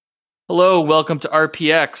Hello, welcome to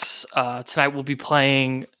RPX. Tonight we'll be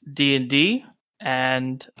playing D&D,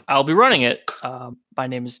 and I'll be running it. My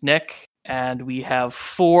name is Nick, and we have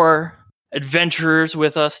 4 adventurers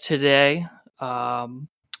with us today.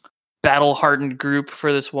 Battle-hardened group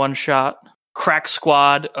for this one-shot. Crack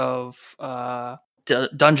squad of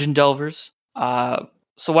dungeon delvers.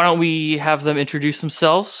 So why don't we have them introduce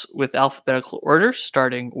themselves with alphabetical order,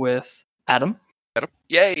 starting with Adam. Adam.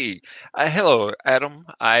 Yay! Hello, Adam.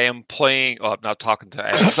 I am playing. Oh, I'm not talking to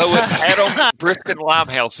Adam. So it's Adam Briskin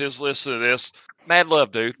Limehouse is listening to this. Mad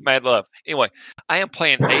love, dude. Mad love. Anyway, I am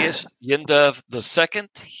playing Aes Yendov II.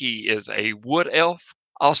 He is a wood elf,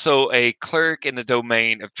 also a cleric in the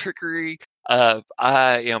domain of trickery. I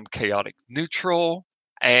am chaotic neutral,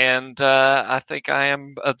 and I think I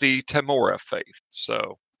am of the Temora faith.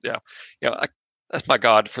 So yeah, that's my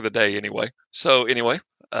god for the day anyway. So anyway.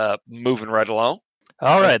 Moving right along.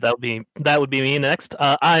 All right, that would be me next.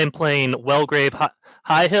 I am playing Wellgrave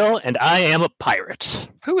Highhill, and I am a pirate.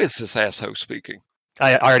 Who is this asshole speaking?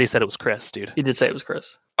 I already said it was Chris, dude. You did say it was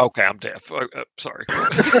Chris. Okay, I'm deaf. Sorry.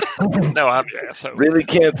 No, I'm the asshole. Really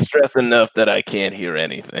can't stress enough that I can't hear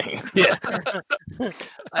anything. Yeah.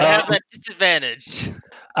 I have that disadvantage.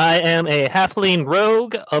 I am a halfling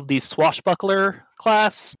rogue of the swashbuckler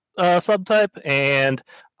class subtype, and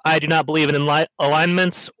I do not believe in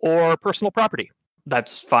alignments or personal property.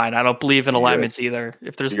 That's fine. I don't believe in alignments either.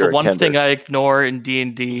 If there's the one thing I ignore in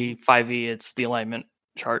D&D 5e, it's the alignment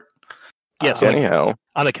chart. Yes, anyhow.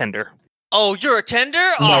 I'm a Kender. Oh, you're a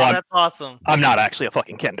Kender? No, that's awesome. I'm not actually a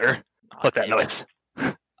fucking Kender. Fuck that noise.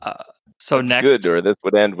 So That's next, good, or this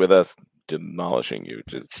would end with us demolishing you,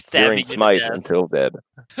 just Stabbing you searing to smite death. until dead.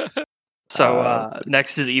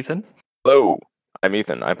 next is Ethan. Hello, I'm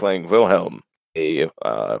Ethan. I'm playing Wilhelm, a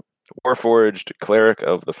warforged cleric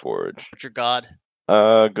of the Forge. What's your god?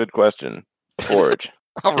 Good question. Forge.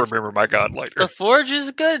 I'll remember my god later. The Forge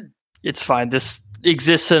is good. It's fine. This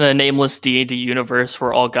exists in a nameless D&D universe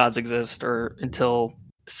where all gods exist, or until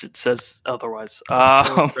it says otherwise.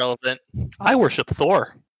 So relevant. I worship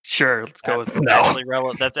Thor. Sure, let's go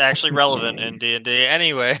with That's actually relevant in D&D.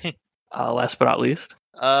 Anyway. last but not least.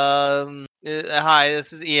 Hi,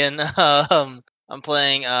 this is Ian. I'm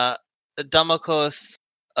playing Damokos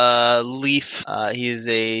Leaf. He's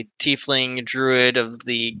a tiefling druid of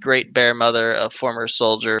the Great Bear Mother, a former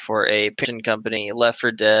soldier for a pension company, left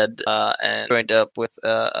for dead, and joined up with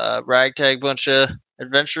a ragtag bunch of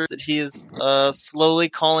adventurers that he is slowly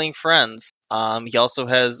calling friends. He also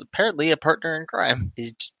has apparently a partner in crime.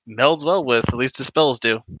 He just melds well with, at least his spells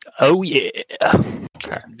do. Oh, yeah.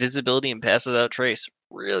 Visibility and pass without trace.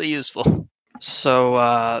 Really useful.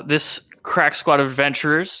 So this crack squad of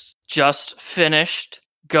adventurers just finished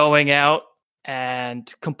going out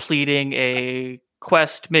and completing a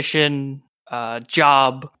quest mission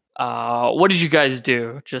job. What did you guys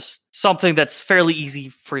do? Just something that's fairly easy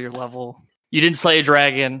for your level. You didn't slay a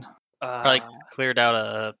dragon. Probably cleared out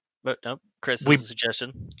a... But no, Chris's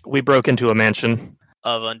suggestion. We broke into a mansion.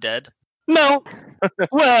 Of undead? No.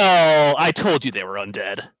 Well, I told you they were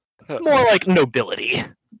undead. More like nobility.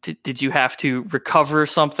 Did you have to recover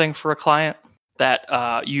something for a client that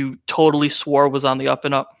you totally swore was on the up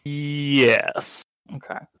and up? Yes.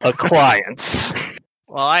 Okay. A client.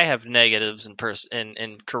 Well, I have negatives in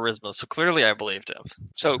charisma, so clearly I believed him.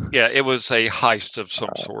 So yeah, it was a heist of some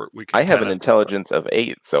sort. I have an intelligence of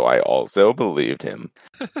 8, so I also believed him.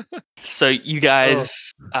 So you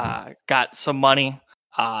guys got some money,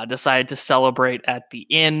 decided to celebrate at the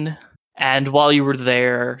inn, and while you were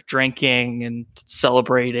there drinking and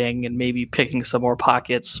celebrating and maybe picking some more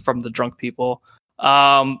pockets from the drunk people,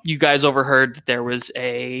 you guys overheard that there was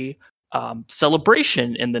a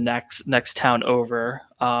celebration in the next town over,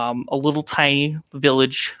 a little tiny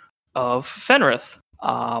village of Fenrith.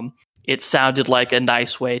 It sounded like a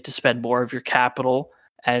nice way to spend more of your capital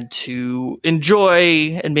and to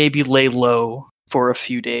enjoy and maybe lay low for a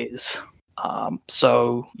few days.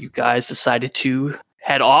 So you guys decided to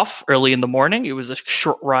head off early in the morning. It was a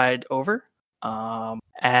short ride over.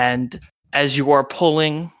 And as you are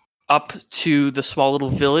pulling up to the small little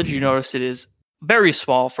village, you notice it is very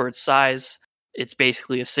small for its size. It's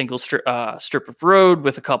basically a single strip of road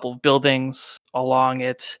with a couple of buildings along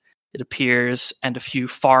it, it appears, and a few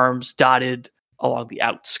farms dotted along the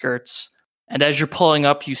outskirts. And as you're pulling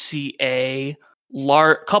up, you see a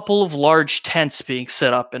couple of large tents being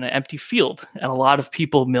set up in an empty field, and a lot of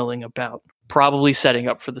people milling about, probably setting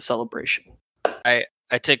up for the celebration. I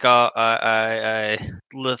take off. I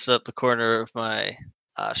lift up the corner of my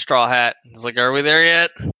straw hat. It's like, are we there yet?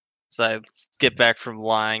 So I get back from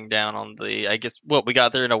lying down on the. I guess we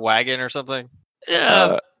got there in a wagon or something.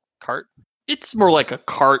 Yeah, cart. It's more like a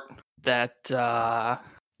cart. that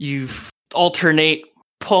you alternate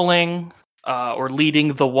pulling or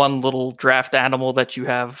leading the one little draft animal that you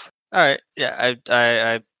have. All right. Yeah.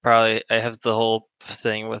 I probably I have the whole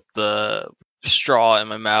thing with the straw in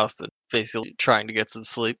my mouth and basically trying to get some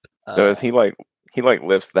sleep. So as he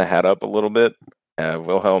lifts the hat up a little bit,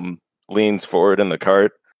 Wilhelm leans forward in the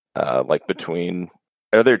cart, like between.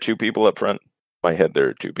 Are there two people up front? In my head, there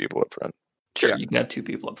are two people up front. Sure, you can have two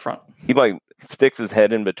people up front. He sticks his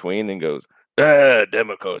head in between and goes,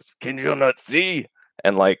 Demokos, can you not see?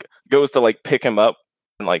 And goes to pick him up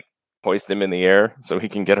and hoist him in the air so he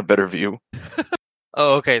can get a better view.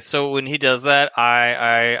 Oh, okay. So when he does that,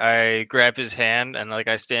 I grab his hand and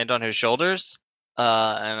I stand on his shoulders, and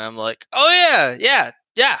I'm like, oh yeah,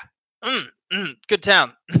 good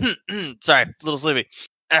town. Sorry, a little sleepy.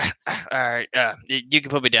 All right, you can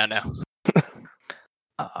put me down now.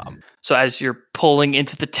 So as you're pulling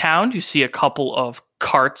into the town, you see a couple of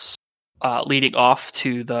carts leading off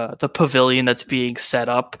to the pavilion that's being set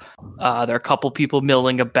up. There are a couple people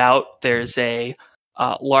milling about. There's a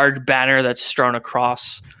large banner that's strewn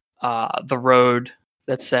across the road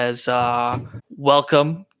that says,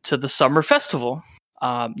 "Welcome to the Summer Festival."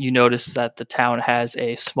 You notice that the town has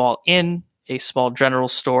a small inn, a small general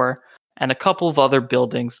store, and a couple of other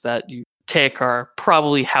buildings that you take are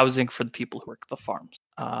probably housing for the people who work the farms.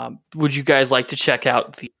 Would you guys like to check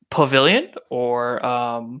out the pavilion, or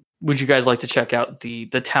would you guys like to check out the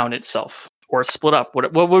town itself, or split up?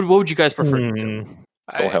 What would you guys prefer to do?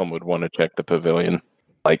 Wilhelm would want to check the pavilion,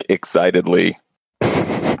 excitedly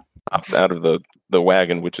hops out of the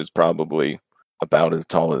wagon, which is probably about as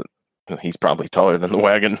tall as he's probably taller than the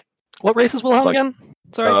wagon. What race is Wilhelm again?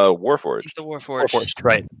 Sorry, Warforged. He's the Warforged. Warforged,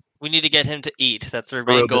 right? We need to get him to eat. That's our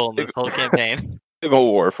main goal in this whole campaign. Big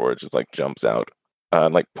old Warforged just jumps out,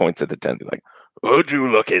 points at the tent. He's like, "Would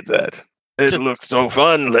you look at that? It looks so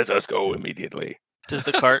fun. Let us go immediately." Does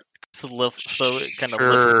the cart lift so it kind of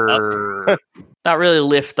Sure. lifts up? Not really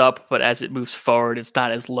lift up, but as it moves forward, it's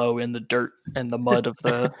not as low in the dirt and the mud of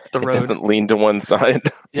the It road. doesn't lean to one side.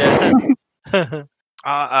 Yeah.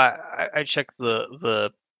 I check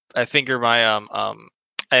the. I finger my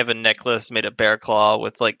I have a necklace made of bear claw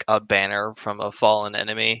with a banner from a fallen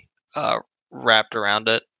enemy wrapped around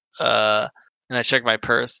it. And I check my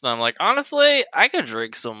purse and I'm like, honestly, I could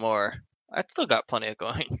drink some more. I still got plenty of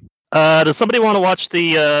going. Does somebody want to watch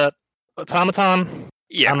the automaton?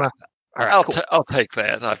 Yeah, All right, cool. I'll take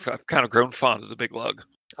that. I've kind of grown fond of the big lug.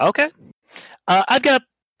 Okay. I've got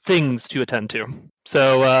things to attend to.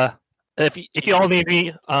 So if you all need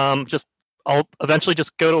me, I'll eventually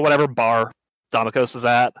just go to whatever bar Domikos is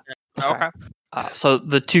at. Okay. So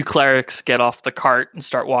the two clerics get off the cart and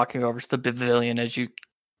start walking over to the pavilion as you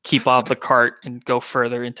keep off the cart and go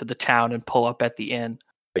further into the town and pull up at the inn.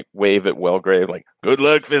 Wave at Wellgrave, "Good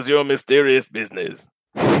luck with your mysterious business."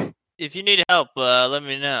 If you need help, let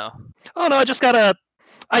me know. Oh no, I just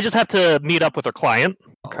have to meet up with a client.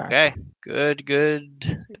 Okay. Good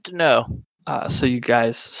to know. So you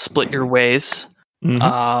guys split your ways.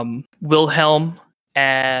 Mhm. Wilhelm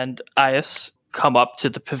and Ias come up to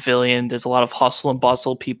the pavilion. There's a lot of hustle and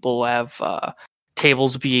bustle. People have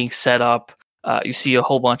tables being set up. You see a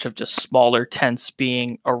whole bunch of just smaller tents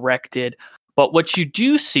being erected. But what you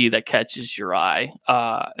do see that catches your eye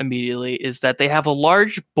immediately is that they have a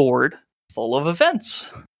large board full of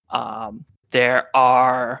events. There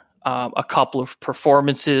are a couple of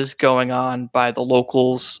performances going on by the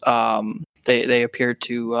locals. They appear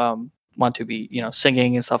to want to be,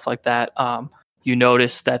 singing and stuff like that. You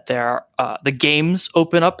notice that there are the games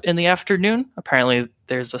open up in the afternoon. Apparently,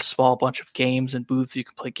 there's a small bunch of games and booths you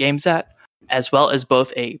can play games at, as well as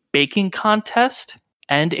both a baking contest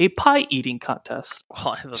and a pie eating contest. Well,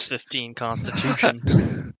 I have a 15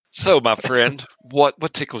 constitution. So, my friend, what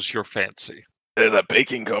tickles your fancy? There's a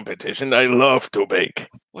baking competition. I love to bake.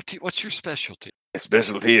 What's your specialty? My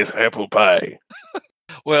specialty is apple pie.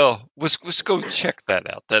 Well, let's go check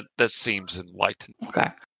that out. That seems enlightening. Okay.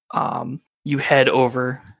 You head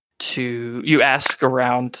over you ask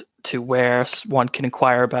around to where one can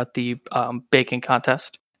inquire about the baking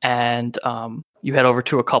contest, and you head over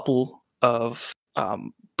to a couple of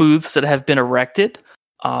booths that have been erected.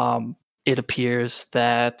 It appears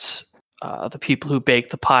that the people who bake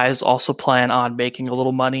the pies also plan on making a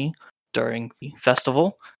little money during the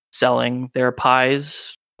festival, selling their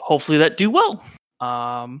pies, hopefully that do well.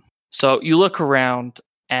 So you look around,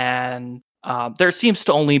 and there seems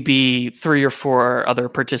to only be 3 or 4 other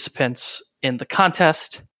participants in the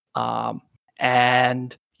contest.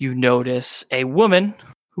 And you notice a woman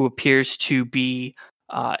who appears to be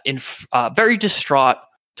very distraught,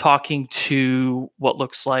 talking to what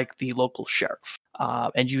looks like the local sheriff.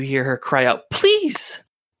 and you hear her cry out, "Please,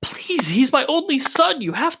 please! He's my only son.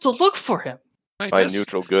 You have to look for him." My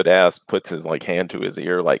neutral good ass puts his hand to his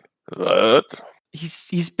ear, like, what?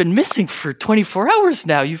 He's been missing for 24 hours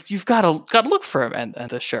now. You've got to look for him. And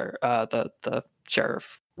the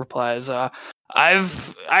sheriff replies,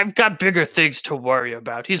 I've got bigger things to worry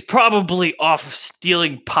about. He's probably off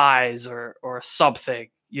stealing pies or something,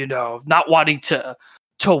 not wanting to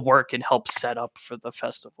work and help set up for the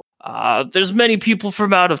festival. There's many people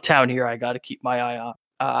from out of town here I got to keep my eye on.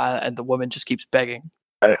 And the woman just keeps begging.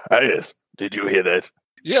 Yes, did you hear that?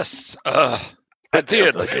 Yes, I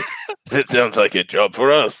did. That sounds like a job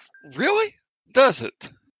for us. Really? Does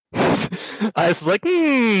it? I was like,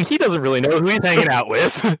 he doesn't really know who he's hanging out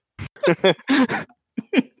with.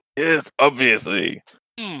 Yes, obviously.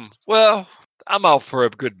 Well, I'm all for a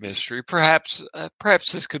good mystery. Perhaps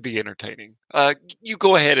this could be entertaining. You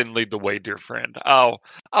go ahead and lead the way, dear friend. I'll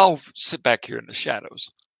sit back here in the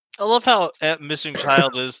shadows. I love how Missing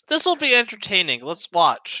Child is. This will be entertaining. Let's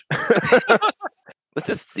watch. Let's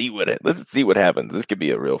just see what happens. This could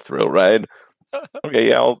be a real thrill ride. Okay,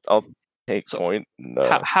 yeah, I'll take point.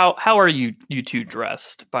 How are you two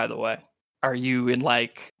dressed, by the way? Are you in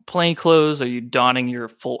plain clothes? Are you donning your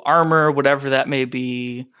full armor, whatever that may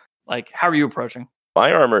be? How are you approaching?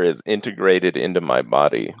 My armor is integrated into my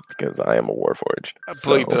body because I am a warforged. I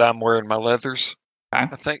believe that I'm wearing my leathers.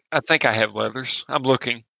 Okay. I think I have leathers. I'm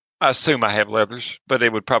looking. I assume I have leathers, but they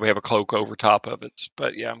would probably have a cloak over top of it.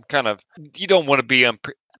 But yeah, I'm kind of. You don't want to be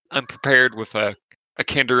unprepared with a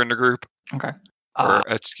kinder in the group. Okay. Or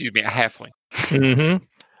excuse me, a halfling. Mm-hmm.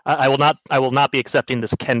 I will not be accepting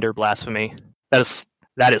this Kender blasphemy. That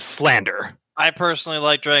is slander. I personally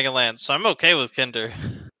like Dragonlance, so I'm okay with Kinder.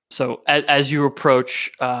 So as you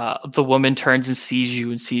approach, the woman turns and sees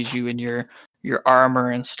you in your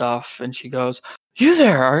armor and stuff, and she goes, "You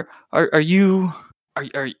there? Are you?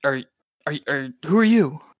 Who are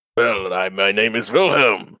you?" Well, my name is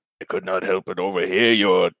Wilhelm. I could not help but overhear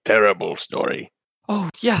your terrible story. Oh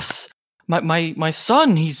yes, my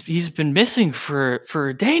son. He's been missing for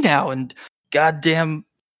a day now, and goddamn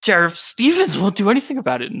Sheriff Stevens won't do anything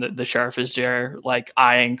about it. And the sheriff is there,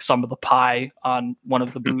 eyeing some of the pie on one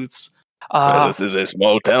of the booths. Well, this is a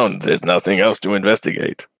small town. There's nothing else to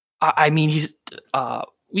investigate. I mean, he's.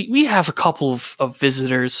 We have a couple of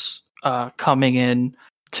visitors coming in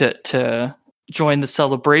to join the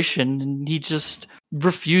celebration, and he just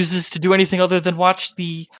refuses to do anything other than watch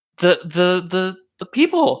the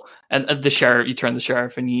people. And the sheriff, you turn the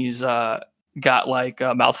sheriff, and he's got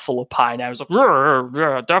a mouthful of pie now. He's like,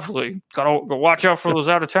 yeah, definitely gotta go watch out for those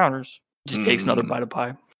out of towners. Just takes another bite of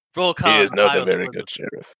pie. He is not a very good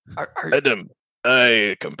sheriff. Adam,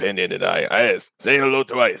 my companion and I, say hello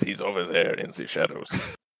to Ice. He's over there in the shadows.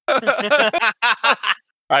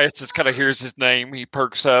 Ice just kind of hears his name. He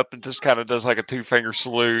perks up and just kind of does a 2-finger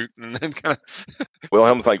salute, and then kind of.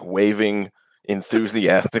 Wilhelm's waving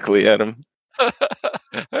enthusiastically at him.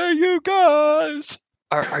 Hey, you guys!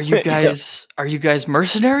 Are you guys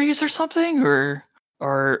mercenaries or something, or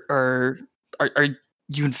are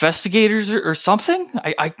you investigators or something?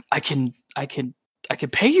 I can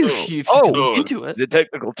pay you if you can look into it. The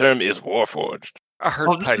technical term is warforged. I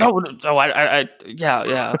heard pay. No,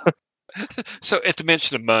 yeah. So at the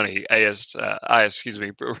mention of money,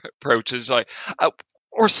 approaches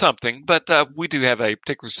or something, but we do have a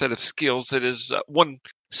particular set of skills that is one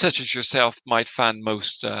such as yourself might find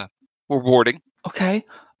most rewarding. Okay.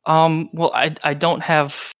 Well, I don't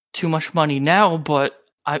have too much money now, but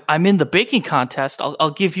I'm in the baking contest.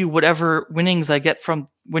 I'll give you whatever winnings I get from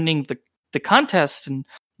winning the contest, and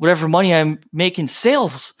whatever money I make in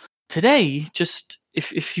sales today. Just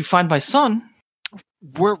if you find my son.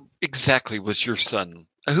 Where exactly was your son?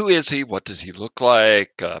 Who is he? What does he look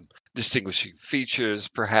like? Distinguishing features,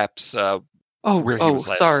 perhaps. Where he was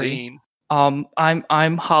last seen.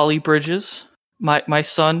 I'm Holly Bridges. My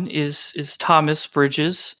son is Thomas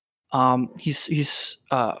Bridges. He's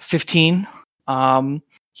 15.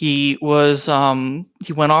 He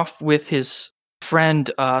went off with his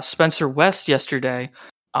friend Spencer West yesterday.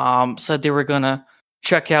 Said they were gonna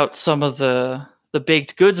check out some of the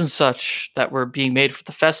baked goods and such that were being made for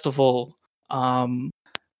the festival. I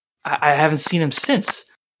haven't seen him since.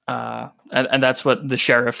 And that's what the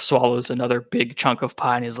sheriff swallows another big chunk of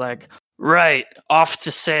pie and he's like, right, off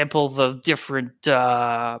to sample the different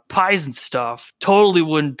pies and stuff. Totally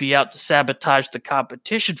wouldn't be out to sabotage the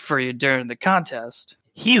competition for you during the contest.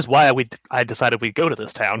 He's why I decided we'd go to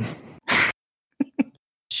this town.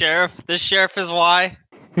 This sheriff is why?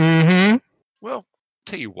 Mm-hmm. Well,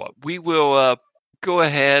 tell you what, we will go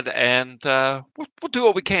ahead and we'll do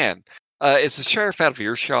what we can. Is the sheriff out of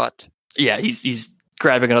earshot? Yeah, he's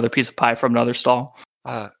grabbing another piece of pie from another stall.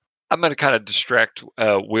 I'm going to kind of distract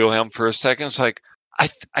Wilhelm for a second. It's like, I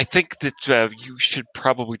think that you should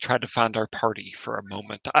probably try to find our party for a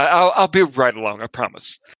moment. I'll be right along, I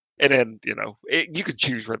promise. And then, you can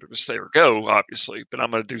choose whether to stay or go, obviously, but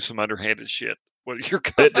I'm going to do some underhanded shit. What are your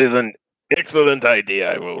It is an excellent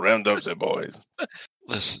idea. I will round up the boys.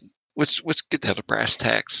 Listen, let's get down to brass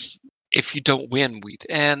tacks. If you don't win,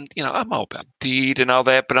 I'm all about deed and all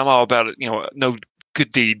that, but I'm all about it, no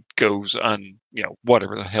good deed goes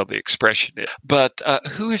whatever the hell the expression is. But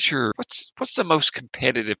who is what's the most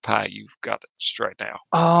competitive pie you've got right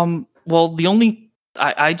now? Well,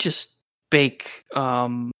 I just bake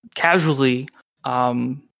casually.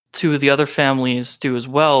 Two of the other families do as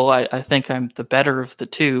well. I think I'm the better of the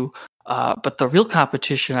two. But the real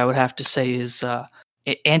competition, I would have to say, is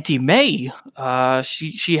Auntie May.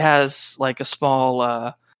 She has like a small.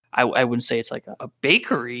 I wouldn't say it's like a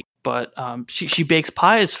bakery, but she bakes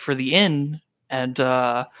pies for the inn and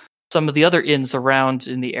some of the other inns around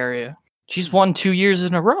in the area. She's won 2 years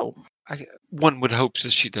in a row. One would hope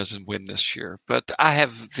that she doesn't win this year, but I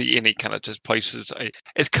have any kind of just places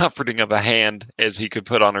as comforting of a hand as he could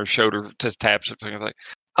put on her shoulder to tap something. Like,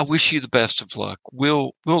 I wish you the best of luck.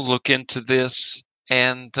 We'll look into this,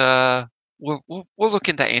 and we'll look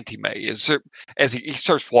into Auntie May. As he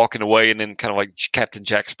starts walking away, and then kind of like Captain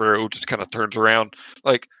Jack Sparrow just kind of turns around.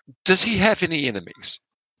 Like, does he have any enemies?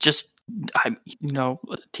 Just a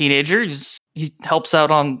teenager. He helps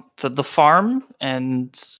out on the farm,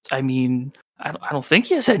 and I mean, I don't think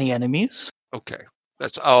he has any enemies. Okay,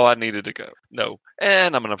 that's all I needed to go. No,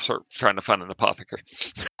 and I'm gonna start trying to find an apothecary.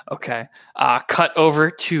 Okay. Cut over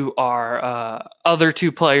to our other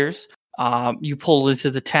two players. You pull into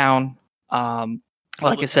the town. Like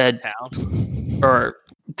I said, or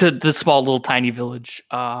to the small little tiny village.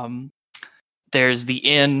 There's the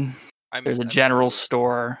inn. There's a general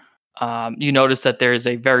store. You notice that there's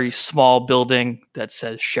a very small building that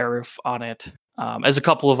says sheriff on it, as a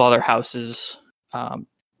couple of other houses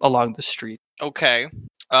along the street. Okay.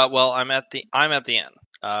 Well, I'm at the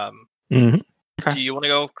inn. Okay. Do you want to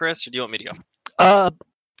go, Chris, or do you want me to go?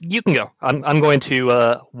 You can go. I'm going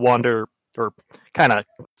to wander or kind of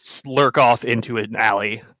lurk off into an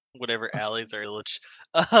alley. Whatever alleys are village.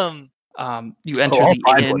 You enter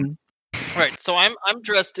the inn. Right. So I'm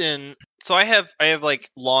dressed in. So I have like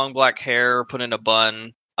long black hair put in a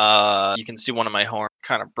bun. You can see one of my horns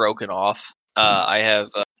kind of broken off. I have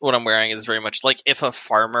what I'm wearing is very much like if a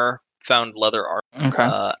farmer found leather art. Okay.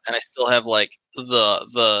 And I still have like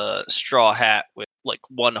the straw hat with like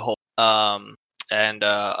one hole. And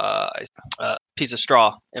a piece of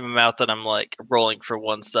straw in my mouth that I'm like rolling from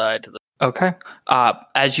one side to the. Okay.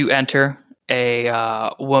 As you enter,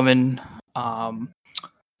 a woman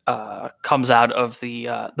comes out of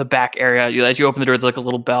the back area. As you open the door, there's like a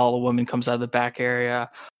little bell. A woman comes out of the back area.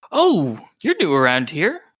 Oh, you're new around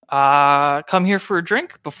here. Come here for a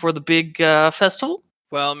drink before the big festival?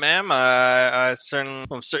 Well, ma'am, I'm certain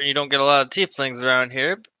you don't get a lot of tieflings around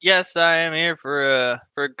here. But yes, I am here for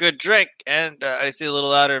a good drink, and I see a little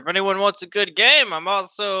louder. If anyone wants a good game, I'm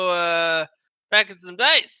also backing some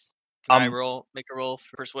dice. Can I make a roll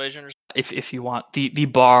for persuasion? If you want, the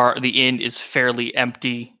inn is fairly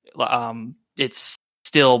empty. It's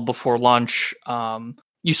still before lunch.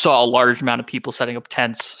 You saw a large amount of people setting up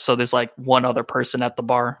tents, so there's like one other person at the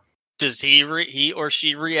bar. Does he or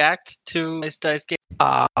she react to this dice game?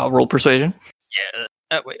 Roll persuasion.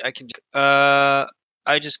 Yeah. Wait, I can.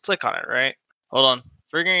 I just click on it, right? Hold on.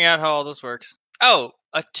 Figuring out how all this works. Oh,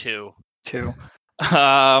 a 2. 2.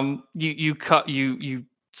 You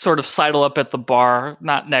sort of sidle up at the bar,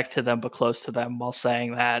 not next to them, but close to them, while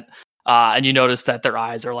saying that. And you notice that their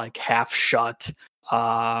eyes are like half shut.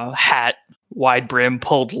 Hat, wide brim,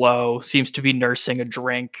 pulled low, seems to be nursing a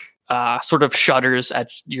drink. Sort of shudders at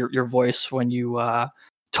your voice when you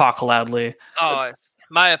talk loudly. Oh,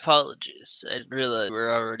 my apologies. I realized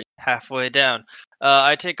we're already halfway down.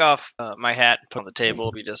 I take off my hat and put it on the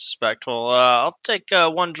table. Be disrespectful. I'll take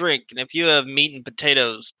one drink, and if you have meat and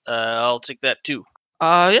potatoes, I'll take that too.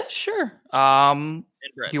 Yeah, sure. Do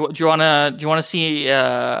you wanna see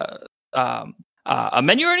a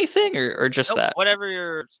menu or anything, or just that? Whatever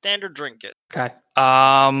your standard drink is. Okay.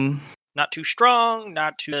 Not too strong,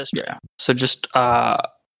 not too strong. Yeah. So just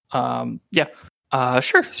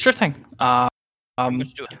sure thing.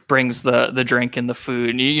 Brings the drink and the food.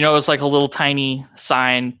 And you know, it's like a little tiny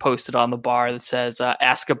sign posted on the bar that says,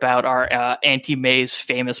 "Ask about our Auntie May's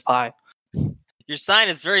famous pie." Your sign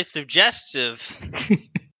is very suggestive.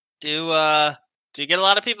 Do you get a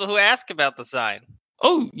lot of people who ask about the sign?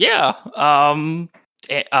 Oh yeah.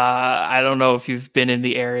 I don't know if you've been in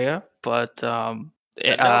the area, but no,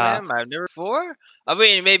 ma'am, I've never before. I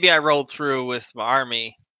mean, maybe I rolled through with my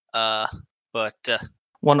army, but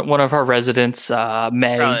one of our residents,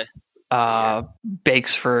 May, probably,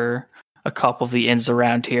 bakes for a couple of the inns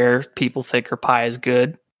around here. People think her pie is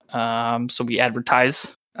good, so we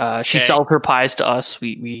advertise. She sells her pies to us.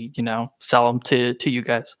 We sell them to you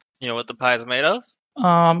guys. You know what the pie is made of?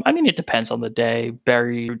 I mean, it depends on the day.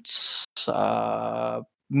 Berry roots,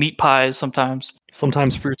 meat pies sometimes.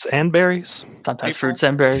 Sometimes fruits and berries. Sometimes fruits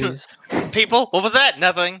and berries. People? What was that?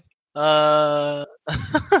 Nothing.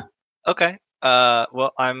 Okay.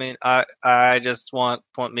 Well, I mean, I just want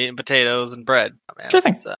meat and potatoes and bread. Man. Sure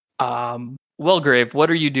thing. So. Wellgrave,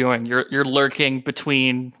 what are you doing? You're lurking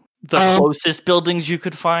between the closest buildings you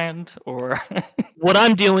could find, or what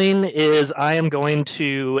I'm doing is I am going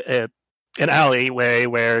to an alleyway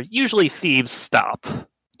where usually thieves stop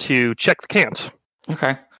to check the cant.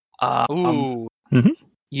 Okay. Ooh.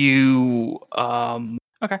 You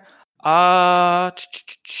okay.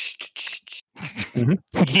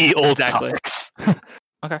 Ye old exactly. topics.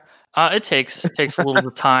 Okay. It takes a little bit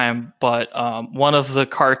of time, but one of the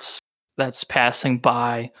carts that's passing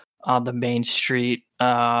by on the main street,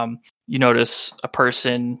 you notice a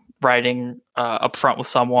person riding up front with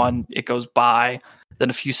someone. It goes by. Then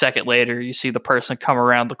a few seconds later, you see the person come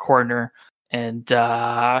around the corner, and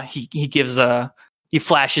he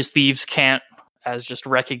flashes thieves' cant as just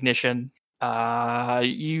recognition.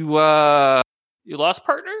 You lost,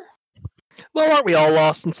 partner? Well, aren't we all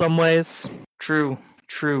lost in some ways? True.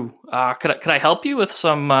 Could I help you with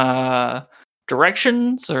some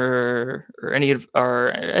directions or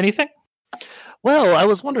anything? Well, I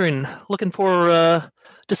was wondering, looking for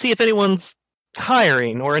to see if anyone's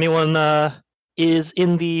hiring or anyone is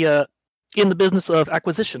in the business of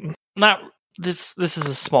acquisition. Not this. This is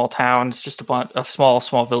a small town. It's just a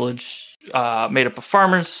small village made up of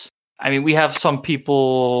farmers. I mean, we have some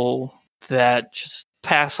people that just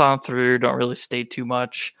pass on through, don't really stay too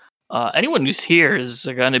much. Anyone who's here is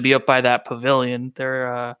going to be up by that pavilion.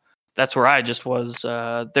 That's where I just was.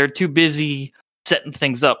 They're too busy setting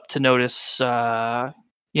things up to notice,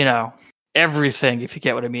 everything, if you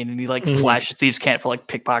get what I mean. And he flashes thieves' cant for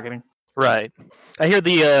pickpocketing. Right. I hear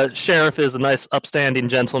the sheriff is a nice, upstanding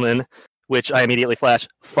gentleman, which I immediately flash,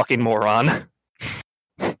 fucking moron.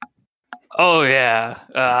 Oh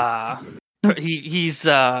yeah. He's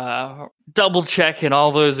double checking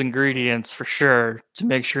all those ingredients for sure to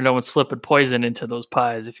make sure no one's slipping poison into those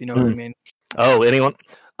pies, if you know what I mean. Oh, anyone?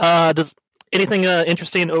 Does anything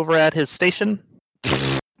interesting over at his station?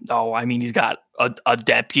 No, I mean he's got a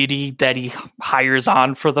deputy that he hires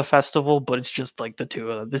on for the festival, but it's just the two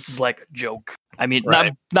of them. This is like a joke. I mean,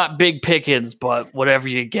 right. not big pickings, but whatever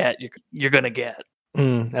you get, you're gonna get.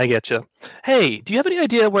 I get you. Hey, do you have any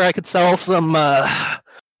idea where I could sell some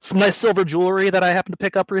nice silver jewelry that I happened to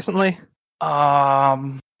pick up recently?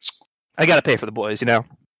 I gotta pay for the boys,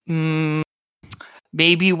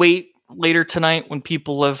 Maybe wait later tonight when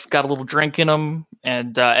people have got a little drink in them,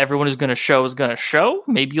 and everyone who's going to show.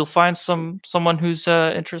 Maybe you'll find someone who's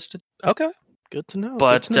interested. Okay, good to know.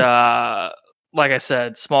 But like I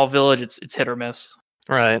said, small village, it's hit or miss.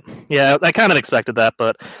 Right. Yeah, I kind of expected that,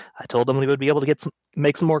 but I told them we would be able to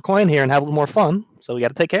make some more coin here and have a little more fun. So we got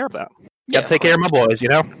to take care of that. Got to take care of my boys,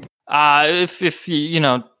 If you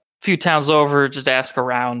a few towns over, just ask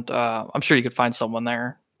around. I'm sure you could find someone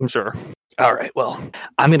there. I'm sure. All right. Well,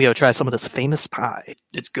 I'm gonna go try some of this famous pie.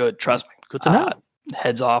 It's good. Trust me. Good to know.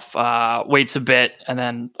 Heads off. Waits a bit, and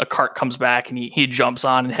then a cart comes back, and he jumps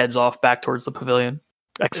on and heads off back towards the pavilion.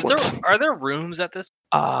 Excellent. Are there rooms at this?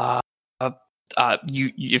 If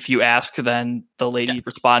you ask, then the lady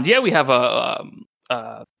responds, "Yeah, we have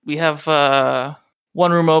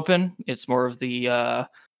one room open. It's more of the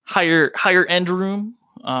higher end room.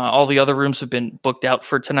 All the other rooms have been booked out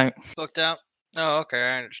for tonight." Booked out? Oh, okay,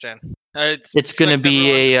 I understand. It's going to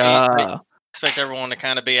be I expect everyone to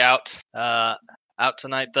kind of be out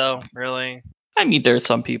tonight, though. Really? I mean, there's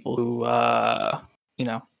some people who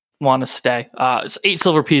want to stay. It's 8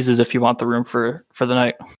 silver pieces if you want the room for the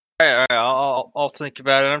night. All right. I'll think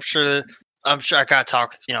about it. I'm sure I gotta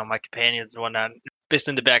talk with my companions and whatnot. Just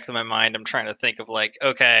in the back of my mind, I'm trying to think of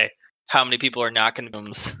how many people are knocking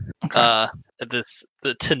rooms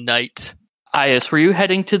tonight. Ayas, were you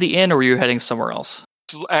heading to the inn or were you heading somewhere else?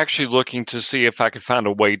 Actually looking to see if I could find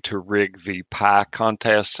a way to rig the pie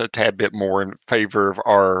contest a tad bit more in favor of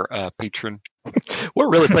our patron. We're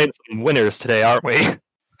really playing some winners today, aren't we?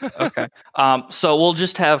 Okay. So we'll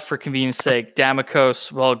just have, for convenience sake,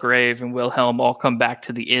 Damocos, Wellgrave, and Wilhelm all come back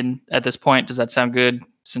to the inn at this point. Does that sound good?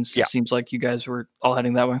 Since it seems like you guys were all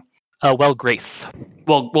heading that way. Well, Grace.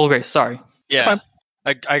 Well, Grace, sorry. Yeah.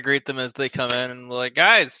 I greet them as they come in and we're like,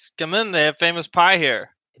 guys, come in. They have famous pie here.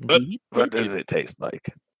 What does it taste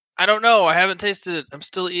like? I don't know. I haven't tasted it. I'm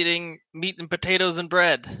still eating meat and potatoes and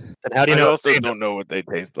bread. And how do you I know? also don't know what they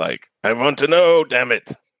taste like. I want to know, damn it.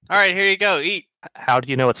 All right, here you go. Eat. How do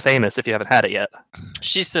you know it's famous if you haven't had it yet?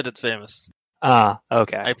 She said it's famous.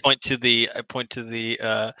 Okay. I point to the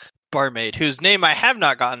barmaid, whose name I have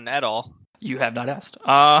not gotten at all. You have not asked.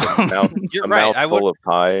 You're a right. mouthful of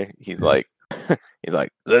pie. He's like,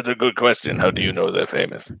 that's a good question. How do you know they're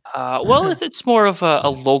famous? Well, it's more of a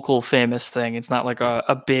local famous thing. It's not like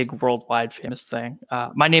a big worldwide famous thing.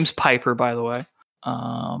 My name's Piper, by the way.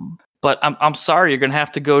 But I'm sorry, you're gonna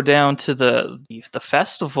have to go down to the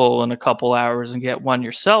festival in a couple hours and get one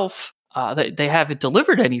yourself. They haven't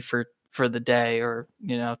delivered any for the day or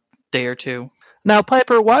day or two. Now,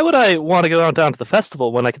 Piper, why would I want to go down to the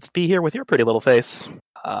festival when I could be here with your pretty little face?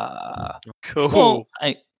 Cool.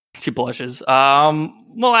 Well, she blushes.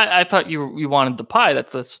 Well, I thought you wanted the pie.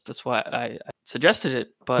 That's why I suggested it.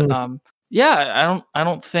 But yeah, I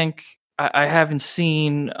don't think I haven't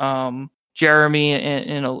seen Jeremy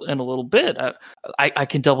in a little bit. I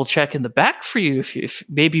can double check in the back for you if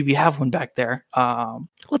maybe we have one back there.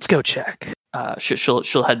 Let's go check.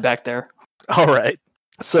 She'll head back there. All right.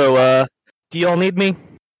 So, do you all need me?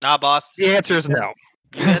 Nah, boss. The answer is no.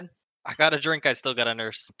 You good? I got a drink. I still got a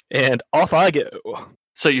nurse. And off I go.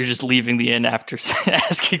 So you're just leaving the inn after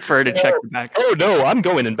asking for her to check the back. Oh no, I'm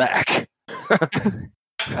going in back.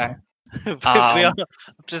 Okay.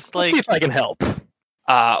 Just Let's see if I can help.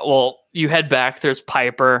 Well, you head back. There's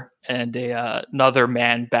Piper and another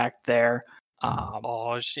man back there.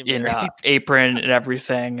 Is she In married? apron and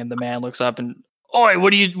everything. And the man looks up and, "Oi,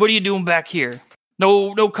 what are you doing back here?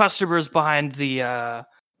 No customers behind the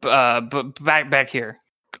back here."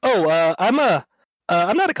 Oh, I'm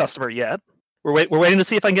not a customer yet. We're waiting to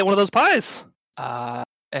see if I can get one of those pies. Well,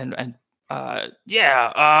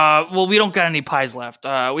 we don't got any pies left.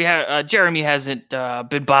 We have Jeremy hasn't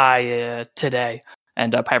been by today.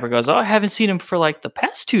 And Piper goes, "Oh, I haven't seen him for like the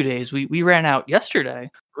past 2 days. We ran out yesterday."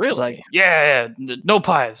 Really? It's like, yeah, no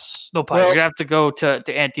pies. Well, you're gonna have to go to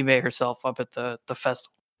Auntie May herself up at the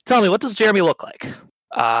festival. Tell me, what does Jeremy look like?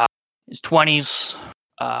 His 20s,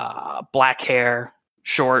 black hair,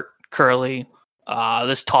 short, curly,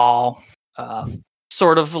 this tall,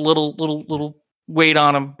 sort of a little weight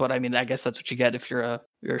on him. But I mean, I guess that's what you get if you're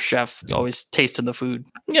a chef. You're always tasting the food.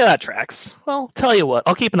 Yeah, that tracks. Well, tell you what,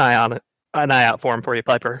 I'll keep an eye out for him for you,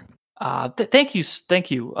 Piper. Thank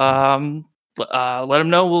you. Let him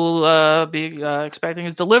know we'll be expecting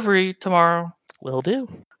his delivery tomorrow. Will do.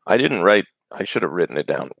 I should have written it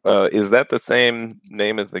down. Is that the same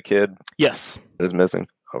name as the kid Yes. that is missing?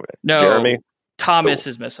 Okay. No, Jeremy? Thomas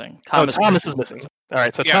is missing. Thomas is missing. All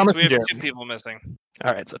right, so Yeah, Thomas so we and have Jeremy. 2 people missing.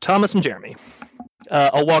 All right, so Thomas and Jeremy.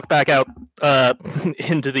 I'll walk back out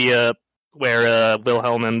into the where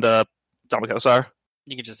Wilhelm and Domikos are.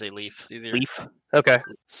 You can just say Leaf. It's easier. Leaf. Okay.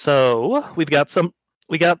 So we got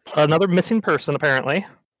another missing person apparently.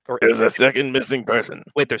 There's a second missing person.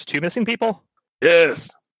 Wait, there's 2 missing people? Yes,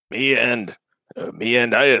 me and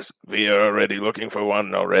Ias. We are already looking for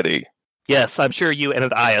one already. Yes, I'm sure you and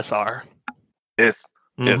Ias are. Yes,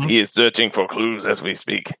 yes, Mhm. he is searching for clues as we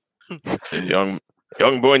speak. A young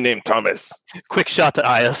boy named Thomas. Quick shot to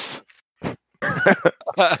Ias.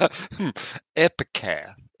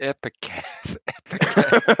 Epicaf.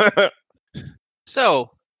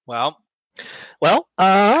 So, well,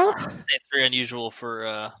 it's very unusual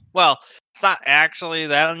for it's not actually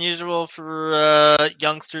that unusual for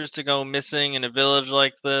youngsters to go missing in a village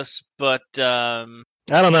like this, but I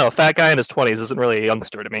don't know. A fat guy in his 20s isn't really a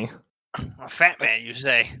youngster to me. a fat man, you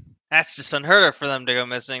say? That's just unheard of for them to go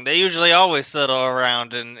missing. They usually always settle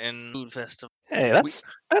around in food festival. Hey,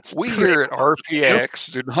 that's We pretty- here at RPX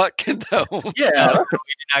do not condone. Yeah. We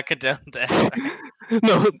do not condone that.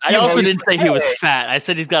 No, I also didn't say he was fat. I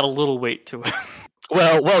said he's got a little weight to him.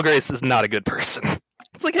 Well, Grace is not a good person.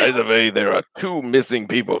 It's like, hey. By the way, there are 2 missing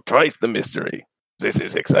people. Twice the mystery. This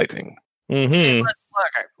is exciting. Mm-hmm.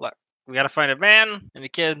 Look, we gotta find a man and a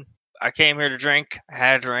kid. I came here to drink. I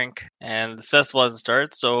had a drink, and this festival hasn't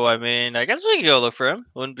started. So I mean, I guess we can go look for him.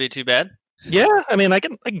 Wouldn't be too bad. Yeah, I mean, I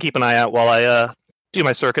can keep an eye out while I do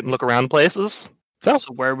my circuit and look around places. So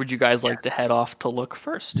where would you guys like to head off to look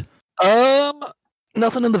first?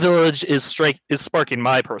 Nothing in the village is sparking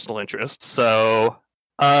my personal interest. So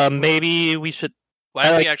maybe we should. Why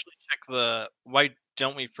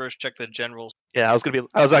don't we first check the generals? Yeah, I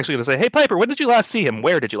was actually gonna say, hey Piper, when did you last see him?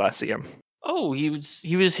 Where did you last see him? Oh, he was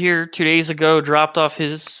here 2 days ago. Dropped off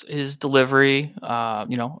his delivery.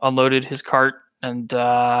 Unloaded his cart and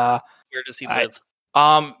Where does he live?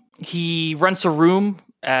 he rents a room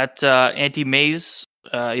at Auntie May's.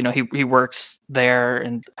 He works there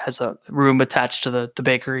and has a room attached to the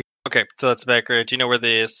bakery. Okay, so that's the bakery. Do you know where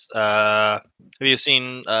this? Have you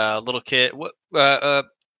seen little kid?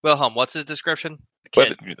 Wilhelm, what's his description?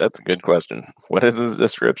 Kid. That's a good question. What is his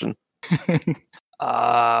description?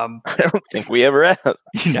 I don't think we ever asked.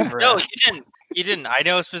 No, you didn't. I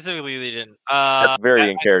know specifically they didn't. That's very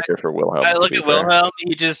in character for Wilhelm. I look at Wilhelm.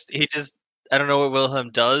 He just. I don't know what Wilhelm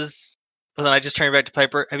does, but then I just turn back to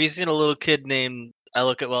Piper. Have you seen a little kid named? I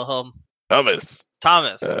look at Wilhelm. Thomas.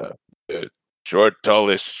 Short,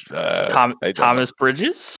 tallish. Thomas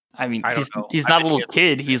Bridges? I mean, I don't know. He's not a little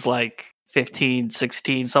kid. He's like 15,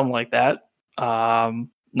 16, something like that. No,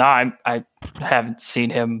 I haven't seen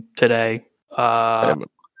him today. I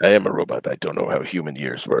am a robot. I don't know how human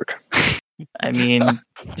years work. I mean, or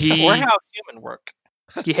how human work.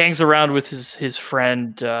 He hangs around with his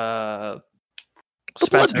friend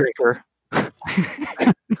Spencer. Drinker.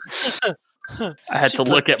 I had to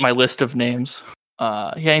look at my list of names.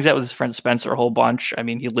 He hangs out with his friend Spencer a whole bunch. I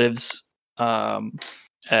mean, he lives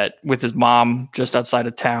with his mom just outside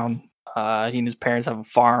of town. He and his parents have a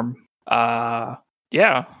farm.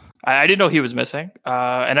 Yeah, I didn't know he was missing,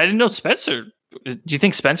 and I didn't know Spencer. Do you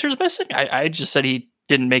think Spencer's missing? I just said he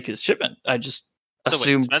didn't make his shipment. I just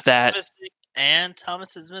assumed that. Missing and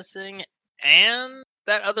Thomas is missing, and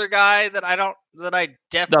that other guy that I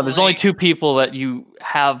definitely. No, there's only two people that you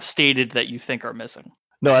have stated that you think are missing.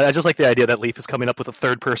 No, I just like the idea that Leaf is coming up with a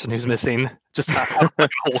third person who's missing. Just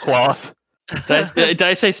whole cloth. Did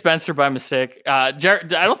I say Spencer by mistake? I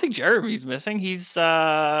don't think Jeremy's missing. He's.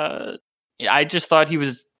 I just thought he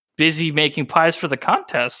was busy making pies for the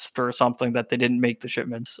contest or something that they didn't make the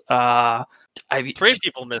shipments. Three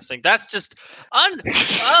people missing. That's just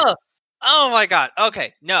oh my god.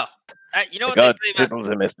 Okay, no. You know what they say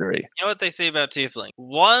about a mystery. You know what they say about Tiefling?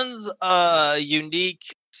 One's a unique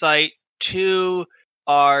site. Two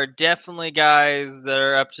are definitely guys that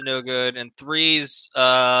are up to no good, and three's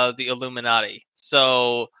the Illuminati.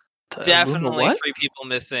 So definitely three people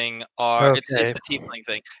missing are it's a Tiefling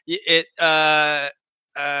thing.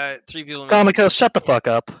 Three people missing. Comico, shut the fuck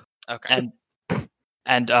up. Okay.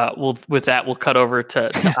 And we'll cut over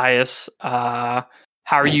to Ias. How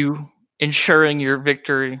are you ensuring your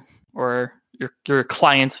victory or your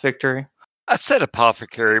client's victory? I said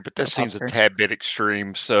apothecary, but that seems a tad bit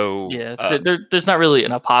extreme. So yeah, there's not really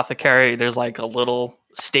an apothecary. There's like a little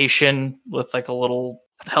station with like a little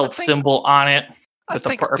health symbol on it with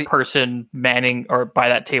a person manning or by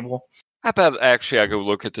that table. How about actually I go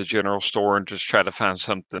look at the general store and just try to find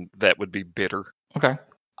something that would be bitter. Okay.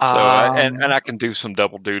 So and I can do some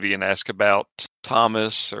double duty and ask about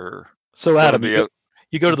Thomas or. So Adam,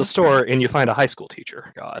 you go to the store and you find a high school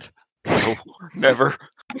teacher. God, no, never.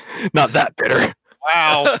 Not that bitter.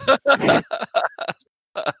 Wow.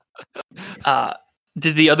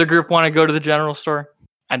 Did the other group want to go to the general store?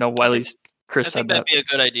 I know Wiley's Chris said that. I think that'd be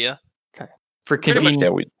a good idea. Okay. For convenience,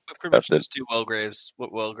 we pretty much just do Wellgraves.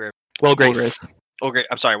 What Wellgrave? Wellgraves. Okay,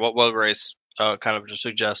 I'm sorry. What Wellgraves kind of just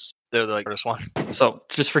suggests they're the first one. So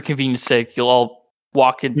just for convenience sake, you'll all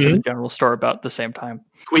walk into the general store about the same time.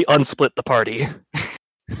 We unsplit the party.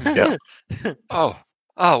 Yeah. Oh,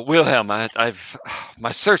 Wilhelm, I've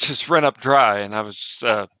my search has run up dry, and I was,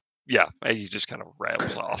 he just kind of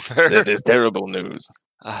rattles off. That is terrible news.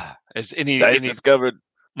 Is I've discovered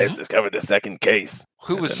the second case.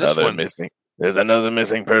 Who was this one? Missing. There's another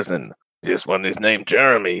missing person. This one is named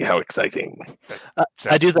Jeremy. How exciting!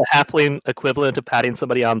 I do the halfling equivalent of patting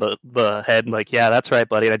somebody on the head, and like, yeah, that's right,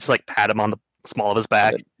 buddy. And I just like pat him on the small of his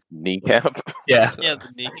back. Kneecap. Yeah. Yeah,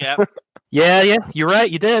 the kneecap. Yeah, you're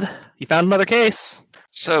right. You did. You found another case.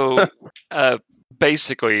 So,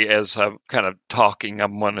 basically, as I'm kind of talking,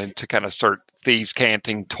 I'm wanting to kind of start thieves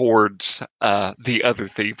canting towards the other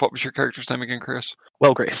thief. What was your character's name again, Chris?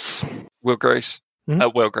 Will Grace. Will Grace. Mm-hmm.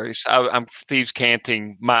 Will Grace. I'm thieves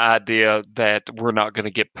canting my idea that we're not going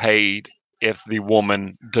to get paid if the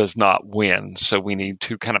woman does not win. So we need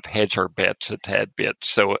to kind of hedge our bets a tad bit.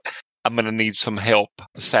 So I'm going to need some help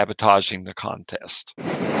sabotaging the contest.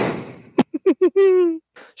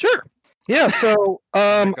 Sure. Yeah, so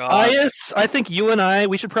Ias, I think you and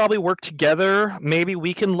we should probably work together. Maybe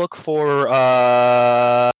we can look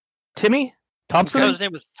for Timmy Thompson. His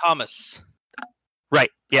name was Thomas.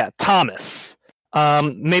 Right. Yeah, Thomas.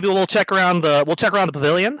 Maybe we'll check around the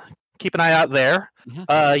pavilion. Keep an eye out there.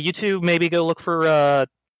 Mm-hmm. You two maybe go look for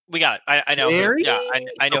we got it. I know. Jerry?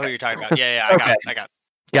 I know who you're talking about. Yeah, I got it.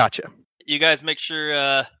 Gotcha. You guys make sure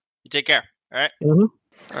you take care. All right.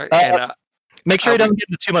 Mm-hmm. All right. Make sure he doesn't get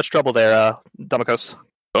into too much trouble there, Damokos.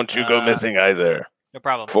 Don't you go missing either. No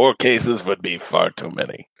problem. 4 cases would be far too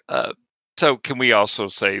many. So can we also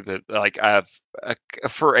say that, like,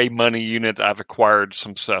 for a money unit, I've acquired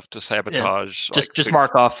some stuff to sabotage? Yeah. Just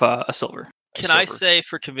mark off a silver. Can I say,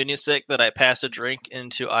 for convenience sake, that I pass a drink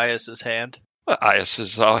into Ias's hand? Ias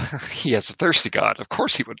is, he has a thirsty god. Of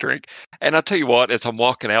course he would drink. And I'll tell you what, as I'm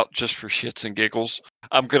walking out just for shits and giggles,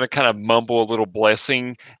 I'm going to kind of mumble a little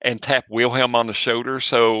blessing and tap Wilhelm on the shoulder.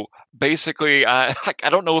 So basically, I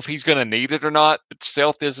don't know if he's going to need it or not, but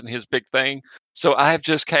stealth isn't his big thing. So I have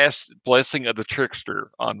just cast Blessing of the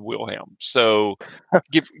Trickster on Wilhelm. So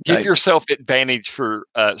give Nice. yourself advantage for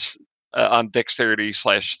on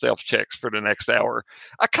dexterity/stealth checks for the next hour.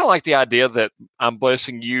 I kind of like the idea that I'm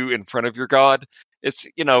blessing you in front of your god. It's,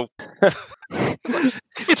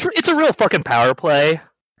 It's a real fucking power play. I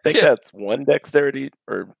think that's 1 dexterity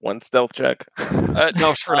or 1 stealth check.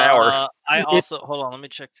 No, it's for an hour. I also hold on. Let me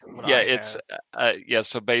check. Yeah, it's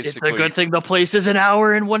so basically It's a good thing the place is an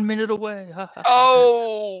hour and 1 minute away.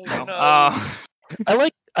 Oh no! I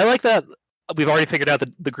like that. We've already figured out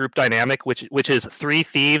the group dynamic, which is 3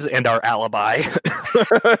 thieves and our alibi.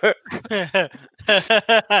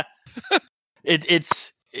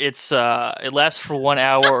 It lasts for 1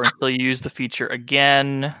 hour until you use the feature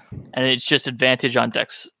again, and it's just advantage on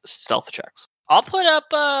dex stealth checks. I'll put up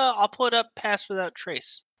pass without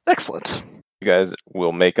trace. Excellent. You guys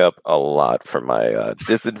will make up a lot for my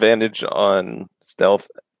disadvantage on stealth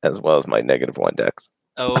as well as my -1 dex.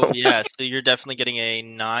 Oh yeah, so you're definitely getting a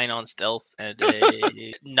 9 on stealth and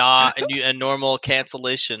a normal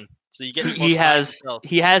cancellation. So you get He has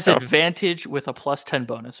advantage with a +10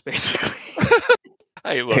 bonus, basically.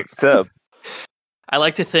 Hey, look. Except I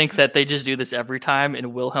like to think that they just do this every time,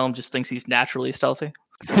 and Wilhelm just thinks he's naturally stealthy.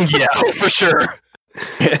 Yeah, for sure.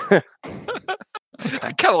 I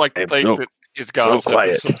kind of like to think that his god's up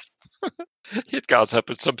in his god's up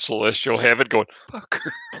in some celestial heaven, going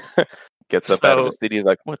fucker. Gets up out of his seat. He's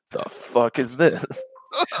like, "What the fuck is this?"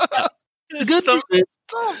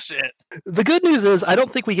 Bullshit. The good news is, I don't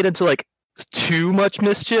think we get into like too much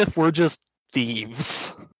mischief. We're just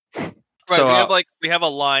thieves. Right, So, we have a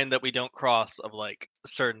line that we don't cross of like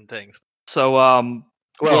certain things. So,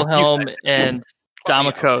 Wilhelm and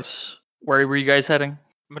Damokos, where were you guys heading?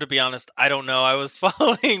 I'm gonna be honest, I don't know. I was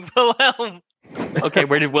following Wilhelm. Okay,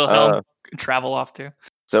 where did Wilhelm travel off to?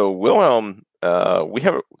 So Wilhelm, we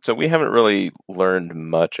haven't really learned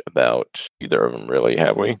much about either of them, really,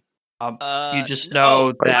 have we? You just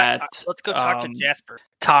know that let's go talk to Jasper.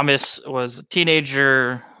 Thomas was a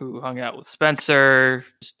teenager who hung out with Spencer.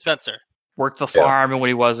 Spencer Worked the farm, and when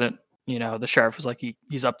he wasn't, the sheriff was like,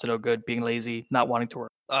 he's up to no good, being lazy, not wanting to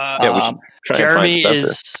work. We should try and find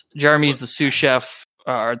Spencer. Jeremy's the sous chef,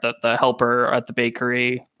 or the helper at the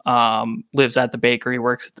bakery. Lives at the bakery,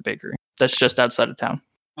 works at the bakery. That's just outside of town.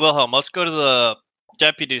 Wilhelm, let's go to the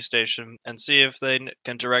deputy station and see if they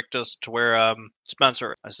can direct us to where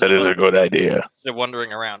Spencer is. That is a good idea. They're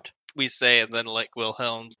wandering around. We say, and then like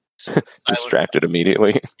Wilhelm's distracted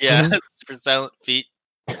immediately. Yeah, for silent feet.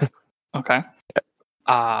 Okay.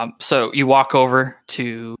 So you walk over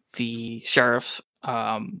to the sheriff's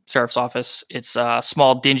office. It's a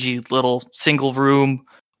small, dingy little single room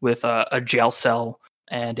with a jail cell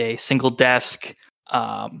and a single desk.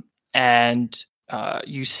 And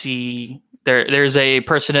you see there's a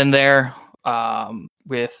person in there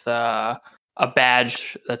with a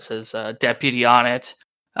badge that says deputy on it.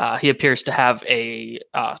 He appears to have a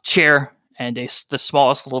chair and the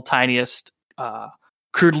smallest, little tiniest,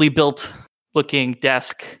 crudely built looking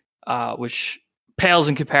desk, which pales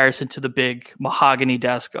in comparison to the big mahogany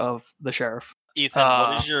desk of the sheriff. Ethan,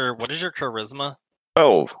 what is your charisma?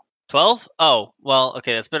 12. 12? Oh, well,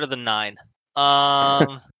 okay, that's better than 9.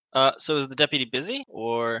 So is the deputy busy,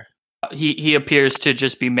 or he appears to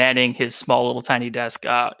just be manning his small little tiny desk.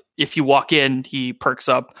 If you walk in, he perks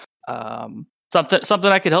up.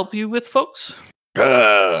 Something I could help you with, folks?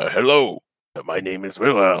 Hello. My name is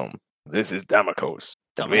Wilhelm. This is Damokos.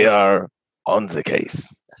 We are on the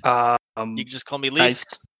case. You can just call me Leaf. Nice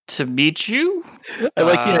to meet you. I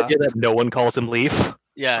like the idea that no one calls him Leaf.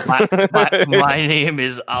 Yeah. My name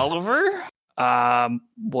is Oliver.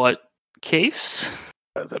 What case?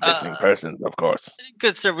 The missing persons, of course.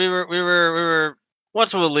 Good sir. We were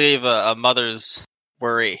once we'll leave a mother's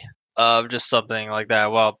worry of just something like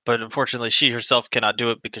that. Well, but unfortunately, she herself cannot do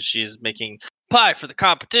it because she's making pie for the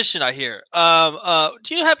competition. I hear.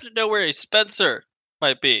 Do you happen to know where a Spencer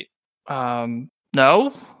might be?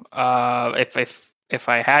 No. If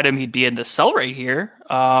I had him, he'd be in the cell right here.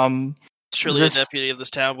 Surely a deputy of this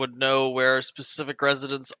town would know where specific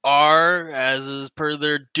residents are, as is per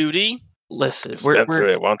their duty. Listen,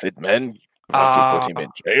 Spencer, wanted men. Want to put him in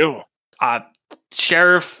jail?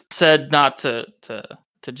 Sheriff said not to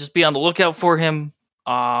just be on the lookout for him.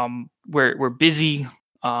 We're busy.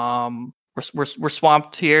 We're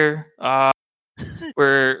swamped here. Don't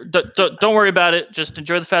worry about it. Just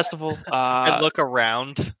enjoy the festival. I look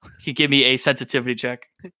around. He give me a sensitivity check.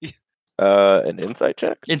 An insight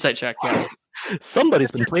check? Insight check, yes.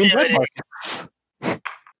 Somebody's been playing red markets.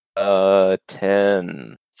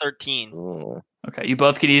 10. 13. Ooh. Okay, you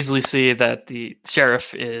both can easily see that the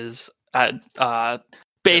sheriff is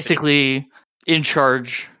basically in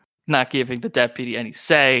charge, not giving the deputy any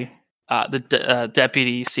say. The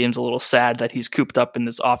deputy seems a little sad that he's cooped up in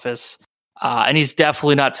this office, and he's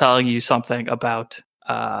definitely not telling you something about,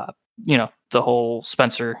 the whole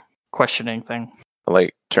Spencer questioning thing.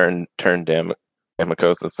 Like turn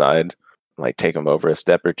Damikos aside, like take him over a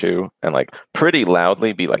step or two, and like pretty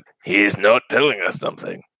loudly be like, He's not telling us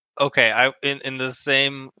something. Okay, I in the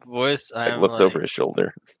same voice, I looked over his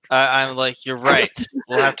shoulder. I'm like, you're right.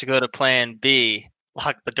 We'll have to go to Plan B.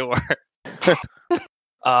 Lock the door.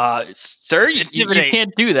 Sir, you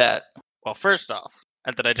can't do that. Well, first off,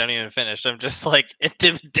 and that I don't even finish. I'm just like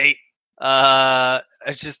intimidate. I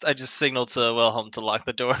just signal to Wilhelm to lock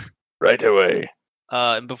the door. Right away.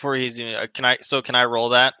 And before he's even, can I roll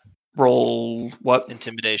that? Roll what?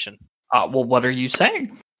 Intimidation. Well, what are you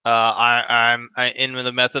saying? I'm in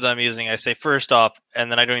the method I'm using. I say first off, and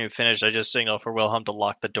then I don't even finish. I just signal for Wilhelm to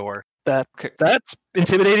lock the door. That's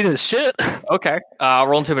intimidating as shit. Okay.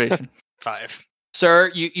 Roll intimidation. 5.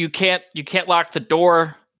 Sir, you can't lock the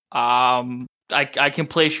door. I can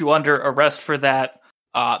place you under arrest for that.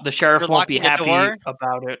 The sheriff won't be happy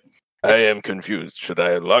about it. I am confused. Should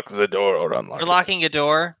I lock the door or unlock it? You're locking a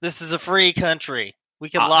door. This is a free country. We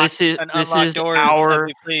can lock and unlock doors as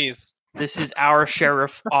we please. This is our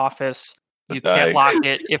sheriff office. You can't lock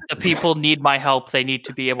it. If the people need my help, they need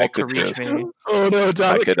to be able to reach me. Oh no,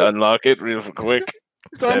 I could unlock it real quick.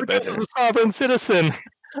 Dominic is a sovereign citizen.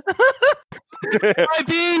 Am I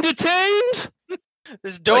being detained?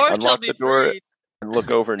 This door shall unlock be the door freed. and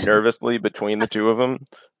look over nervously between the two of them.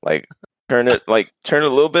 Like turn it a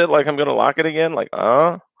little bit, like I'm gonna lock it again. Like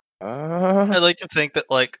I like to think that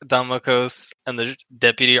like Damokos and the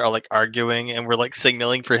deputy are like arguing, and we're like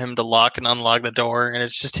signaling for him to lock and unlock the door, and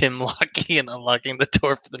it's just him locking and unlocking the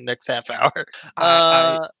door for the next half hour.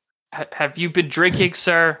 Have you been drinking,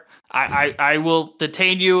 sir? I will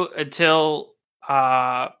detain you until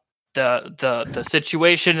the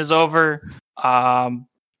situation is over.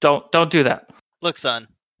 Don't do that. Look, son,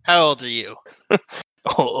 how old are you?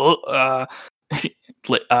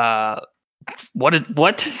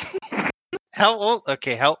 What? How old?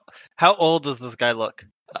 Okay, how old does this guy look?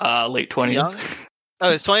 Late 20s.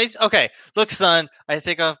 Oh, his 20s? Okay. Look, son, I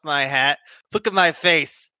take off my hat. Look at my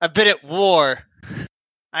face. I've been at war.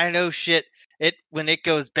 I know shit when it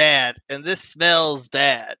goes bad, and this smells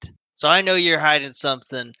bad. So I know you're hiding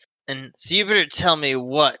something, and so you better tell me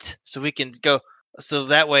what, so we can go, so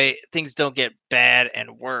that way things don't get bad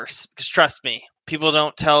and worse. Because trust me, people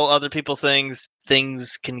don't tell other people things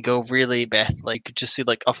can go really bad. Like, you could just see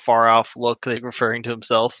like a far off look, like referring to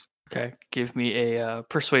himself. Okay, give me a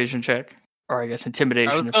persuasion check, or I guess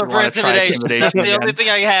intimidation. I was if you going for want to try intimidation. That's the again. only thing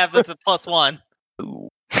I have that's a +1.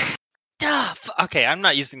 Okay, I'm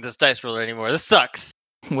not using this dice roller anymore. This sucks.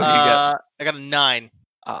 What do you get? I got a 9.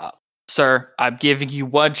 Sir, I'm giving you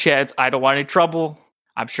one chance. I don't want any trouble.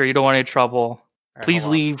 I'm sure you don't want any trouble. Right, Please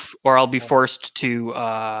leave, or I'll be forced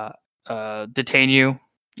to detain you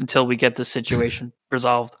until we get this situation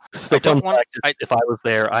resolved. The fun fact is, if I was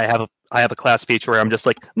there, I have a class feature where I'm just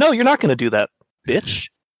like, no, you're not going to do that, bitch.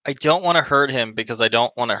 I don't want to hurt him because I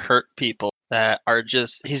don't want to hurt people that are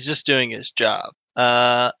just. He's just doing his job.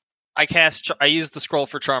 I use the scroll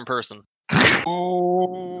for charm person.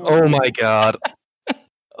 Oh my god.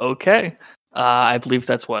 Okay. I believe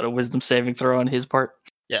that's a wisdom saving throw on his part.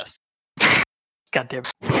 Yes. God damn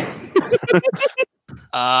it.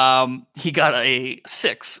 He got a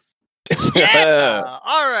 6. Yeah.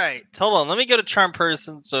 All right. Hold on. Let me go to charm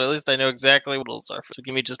person, so at least I know exactly what rules are. So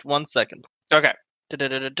give me just 1 second. Okay.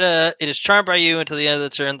 It is charmed by you until the end of the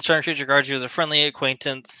turn. The charmed creature guards you as a friendly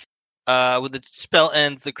acquaintance. When the spell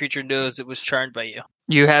ends, the creature knows it was charmed by you.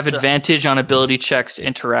 You have advantage on ability checks to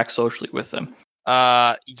interact socially with them.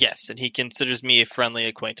 Yes, and he considers me a friendly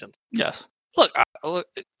acquaintance. Yes. Look,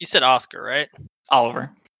 you said Oscar, right?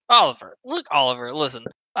 Oliver. Look, Oliver, listen.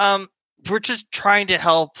 We're just trying to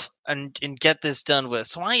help and get this done with.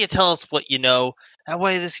 So why don't you tell us what you know? That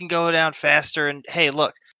way this can go down faster. And hey,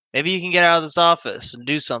 look, maybe you can get out of this office and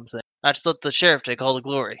do something. Not just let the sheriff take all the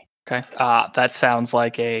glory. Okay. That sounds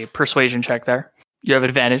like a persuasion check there. You have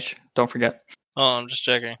advantage. Don't forget. Oh, I'm just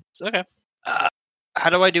checking. It's okay. How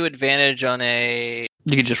do I do advantage on a?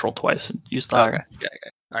 You can just roll twice and use the Okay. Yeah.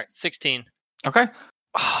 All right. 16. Okay.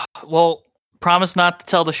 Well, promise not to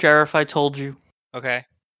tell the sheriff I told you. Okay.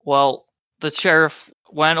 Well, the sheriff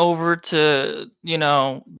went over to,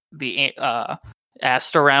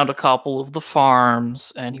 asked around a couple of the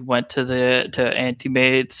farms, and he went to Auntie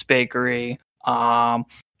Maid's bakery.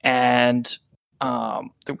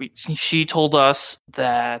 She told us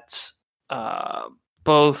that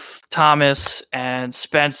both Thomas and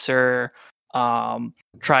Spencer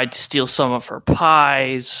tried to steal some of her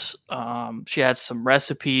pies. She had some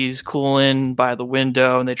recipes cooling by the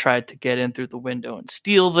window, and they tried to get in through the window and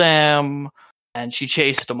steal them. And she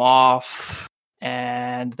chased them off,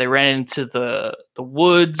 and they ran into the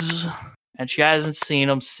woods, and she hasn't seen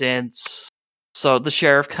them since. So the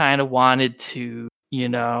sheriff kind of wanted to,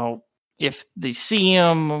 if they see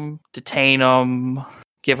him, detain him,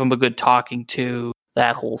 give him a good talking to,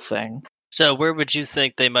 that whole thing. So where would you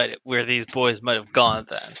think where these boys might have gone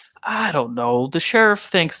then? I don't know. The sheriff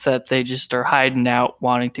thinks that they just are hiding out,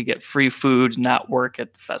 wanting to get free food and not work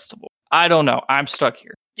at the festival. I don't know. I'm stuck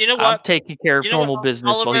here. You know what? I'm taking care of normal business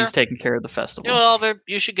Oliver, while he's taking care of the festival. You know, Oliver,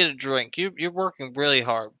 you should get a drink. You're working really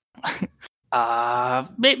hard.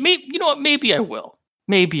 Maybe, you know what? Maybe I will.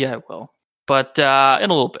 But in a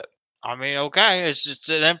little bit. I mean, okay, it's just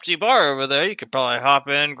an empty bar over there. You could probably hop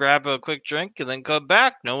in, grab a quick drink, and then come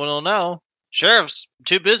back. No one will know. Sheriff's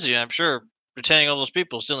too busy, I'm sure, pretending all those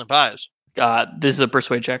people stealing pies. This is a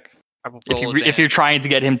persuade check. If you're trying to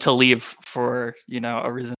get him to leave for,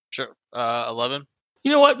 a reason. Sure. 11.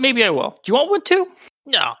 You know what? Maybe I will. Do you want one too?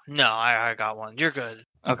 No, I got one. You're good.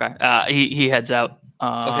 Okay. He heads out.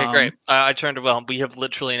 Okay, great. I turned to Wilhelm. We have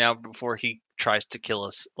literally now before he tries to kill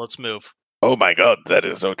us. Let's move. Oh my god, that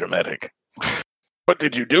is so dramatic. What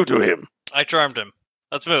did you do to him? I charmed him.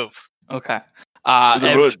 Let's move. Okay.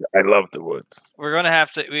 The woods. I love the woods. We're going to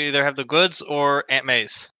have to either have the goods or Aunt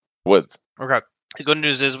May's. Woods. Okay. The good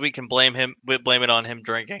news is we can blame it on him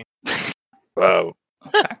drinking. Wow.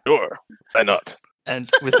 Okay. Sure. Why not? And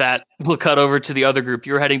with that, we'll cut over to the other group.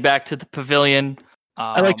 You're heading back to the pavilion.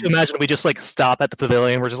 I like to imagine we just stop at the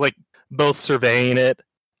pavilion. We're just both surveying it.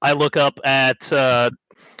 I look up at.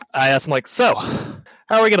 I ask him so how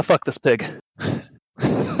are we gonna fuck this pig?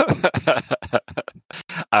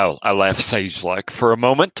 I laugh sage-like for a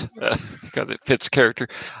moment because it fits character.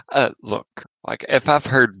 Look, if I've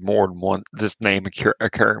heard more than one, this name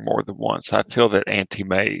occurring more than once, I feel that Auntie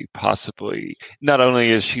May possibly, not only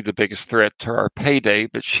is she the biggest threat to our payday,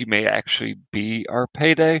 but she may actually be our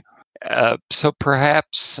payday. So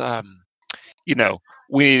perhaps,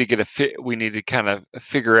 we need to get we need to kind of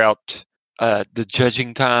figure out the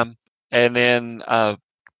judging time, and then.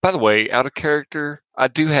 By the way, out of character, I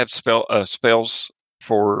do have spells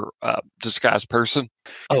for disguised person.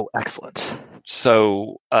 Oh, excellent.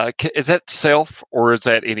 So, is that self or is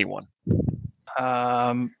that anyone?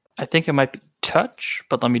 I think it might be touch,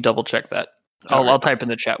 but let me double check that. I'll type in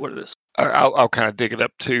the chat what it is. I'll kind of dig it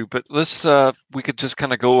up too. But let's we could just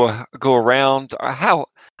kind of go around. I'm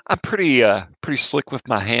pretty slick with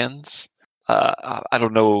my hands. I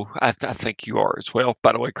don't know. I think you are as well.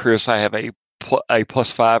 By the way, Chris, I have a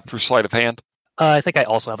 +5 for sleight of hand. I think I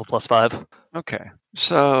also have a +5. Okay,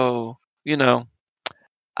 so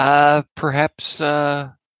perhaps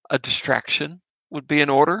a distraction would be in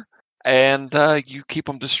order, and you keep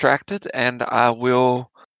them distracted, and I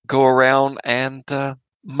will go around and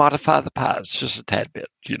modify the pies just a tad bit.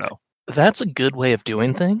 That's a good way of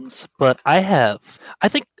doing things, but I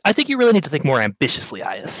think you really need to think more ambitiously,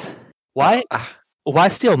 Ias. Why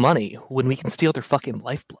steal money when we can steal their fucking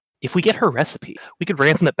lifeblood? If we get her recipe, we could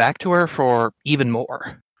ransom it back to her for even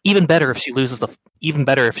more. Even better if she loses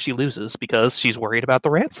because she's worried about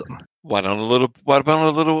the ransom. What about a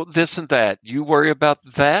little this and that? You worry about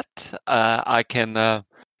that. I can, I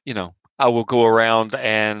will go around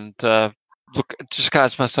and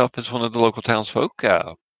disguise myself as one of the local townsfolk.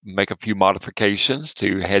 Make a few modifications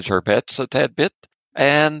to hedge our bets a tad bit,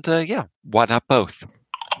 and why not both?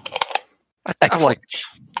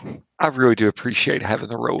 I really do appreciate having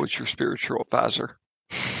the role as your spiritual advisor.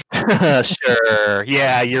 Sure.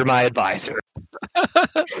 Yeah, you're my advisor.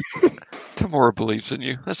 Tamora believes in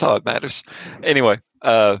you. That's all that matters. Anyway,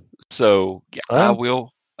 I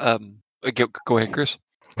will go ahead, Chris.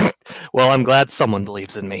 Well, I'm glad someone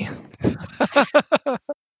believes in me.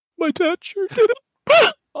 My dad sure did it.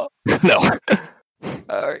 No.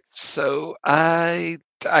 All right, so I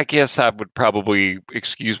guess I would probably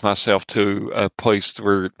excuse myself to a place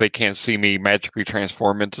where they can't see me magically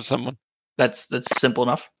transform into someone. That's simple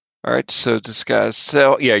enough. All right, so disguise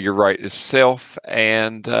self. Yeah, you're right. It's self,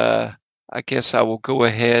 and I guess I will go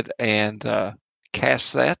ahead and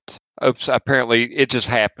cast that. Oops, apparently it just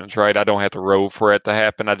happens, right? I don't have to roll for it to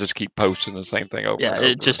happen. I just keep posting the same thing over Yeah, and over.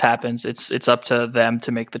 it just happens. It's up to them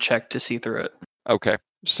to make the check to see through it. Okay.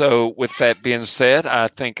 So with that being said, I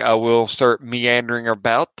think I will start meandering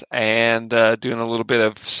about and doing a little bit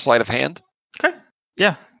of sleight of hand. Okay.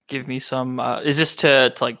 Yeah. Give me some. Is this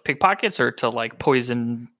to like pickpockets or to like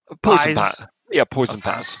poison Poison pies? pie. Yeah, poison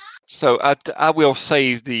pies. So I will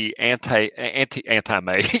save the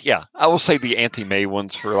anti-May. Yeah, I will save the anti-May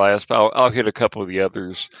ones for last, but I'll hit a couple of the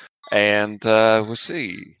others, and we'll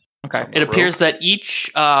see. Okay. It appears that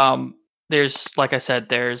each there's, like I said,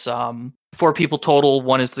 there's 4 people total.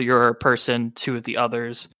 One is your person, 2 of the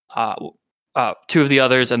others, 2 of the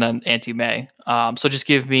others, and then anti-May. So just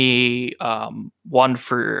give me 1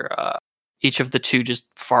 for each of the 2 just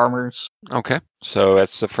farmers. Okay, so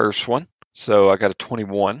that's the first one. So I got a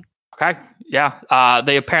 21. Okay, yeah.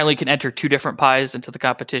 They apparently can enter 2 different pies into the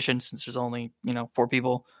competition since there's only 4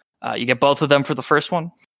 people. You get both of them for the first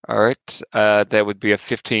one. All right, that would be a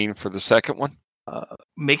 15 for the second one.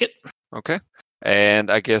 Make it. Okay, and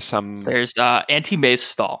I guess There's anti-May's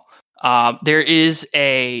stall. There is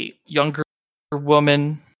a younger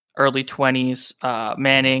woman, early 20s,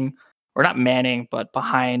 manning, or not manning, but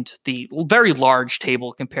behind the very large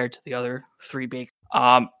table compared to the other 3 bakers.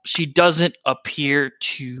 She doesn't appear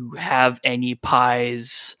to have any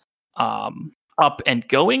pies up and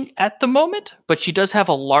going at the moment, but she does have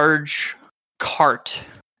a large cart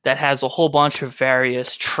that has a whole bunch of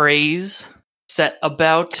various trays set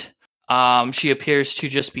about. She appears to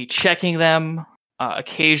just be checking them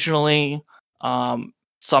occasionally.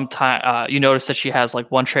 Sometime you notice that she has like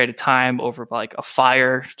 1 tray at a time over like a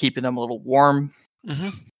fire, keeping them a little warm.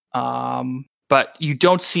 Mm-hmm. But you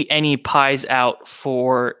don't see any pies out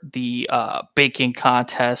for the baking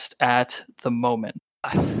contest at the moment.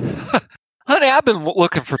 Honey, I've been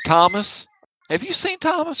looking for Thomas. Have you seen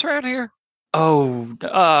Thomas around here? Oh,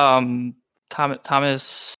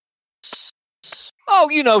 Thomas. Oh,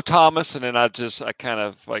 you know Thomas, and then I kind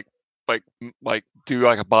of like do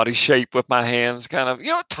like a body shape with my hands, kind of.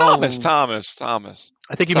 Thomas.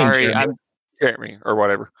 I think you mean Jeremy. Jeremy or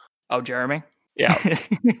whatever. Oh, Jeremy. Yeah.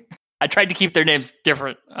 I tried to keep their names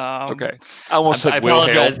different. Okay. I almost said I Wilhelm.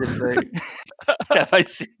 apologize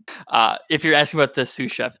if you're asking about the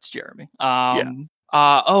sous chef, it's Jeremy. Yeah.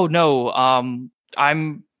 Oh no.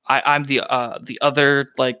 I'm the other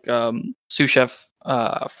like sous chef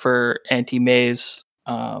for Auntie May's.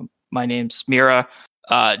 My name's Mira.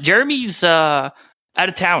 Jeremy's out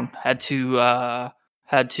of town. Had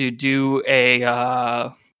to do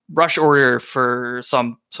a rush order for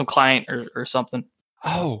some client or something.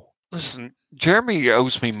 Oh, listen, Jeremy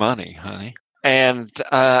owes me money, honey. And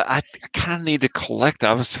I kind of need to collect.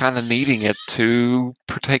 I was kind of needing it to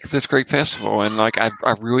partake of this great festival. And like, I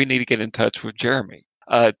really need to get in touch with Jeremy.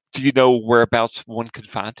 Do you know whereabouts one could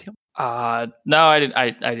find him? No, I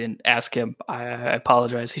didn't ask him. I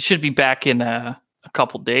apologize. He should be back in a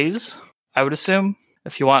couple days, I would assume.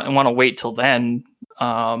 If you want to wait till then,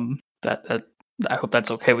 that I hope that's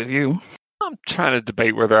okay with you. I'm trying to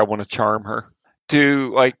debate whether I want to charm her.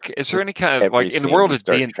 Is there any kind of like in the world of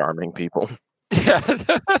D&D charming people? Yeah.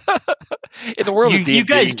 In the world of D&D, you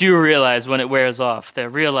guys do realize when it wears off, they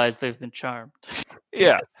realize they've been charmed.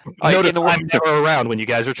 Yeah. Notice I'm never around when you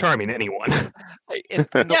guys are charming anyone. In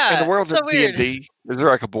the world of D&D, is there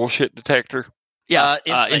like a bullshit detector? Yeah,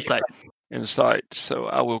 insight. Insight. So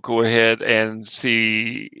I will go ahead and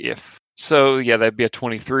see if. So yeah, that'd be a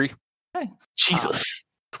 23. Okay. Jesus.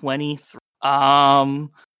 23.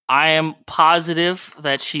 I am positive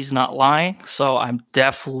that she's not lying, so I'm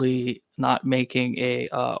definitely not making a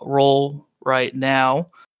roll right now.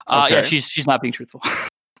 Okay. Yeah, she's not being truthful.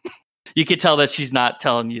 You can tell that she's not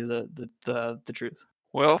telling you the truth.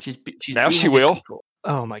 Well, she's now she will.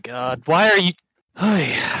 Oh my God! Why are you?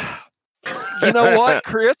 You know what,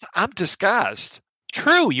 Chris? I'm disguised.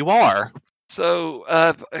 True, you are. So,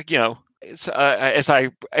 it's, as I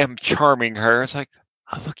am charming her, it's like,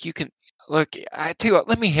 oh, look, you can. Look, I tell you what,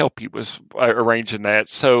 let me help you with arranging that.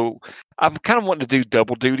 So I'm kind of wanting to do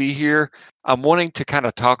double duty here. I'm wanting to kind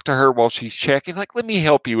of talk to her while she's checking. Like, let me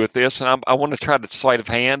help you with this. And I want to try the sleight of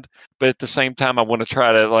hand, but at the same time, I want to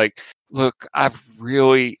try to look, I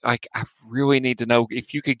really need to know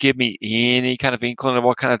if you could give me any kind of inkling of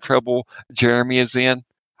what kind of trouble Jeremy is in.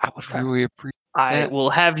 I would really appreciate that. I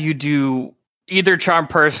will have you do either charm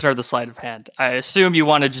person or the sleight of hand. I assume you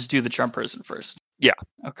want to just do the charm person first. Yeah.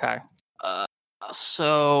 Okay.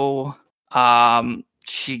 So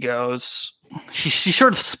she goes, she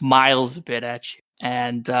sort of smiles a bit at you,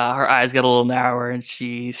 and her eyes get a little narrower, and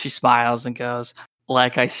she smiles and goes,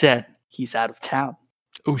 like I said, he's out of town.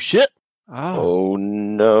 Oh shit! Oh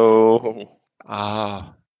no!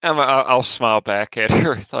 I'll smile back at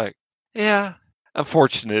her. It's like, yeah,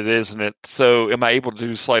 unfortunate, isn't it? So, am I able to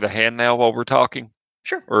do sleight of hand now while we're talking?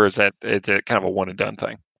 Sure. Or is it kind of a one and done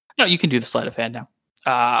thing? No, you can do the sleight of hand now.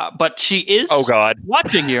 But she is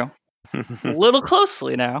watching you a little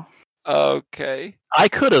closely now. Okay. I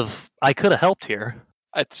could have helped here.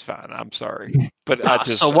 That's fine. I'm sorry, but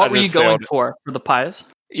So what were you going for the pies?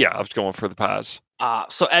 Yeah, I was going for the pies.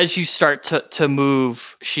 So as you start to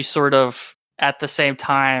move, she sort of at the same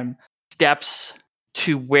time steps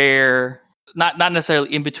to where not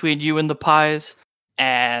necessarily in between you and the pies,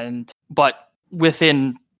 but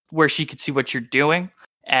within where she could see what you're doing.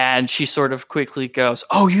 And she sort of quickly goes,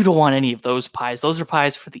 "Oh, you don't want any of those pies. Those are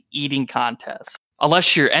pies for the eating contest.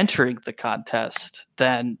 Unless you're entering the contest,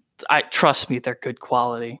 then trust me, they're good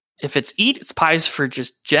quality. If it's pies for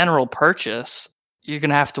just general purchase, you're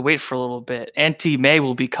gonna have to wait for a little bit. Auntie May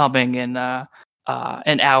will be coming in an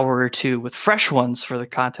hour or two with fresh ones for the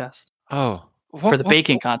contest. Oh, for the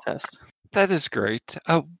baking contest. That is great.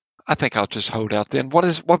 Oh, I think I'll just hold out then.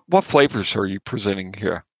 What flavors are you presenting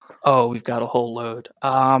here? Oh, we've got a whole load.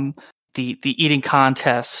 The eating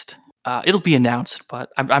contest. It'll be announced,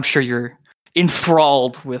 but I'm sure you're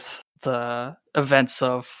enthralled with the events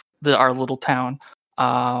of our little town.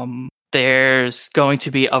 There's going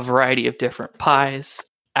to be a variety of different pies: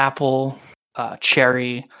 apple,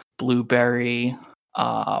 cherry, blueberry.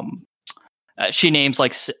 She names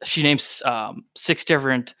 6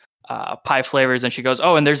 different pie flavors, and she goes,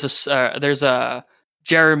 "Oh, and there's a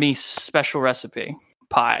Jeremy special recipe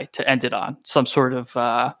pie to end it on, some sort of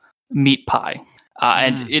meat pie."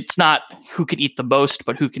 And it's not who can eat the most,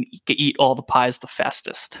 but who can eat all the pies the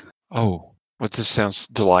fastest. Oh, well, this sounds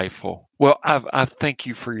delightful. Well, I thank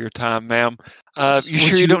you for your time, ma'am.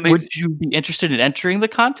 Would you be interested in entering the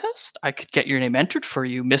contest? I could get your name entered for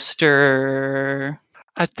you, Mr.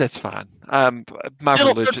 That's fine. My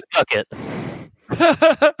religion.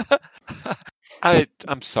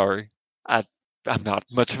 I'm sorry. I'm not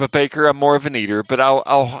much of a baker. I'm more of an eater, but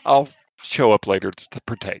I'll show up later to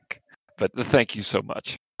partake. But thank you so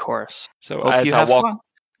much. Of course. So hope you have fun.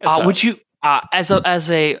 Would you, as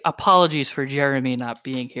a apologies for Jeremy not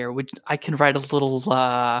being here, I can write a little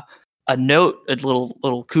a note, a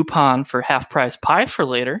little coupon for half price pie for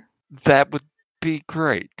later. That would be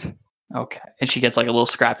great. Okay. And she gets like a little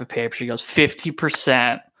scrap of paper. She goes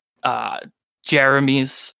 50%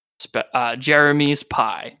 Jeremy's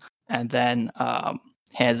pie, and then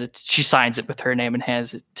hands it. She signs it with her name and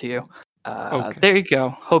hands it to you. Okay. There you go.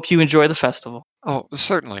 Hope you enjoy the festival. Oh,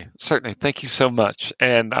 certainly. Thank you so much.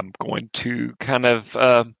 And I'm going to kind of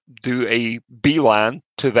do a beeline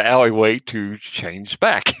to the alleyway to change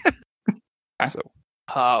back. Okay. So,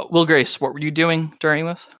 Will Grace, what were you doing during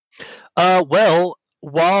this? Well,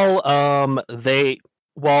 while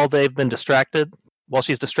they've been distracted, while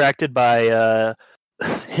she's distracted by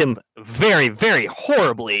him very, very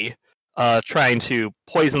horribly trying to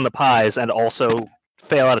poison the pies and also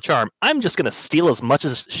fail out a charm, I'm just gonna steal as much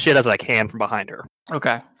shit as I can from behind her.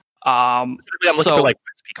 Okay. I'm looking for like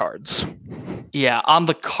recipe cards. Yeah, on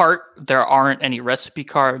the cart there aren't any recipe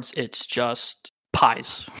cards. It's just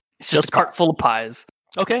pies. It's just a cart full of pies.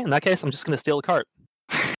 Okay, in that case, I'm just gonna steal the cart.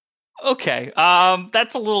 Okay.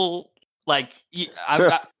 That's a little like I'm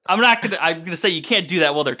gonna say you can't do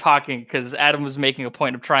that while they're talking, because Adam was making a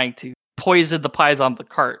point of trying to poison the pies on the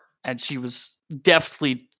cart, and she was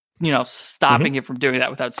deftly, stopping him from doing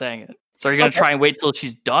that without saying it. So are you gonna try and wait till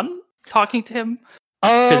she's done talking to him?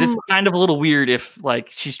 Because it's kind of a little weird if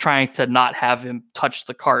she's trying to not have him touch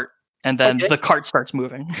the cart, and then the cart starts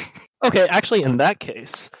moving. Okay, actually, in that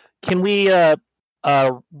case, can we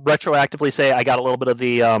retroactively say I got a little bit of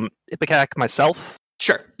the Ipecac myself?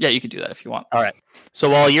 Sure. Yeah, you can do that if you want. All right. So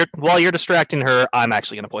while you're distracting her, I'm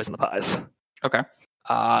actually going to poison the pies. Okay.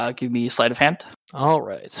 Give me a sleight of hand. All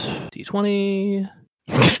right. D20.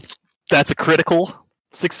 That's a critical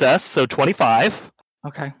success, so 25.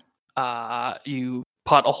 Okay. You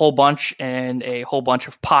put a whole bunch in a whole bunch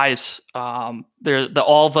of pies. All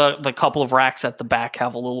the couple of racks at the back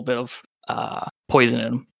have a little bit of poison in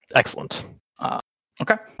them. Excellent.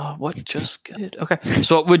 Okay. What just did? Okay.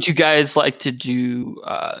 So what would you guys like to do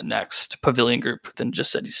next? Pavilion group then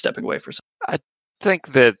just said he's stepping away for some. I think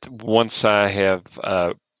that once I have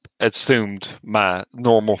assumed my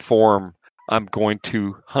normal form, I'm going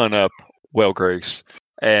to hunt up Wellgrace.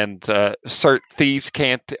 And thieves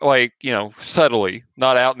can't, subtly,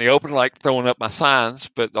 not out in the open like throwing up my signs,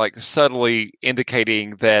 but like subtly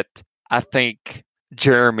indicating that I think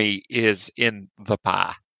Jeremy is in the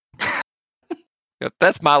pie.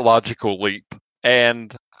 That's my logical leap.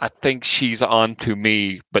 And I think she's on to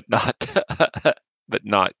me, but not but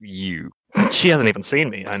not you. She hasn't even seen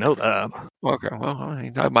me. I know that. Okay, well, I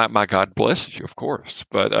mean, my God blesses you, of course.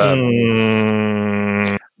 But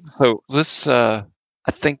so let's. I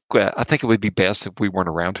think it would be best if we weren't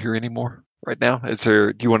around here anymore right now.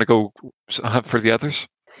 Do you want to go hunt for the others?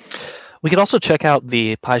 We could also check out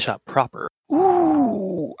the pie shop proper.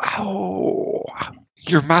 Ooh, oh,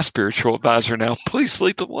 you're my spiritual advisor now. Please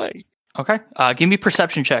lead the way. Okay. Give me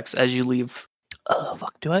perception checks as you leave.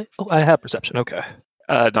 Fuck, do I? Oh, I have perception. Okay.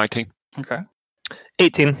 19. Okay.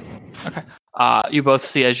 18. Okay. You both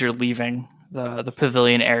see as you're leaving the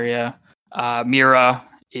pavilion area, Mira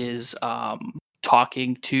is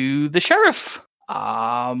talking to the sheriff,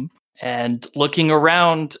 and looking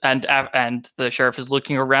around, and the sheriff is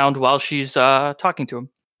looking around while she's talking to him.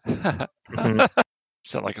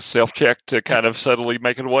 Sound like a self check to kind of subtly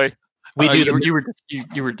make it away. You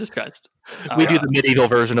were disguised. We do the medieval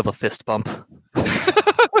version of a fist bump.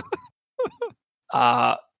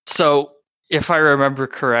 So if I remember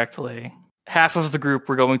correctly, half of the group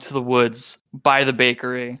were going to the woods by the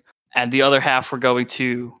bakery, and the other half were going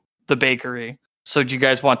to the bakery. So do you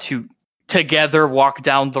guys want to together walk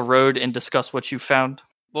down the road and discuss what you found?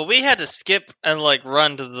 Well, we had to skip and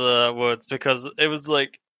run to the woods because it was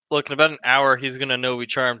look, in about an hour he's gonna know we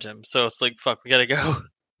charmed him. So it's fuck, we gotta go.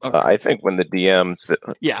 Okay. I think when the DM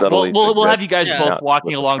subtly we'll have you guys Yeah. both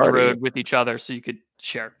walking along the party. road with each other so you could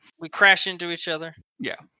share. We crash into each other.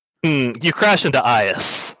 Yeah. You crash into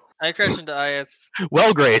Ias. I crash into Ias.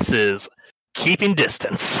 Well, Grace is keeping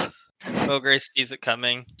distance. Oh, Grace sees it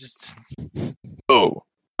coming. Just Oh,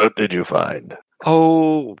 what did you find?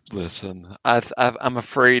 Oh, listen, I'm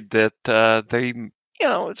afraid that they,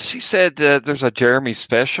 she said there's a Jeremy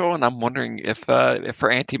special, and I'm wondering if for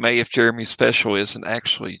Auntie May, if Jeremy's special isn't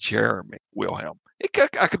actually Jeremy Wilhelm.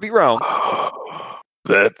 I could be wrong.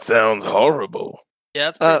 That sounds horrible. yeah,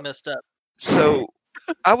 it's pretty messed up. So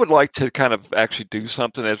I would like to kind of actually do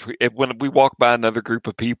something when we walk by another group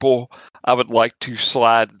of people. I would like to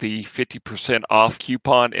slide the 50% off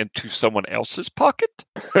coupon into someone else's pocket.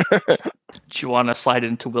 Do you want to slide it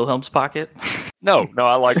into Wilhelm's pocket? No,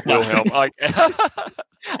 I like Wilhelm.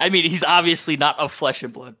 I mean, he's obviously not of flesh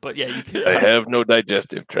and blood, but yeah, you can. I have no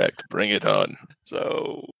digestive tract. Bring it on.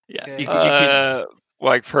 So Yeah, Okay. you can.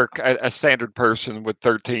 like for a standard person with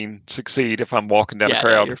 13 succeed if I'm walking down a Yeah,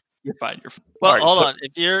 crowd. you're fine. You're fine. Well, Alright, hold so- on.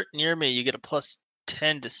 If you're near me, you get a plus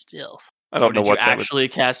 10 to stealth. I don't know Did what you that would. actually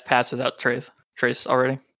cast Pass Without Trace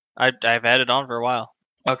already? I've had it on for a while.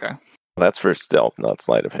 Okay. That's for stealth, not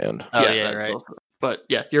sleight of hand. Oh yeah, that's right. also- but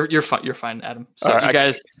yeah, you're fine. You're fine, Adam. So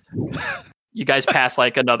Alright, you guys pass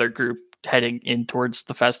another group heading in towards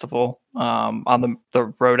the festival on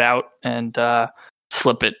the road out, and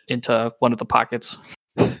slip it into one of the pockets.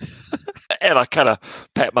 And I kind of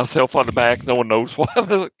pat myself on the back. No one knows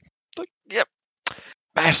why. Yep,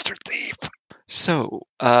 master thief. So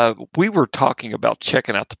we were talking about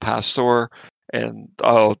checking out the pie store, and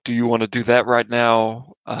do you want to do that right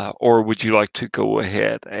now, or would you like to go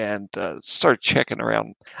ahead and start checking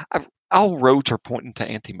around? All roads are pointing to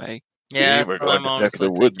Auntie May. Yeah, we were that's what going I'm to check the honestly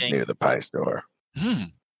woods thinking. near the pie store. Hmm.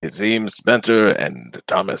 It seems Spencer and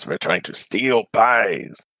Thomas were trying to steal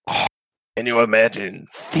pies. Can you imagine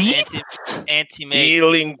Thieves? Auntie May,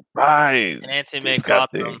 stealing pies? Auntie May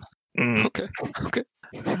caught Disgusting. them. Okay.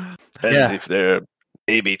 And Yeah. if there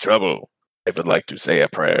may be trouble, I would like to say a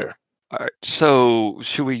prayer. All right. So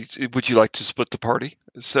would you like to split the party?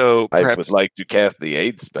 So I perhaps. would like to cast the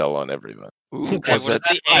aid spell on everyone. Ooh, Okay, what's what is that?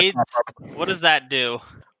 the AIDS? What does that do?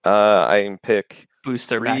 I can pick Boost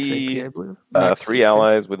their max Three- AP, I believe. Max 3 HP.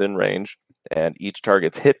 allies within range, and each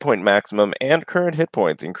target's hit point maximum and current hit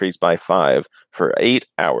points increase by 5 for 8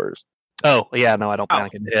 hours. Oh, yeah, no, I don't Oh. think I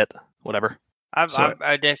can hit. Whatever. I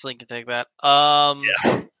definitely can take that.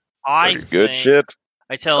 I Pretty good think- shit.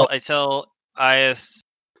 I tell Ias.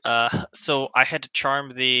 So I had to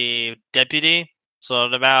charm the deputy. So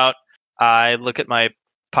at about, I look at my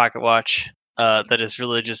pocket watch. That is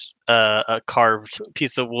really just a carved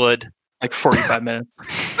piece of wood. Like 45 minutes.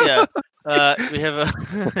 Yeah. We have a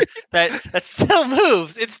that still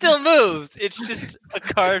moves. It still moves. It's just a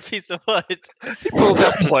carved piece of wood. He pulls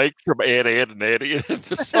out Blake from Ed and Eddie.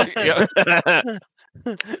 Just like, yeah.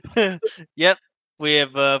 Yep. We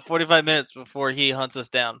have 45 minutes before he hunts us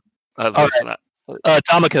down. Listen,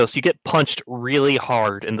 Tomikos, you get punched really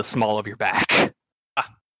hard in the small of your back.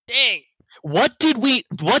 Dang. What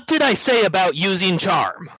did I say about using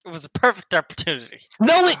charm? It was a perfect opportunity.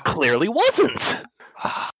 No, it clearly wasn't.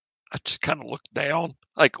 I just kind of looked down.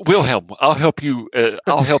 Like, Wilhelm, I'll help you.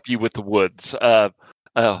 I'll help you with the woods.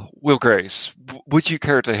 Will Grace, would you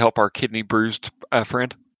care to help our kidney bruised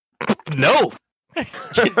friend? No,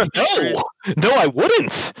 no, I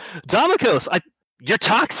wouldn't. Damikos, you're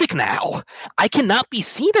toxic now. I cannot be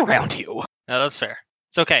seen around you. No, that's fair.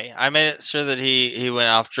 It's okay. I made it sure that he went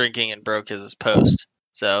off drinking and broke his post.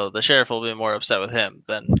 So the sheriff will be more upset with him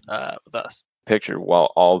than with us. Picture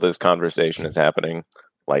while all this conversation is happening,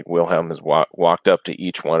 like Wilhelm has walked up to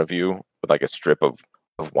each one of you with like a strip of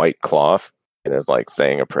white cloth and is like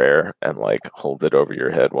saying a prayer and like holds it over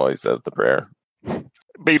your head while he says the prayer.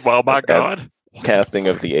 Meanwhile, my God. Casting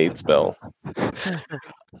of the aid spell.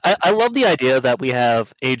 I love the idea that we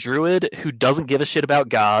have a druid who doesn't give a shit about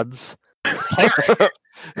gods,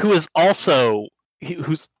 who is also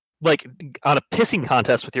who's like on a pissing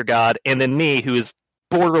contest with your god, and then me, who is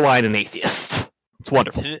borderline an atheist. It's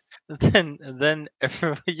wonderful. Then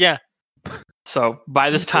yeah. So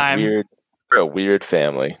by this time, we're a weird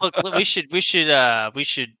family. Look, we should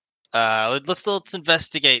let's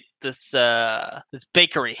investigate this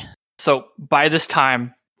bakery. So by this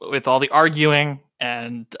time, with all the arguing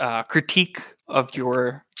and critique of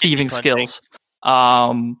your thieving skills,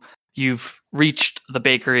 you've reached the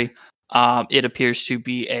bakery. It appears to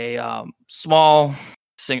be a small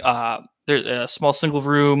single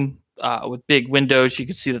room with big windows. You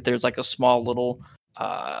can see that there's like a small little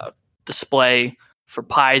display for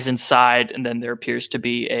pies inside, and then there appears to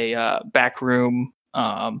be a back room,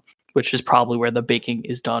 which is probably where the baking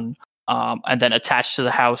is done. And then attached to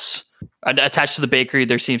the bakery,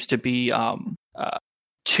 there seems to be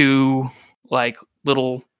two like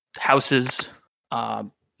little houses.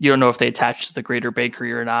 You don't know if they attach to the greater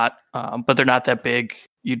bakery or not, but they're not that big.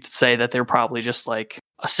 You'd say that they're probably just like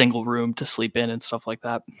a single room to sleep in and stuff like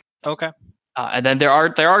that. Okay. And then there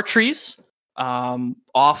are trees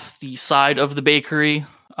off the side of the bakery.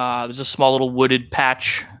 There's a small little wooded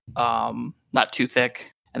patch, not too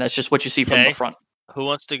thick, and that's just what you see from the front. Who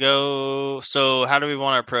wants to go? So how do we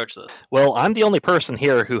want to approach this? Well, I'm the only person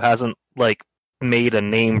here who hasn't like made a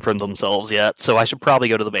name for themselves yet, so I should probably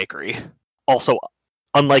go to the bakery. Also,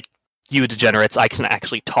 unlike you degenerates, I can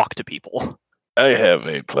actually talk to people. I have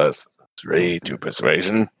a +3 to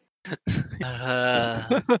persuasion.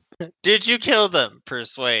 Did you kill them?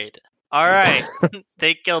 Persuade. All right,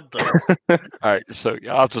 they killed them. All right, so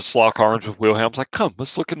I'll just lock arms with Wilhelm. Like, come,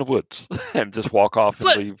 let's look in the woods, and just walk off and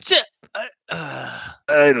leave.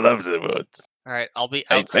 I love the woods. All right, I'll be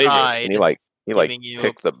outside. And he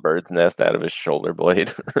picks a bird's nest out of his shoulder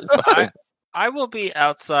blade or something. I will be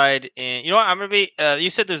outside in. You know what? I'm gonna be. You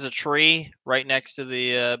said there's a tree right next to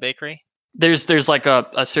the bakery. There's like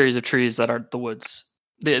a series of trees that are the woods.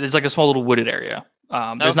 There's like a small little wooded area.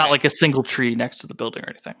 There's not like a single tree next to the building or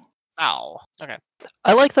anything. Oh, okay.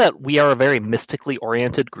 I like that we are a very mystically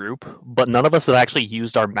oriented group, but none of us have actually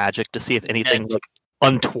used our magic to see if anything like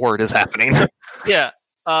untoward is happening. Yeah.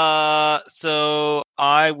 So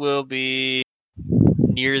I will be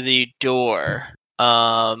near the door.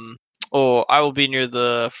 I will be near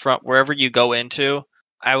the front wherever you go into.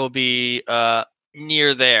 I will be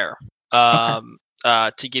near there.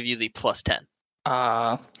 To give you the +10.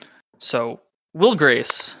 So Will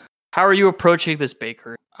Grace, how are you approaching this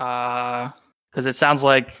bakery? Because it sounds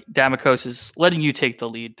like Damikos is letting you take the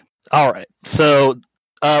lead. All right. So,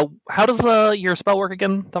 how does your spell work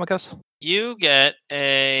again, Damikos? You get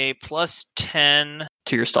a +10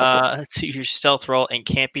 to your stealth roll and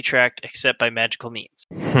can't be tracked except by magical means.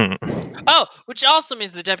 Oh, which also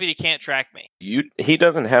means the deputy can't track me. He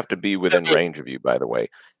doesn't have to be within range of you, by the way.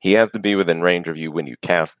 He has to be within range of you when you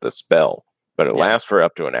cast the spell, but it lasts for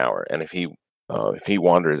up to an hour. And if he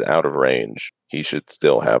wanders out of range, he should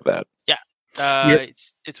still have that. Yeah.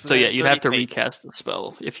 It's so yeah, you'd have to recast the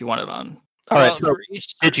spell if you want it on. All right. So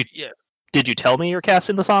did you tell me you're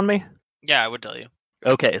casting this on me? Yeah, I would tell you.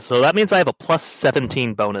 Okay, so that means I have a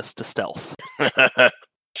 +17 bonus to stealth.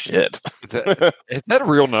 Shit. Is that a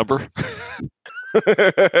real number?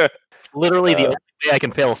 Literally, the only way I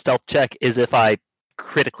can fail a stealth check is if I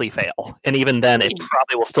critically fail. And even then, it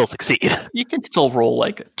probably will still succeed. You can still roll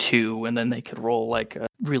like a 2, and then they could roll like a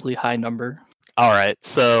really high number. All right,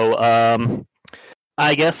 so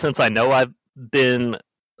I guess since I know I've been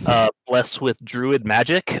blessed with druid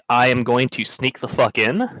magic, I am going to sneak the fuck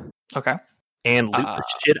in. Okay. And loot the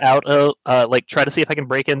shit out of, try to see if I can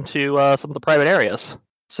break into some of the private areas.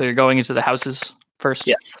 So you're going into the houses first?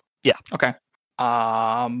 Yes. Yeah. Okay.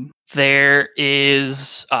 There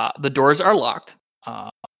is, the doors are locked.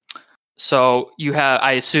 So you have,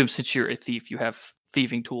 I assume since you're a thief, you have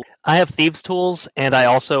thieving tools. I have thieves tools, and I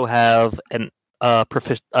also have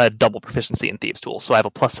a double proficiency in thieves tools. So I have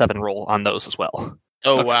a +7 roll on those as well.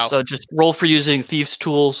 Oh, okay, wow. So just roll for using thieves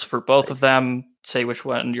tools for both of them. Say which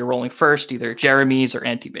one you're rolling first, either Jeremy's or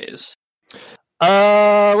Antibay's.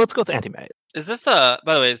 Let's go with antimatter. Is this by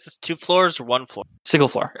the way, is this 2 floors or 1 floor? Single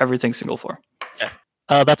floor. Everything's single floor. Okay.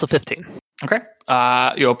 That's a 15. Okay.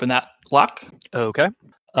 You open that lock. Okay.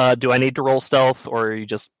 Do I need to roll stealth, or are you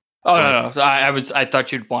just... Oh, no. So I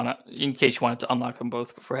thought you'd want to, in case you wanted to unlock them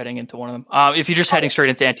both before heading into one of them. If you're just heading straight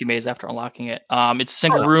into anti-maze after unlocking it, it's a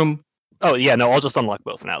single room. Oh, yeah, no, I'll just unlock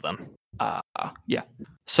both now then. Yeah.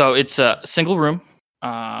 So it's a single room.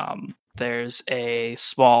 There's a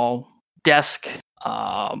small desk,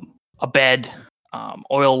 a bed,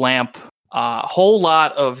 oil lamp, a whole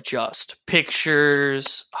lot of just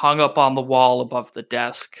pictures hung up on the wall above the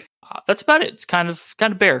desk. That's about it. It's kind of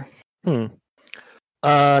bare.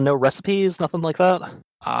 No recipes, nothing like that?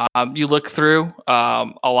 You look through.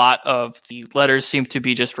 A lot of the letters seem to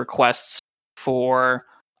be just requests for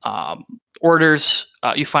orders.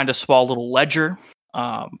 You find a small little ledger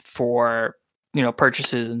for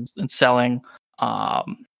purchases and selling. A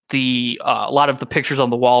lot of the pictures on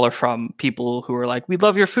the wall are from people who are like, "We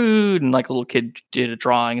love your food," and like a little kid did a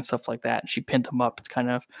drawing and stuff like that. And she pinned them up. It's kind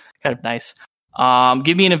of nice.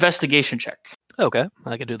 Give me an investigation check. Okay,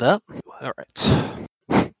 I can do that. All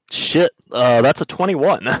right. Shit, that's a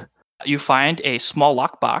 21. You find a small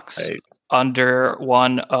lockbox under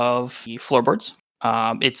one of the floorboards.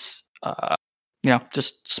 It's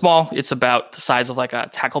just small. It's about the size of like a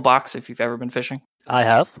tackle box if you've ever been fishing. I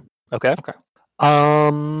have. Okay. I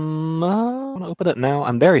want to open it now.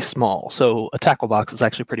 I'm very small, so a tackle box is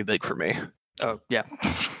actually pretty big for me. Oh, yeah.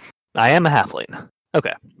 I am a halfling.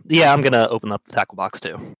 Okay. Yeah, I'm going to open up the tackle box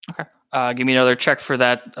too. Okay. Give me another check for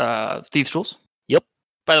that Thieves' Tools. Yep.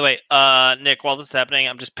 By the way, Nick, while this is happening,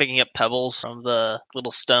 I'm just picking up pebbles from the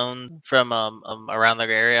little stone from around the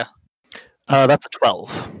area. That's a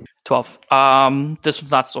 12. 12. This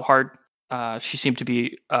one's not so hard. She seemed to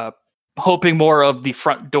be hoping more of the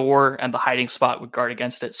front door and the hiding spot would guard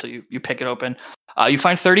against it, so you pick it open. You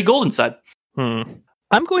find 30 gold inside.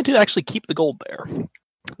 I'm going to actually keep the gold there.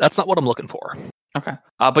 That's not what I'm looking for. Okay.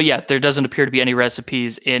 But yeah, there doesn't appear to be any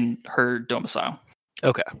recipes in her domicile.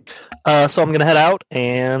 Okay. So I'm going to head out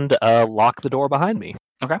and lock the door behind me.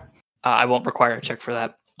 Okay. I won't require a check for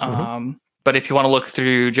that. But if you want to look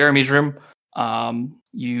through Jeremy's room,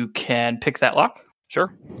 you can pick that lock.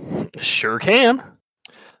 Sure can.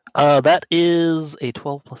 That is a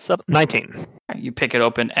 12 plus 7, 19. You pick it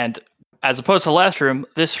open, and as opposed to the last room,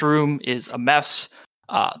 this room is a mess.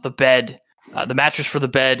 The bed, the mattress for the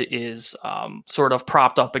bed is sort of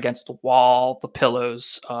propped up against the wall. The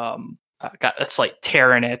pillows got a slight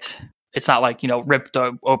tear in it. It's not like, ripped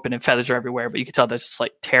open and feathers are everywhere, but you can tell there's a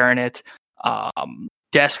slight tear in it.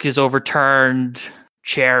 Desk is overturned.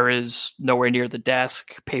 Chair is nowhere near the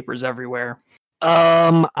desk. Papers everywhere.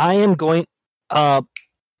 I am going...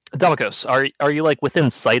 Delicos, are you like within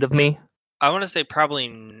sight of me? I want to say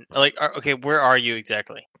probably okay. Where are you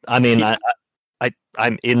exactly? I mean,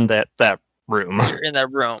 I'm in that room. You're in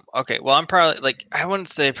that room. Okay. Well, I'm probably I wouldn't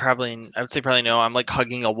say probably. I would say probably no. I'm like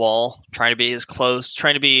hugging a wall, trying to be as close,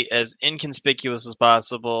 trying to be as inconspicuous as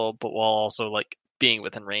possible, but while also like being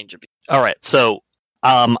within range of me. All right. So,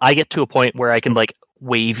 I get to a point where I can like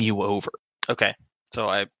wave you over. Okay. So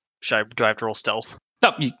do I have to roll stealth?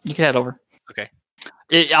 No, you can head over. Okay.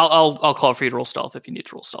 I'll call for you to roll stealth if you need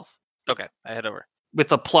to roll stealth. Okay, I head over.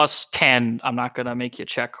 With a plus 10, I'm not going to make you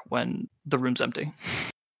check when the room's empty.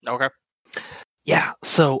 Okay. Yeah,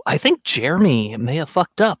 so I think Jeremy may have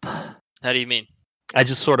fucked up. How do you mean? I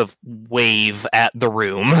just sort of wave at the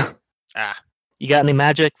room. You got any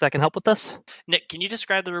magic that can help with this? Nick, can you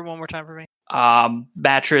describe the room one more time for me?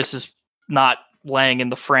 Mattress is not laying in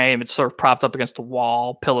the frame. It's sort of propped up against the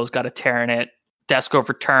wall. Pillow's got a tear in it. Desk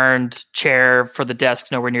overturned, chair for the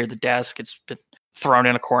desk nowhere near the desk. It's been thrown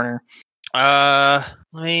in a corner. Let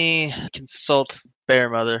me consult Bear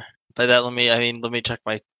Mother. By that, let me check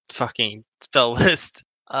my fucking spell list.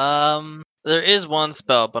 There is one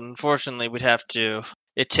spell, but unfortunately, we'd have to.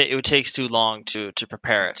 It takes too long to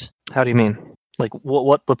prepare it. How do you mean? Like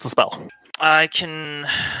what's the spell? I can.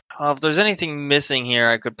 Well, if there's anything missing here,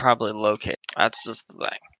 I could probably locate. That's just the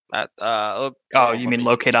thing. You mean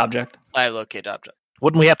locate object? I locate object.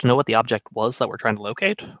 Wouldn't we have to know what the object was that we're trying to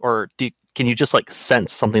locate? Or can you just like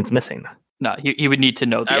sense something's missing? No, he would need to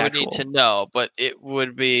know the actual... I would need to know, but it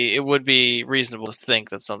would be reasonable to think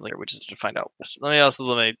that something, we just have to find out.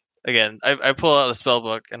 Again, I pull out a spell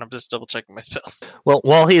book and I'm just double checking my spells. Well,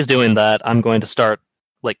 while he's doing that, I'm going to start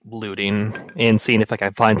like looting and seeing if I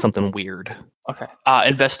can find something weird. Okay.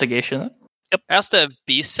 Investigation. Yep. I also have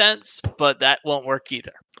beast sense, but that won't work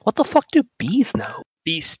either. What the fuck do bees know?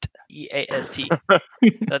 Beast, EAST.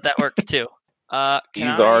 that works too.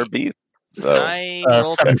 These are beasts. Can I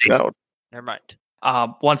roll? Never mind.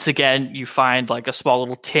 Once again, you find like a small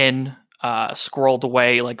little tin squirreled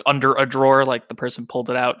away like under a drawer, like the person pulled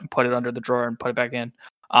it out and put it under the drawer and put it back in.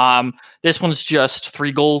 This one's just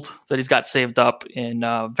 3 gold that he's got saved up in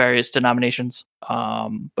various denominations,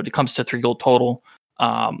 but it comes to 3 gold total.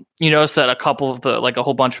 You notice that a couple of a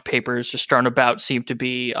whole bunch of papers just strewn about seem to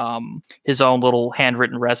be his own little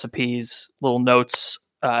handwritten recipes, little notes.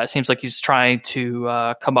 It seems like he's trying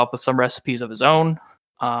to come up with some recipes of his own.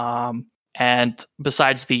 And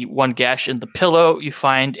besides the one gash in the pillow, you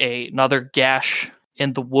find another gash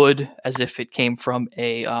in the wood as if it came from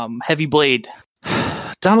a heavy blade.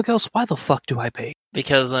 Domagos, why the fuck do I pay?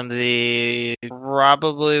 Because I'm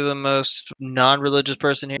probably the most non-religious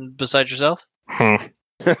person here besides yourself.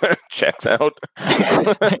 Checks out.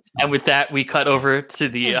 And with that, we cut over to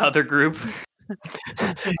the other group.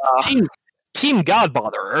 Team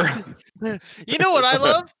Godbotherer. You know what I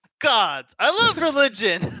love? Gods. I love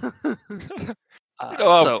religion.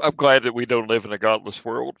 I'm glad that we don't live in a godless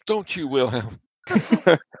world. Don't you, Wilhelm?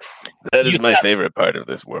 That is my favorite part of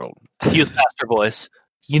this world. Youth pastor voice.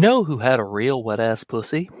 You know who had a real wet-ass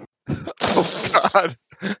pussy? Oh, God.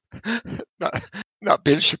 Not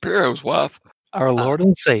Ben Shapiro's wife. Our Lord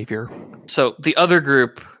and Savior. So the other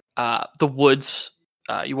group, the woods,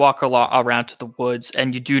 you walk around to the woods,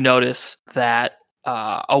 and you do notice that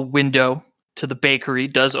a window to the bakery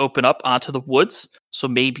does open up onto the woods. So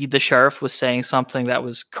maybe the sheriff was saying something that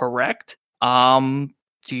was correct. How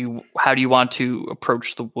do you want to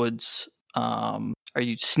approach the woods? Are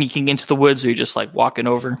you sneaking into the woods, or are you just like walking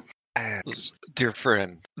over? Dear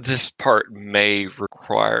friend, this part may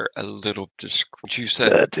require a little discretion. What you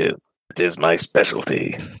said. It is my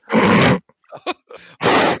specialty. Okay.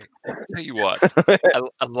 Tell you what,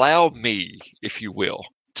 allow me, if you will,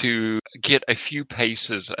 to get a few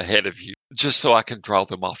paces ahead of you, just so I can draw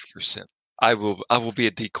them off your scent. I will be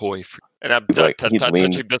a decoy for you. And I'm touching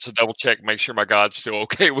this to double check, make sure my God's still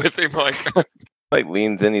okay with him. Like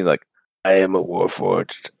leans in, he's like, I am a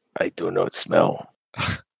warforged. I do not smell.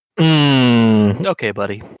 Okay,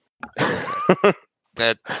 buddy.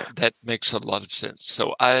 That makes a lot of sense.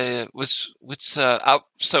 So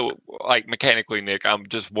mechanically, Nick, I'm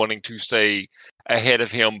just wanting to stay ahead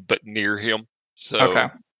of him, but near him. So, okay.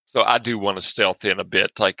 So I do want to stealth in a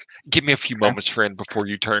bit. Like, give me a few moments, friend, before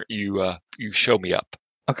you show me up.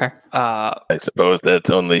 Okay. I suppose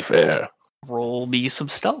that's only fair. Roll me some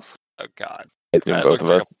stealth. Oh God. it's in both of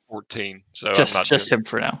us. 14. So Just I'm not just him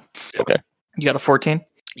for now. Okay. You got a 14?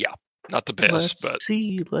 not the best, Let's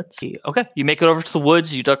but see. Okay, you make it over to the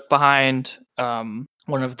woods. You duck behind one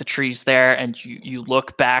of the trees there, and you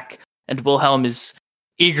look back, and Wilhelm is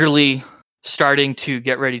eagerly starting to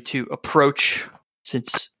get ready to approach,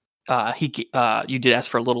 since you did ask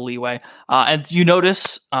for a little leeway. And you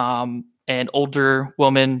notice an older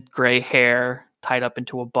woman, gray hair, tied up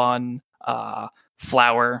into a bun,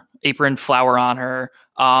 apron flower on her.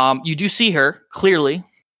 You do see her clearly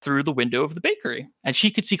through the window of the bakery, and she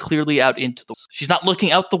could see clearly out into the. She's not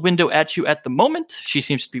looking out the window at you at the moment. She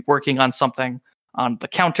seems to be working on something on the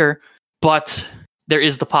counter, but there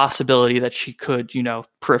is the possibility that she could,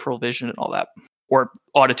 peripheral vision and all that, or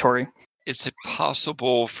auditory. Is it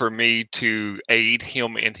possible for me to aid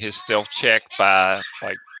him in his stealth check by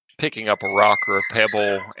picking up a rock or a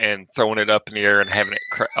pebble and throwing it up in the air and having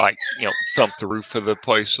it thump the roof of the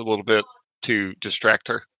place a little bit to distract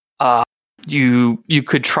her? You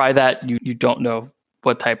could try that. You don't know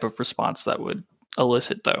what type of response that would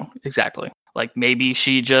elicit, though. Exactly. Like maybe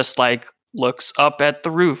she just looks up at the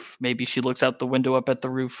roof. Maybe she looks out the window up at the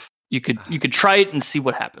roof. You could try it and see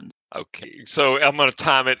what happens. Okay, so I'm going to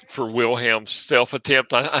time it for Wilhelm's stealth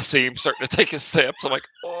attempt. I see him starting to take his steps. I'm like,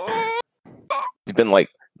 oh. He's been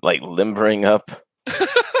limbering up.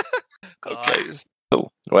 Okay. Oh,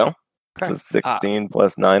 well, it's a 16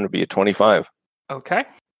 plus 9 would be a 25. Okay.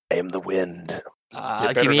 I am the wind.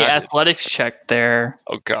 Give me an athletics check there.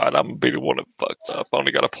 Oh, God, I'm going to be the one that fucks up. I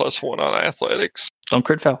only got a +1 on athletics. Don't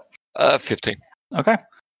crit fail. 15. Okay.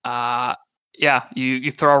 Yeah,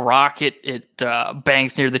 you throw a rock, it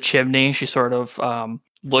bangs near the chimney. She sort of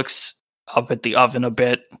looks up at the oven a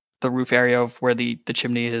bit, the roof area of where the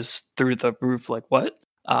chimney is through the roof, what?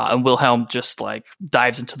 And Wilhelm just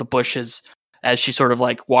dives into the bushes as she sort of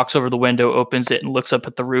walks over the window, opens it, and looks up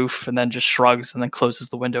at the roof, and then just shrugs and then closes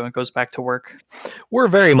the window and goes back to work. We're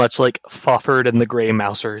very much like Fofford and the Grey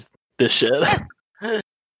Mouser, this shit.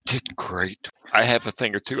 Did great. I have a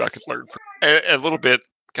thing or two I could learn from. A little bit,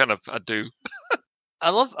 kind of, I do.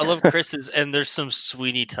 I love Chris's, and there's some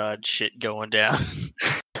Sweeney Todd shit going down.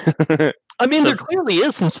 I mean, there clearly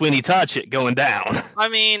is some Sweeney Todd shit going down. I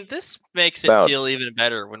mean, this makes it feel even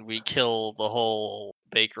better when we kill the whole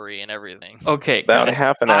bakery and everything. Okay, About guys,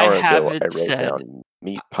 half an hour ago, I haven't wrote said down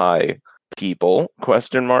meat pie people,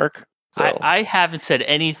 question mark. So, I haven't said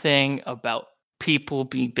anything about people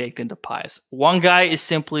being baked into pies. One guy is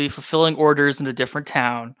simply fulfilling orders in a different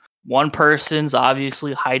town. One person's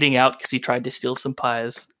obviously hiding out because he tried to steal some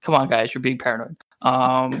pies. Come on, guys, you're being paranoid.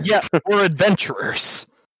 Yeah, we're adventurers.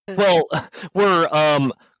 Well, we're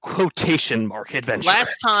quotation mark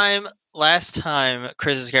adventurers. Last time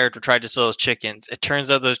Chris's character tried to sell his chickens, it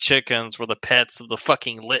turns out those chickens were the pets of the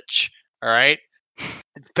fucking lich. All right,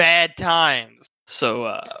 it's bad times.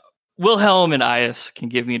 So Wilhelm and Ias can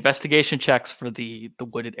give me investigation checks for the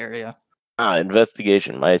wooded area.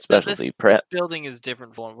 Investigation, my specialty. This building is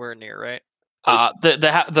different from one we're near, right?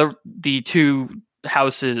 The two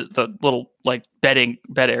houses, the little like bed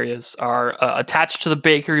areas, are attached to the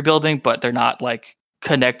bakery building, but they're not like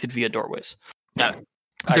connected via doorways.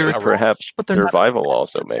 Perhaps survival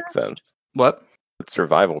also makes sense. What?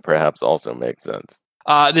 Survival perhaps also makes sense.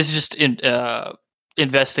 This is just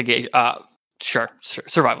investigation. Sure,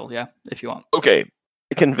 survival. Yeah, if you want. Okay,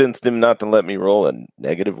 I convinced him not to let me roll a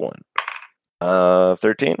 -1.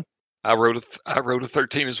 13. I wrote a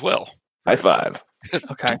 13 as well. High five.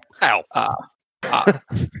 Okay. Ow.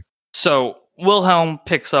 So Wilhelm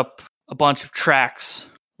picks up a bunch of tracks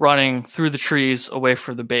running through the trees away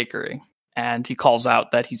from the bakery, and he calls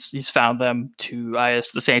out that he's found them to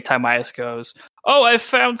Ias. The same time Ias goes, "Oh, I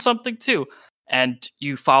found something too!" And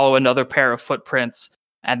you follow another pair of footprints,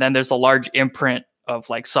 and then there's a large imprint of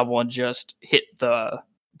like someone just hit the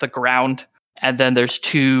ground, and then there's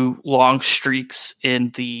two long streaks in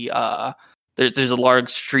the there's a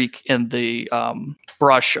large streak in the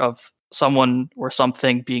brush of someone or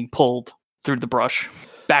something being pulled through the brush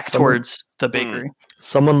back towards the bakery.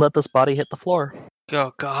 Someone let this body hit the floor.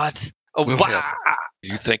 Oh God! Oh Well, wow! Are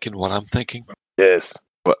you thinking what I'm thinking? Yes.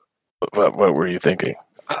 What were you thinking?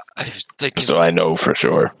 I was thinking. So I know for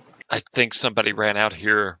sure. I think somebody ran out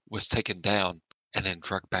here, was taken down, and then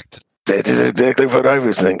drugged back to. That is exactly what I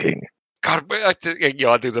was thinking. God, I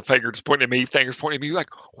do the fingers pointing at me, fingers pointing at me. Like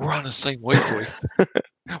we're on the same wavelength.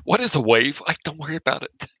 What is a wave? Like, don't worry about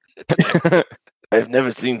it. I've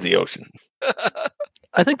never seen the ocean.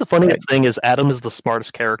 I think the funniest thing is Adam is the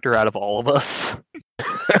smartest character out of all of us.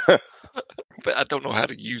 But I don't know how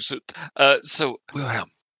to use it. So, Wilhelm,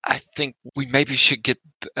 I think we maybe should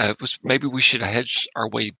maybe we should hedge our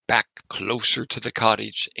way back closer to the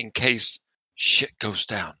cottage in case shit goes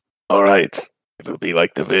down. All right. It will be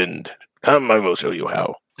like the wind. Come, I will show you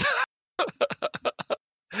how.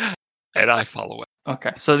 And I follow it.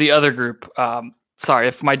 Okay, so the other group. Sorry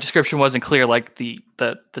if my description wasn't clear. Like the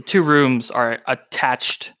two rooms are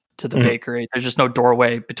attached to the bakery. There's just no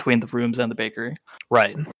doorway between the rooms and the bakery.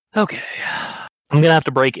 Right. Okay. I'm going to have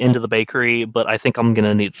to break into the bakery, but I think I'm going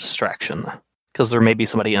to need a distraction because there may be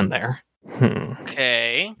somebody in there.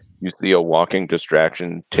 Okay. You see a walking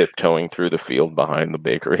distraction tiptoeing through the field behind the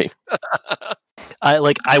bakery. I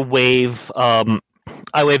wave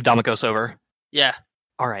Damokos over. Yeah.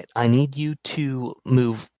 All right. I need you to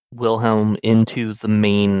move Wilhelm into the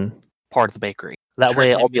main part of the bakery. That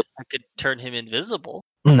way I'll be. I could turn him invisible.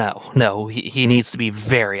 No. He needs to be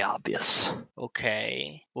very obvious.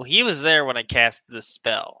 Okay. Well, he was there when I cast this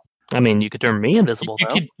spell. I mean, you could turn me invisible,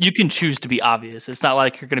 though. You can choose to be obvious. It's not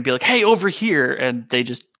like you're going to be like, hey, over here, and they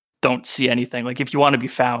just don't see anything. Like, if you want to be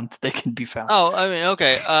found, they can be found. Oh, I mean,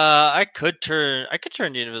 okay. I could turn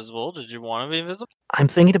you invisible. Did you want to be invisible? I'm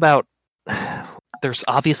thinking about... There's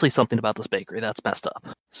obviously something about this bakery that's messed up.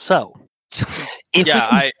 So, if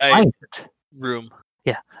I find it, room.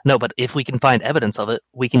 Yeah, no, but if we can find evidence of it,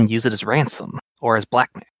 we can use it as ransom or as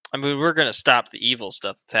blackmail. I mean, we're going to stop the evil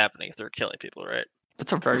stuff that's happening if they're killing people, right?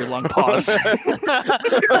 That's a very long pause.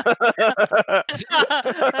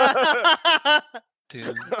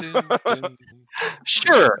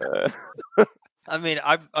 Sure. I mean,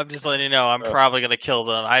 I'm just letting you know. I'm probably going to kill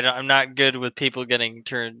them. I'm not good with people getting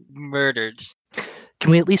murdered. Can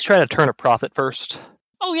we at least try to turn a profit first?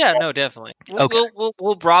 Oh yeah, no, definitely.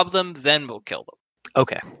 We'll rob them, then we'll kill them.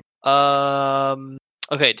 Okay.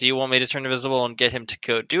 Okay. Do you want me to turn invisible and get him to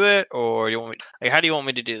go do it, or do you want me? How do you want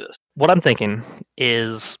me to do this? What I'm thinking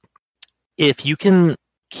is, if you can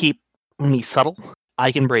keep me subtle,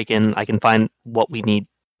 I can break in. I can find what we need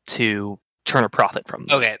to turn a profit from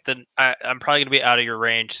this. Okay, then I'm probably gonna be out of your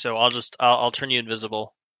range, so I'll turn you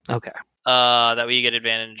invisible. Okay. That way you get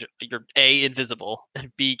advantage. You're A, invisible,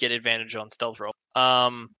 and B, get advantage on stealth roll.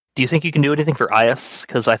 Do you think you can do anything for Ias?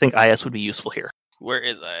 Because I think Ias would be useful here. Where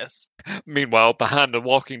is Ias? Meanwhile, behind the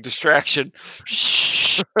walking distraction,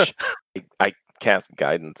 shh. I cast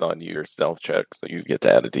guidance on your stealth check, so you get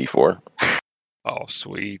to add a d4. Oh,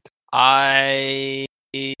 sweet. I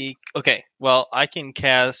Okay, well, I can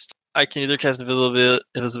either cast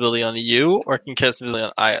invisibility on you, or I can cast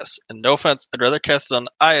invisibility on Ias. And no offense, I'd rather cast it on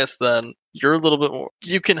Ias than you're a little bit more.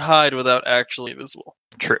 You can hide without actually invisible.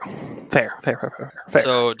 True. Fair.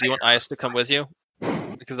 So, do you want Ias to come with you?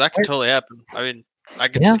 Because that could totally happen. I mean, I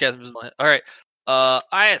could just cast invisibility. All right,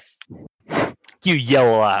 Ias. You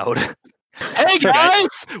yell loud. Hey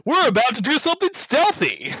guys, we're about to do something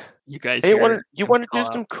stealthy. You guys, you want to do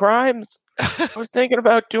some crimes? I was thinking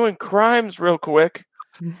about doing crimes real quick.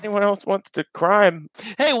 Anyone else wants to crime?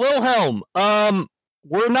 Hey Wilhelm,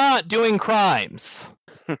 we're not doing crimes.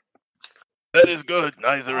 That is good.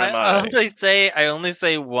 Neither am I. I only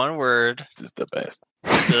say one word. This is the best.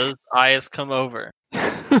 Does Ias come over?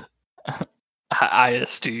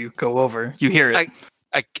 Ias, do you go over? You hear it.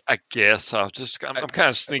 I guess I'm kind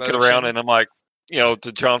of sneaking around, and I'm like,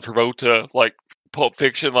 to John Travolta, like Pulp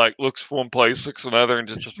Fiction, like looks one place, looks another, and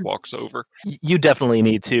just walks over. You definitely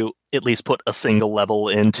need to at least put a single level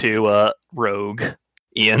into Rogue,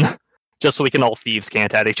 Ian, just so we can all thieves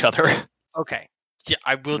can't at each other. Okay, yeah,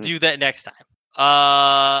 I will do that next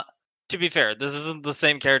time. To be fair, this isn't the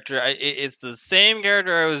same character. It's the same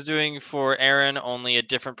character I was doing for Aaron, only a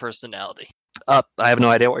different personality. I have no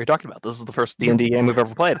idea what you're talking about. This is the first D&D game we've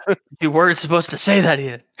ever played. You weren't supposed to say that,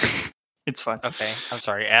 Ian. It's fine. Okay, I'm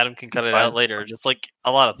sorry. Adam can cut it out later, just like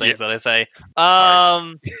a lot of things that I say.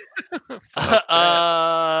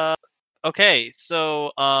 Okay,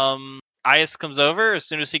 so Ias comes over. As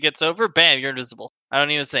soon as he gets over, bam, you're invisible. I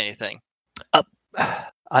don't even say anything.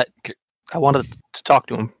 I wanted to talk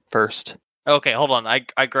to him first. Okay, hold on.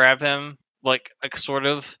 I grab him like sort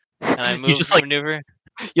of, and I move maneuver.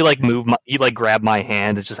 You grab my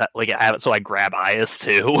hand and just have it so I grab Ias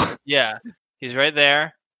too. Yeah, he's right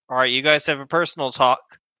there. All right, you guys have a personal talk.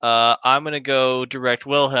 I'm gonna go direct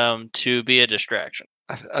Wilhelm to be a distraction.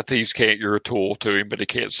 I thieves can't. You're a tool to him, but he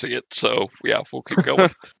can't see it. So yeah, we'll keep going.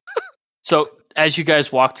 So as you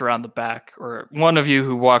guys walked around the back, or one of you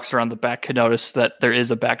who walks around the back could notice that there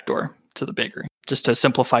is a back door to the bakery, just to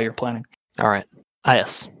simplify your planning. All right,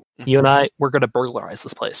 Ias, you and we're going to burglarize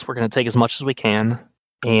this place. We're going to take as much as we can,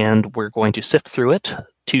 and we're going to sift through it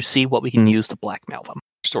to see what we can use to blackmail them.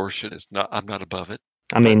 Extortion is not. I'm not above it.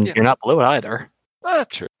 I mean, you're not below it either.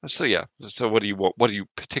 True. So yeah. So what do you want? What do you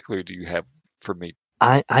particularly do you have for me?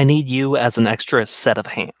 I need you as an extra set of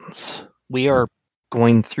hands. We are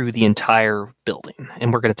going through the entire building,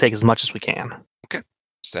 and we're going to take as much as we can. Okay.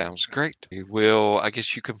 Sounds great. Well, I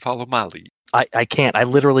guess you can follow my lead. I can't. I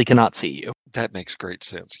literally cannot see you. That makes great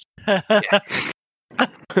sense.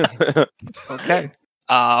 Okay.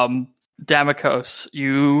 Damikos,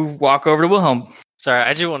 you walk over to Wilhelm. Sorry,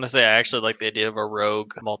 I do want to say I actually like the idea of a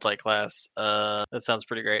rogue multi-class. That sounds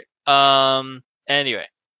pretty great. Anyway,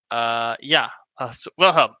 yeah. So,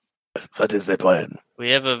 Wilhelm, what is the plan? We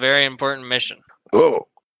have a very important mission. Oh,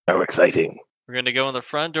 how exciting! We're going to go in the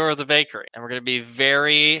front door of the bakery, and we're going to be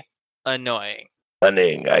very annoying.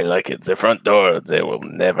 Cunning, I like it. The front door, they will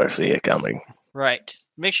never see it coming. Right.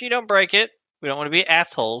 Make sure you don't break it. We don't want to be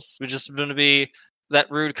assholes. We just want to be that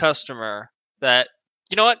rude customer that,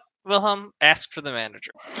 you know what, Wilhelm, ask for the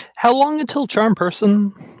manager. How long until Charm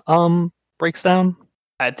Person breaks down?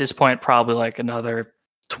 At this point, probably like another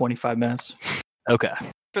 25 minutes. Okay.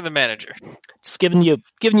 For the manager. Just giving you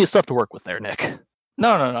stuff to work with there, Nick.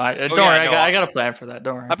 No. Don't worry. I got a plan for that.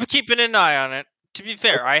 Don't worry. I've been keeping an eye on it. To be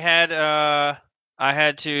fair, I had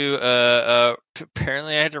to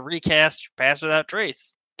apparently I had to recast Pass Without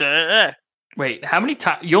Trace. Wait, how many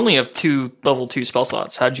times? You only have 2 level 2 spell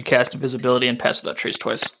slots. How'd you cast Invisibility and Pass Without Trace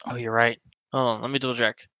twice? Oh, you're right. Hold on, let me double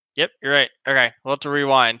check. Yep, you're right. Okay, we'll have to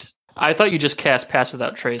rewind. I thought you just cast Pass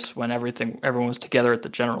Without Trace when everyone was together at the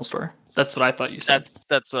general store. That's what I thought you said.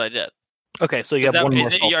 That's what I did. Okay, so you have one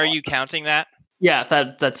more spell Are you counting that? Yeah,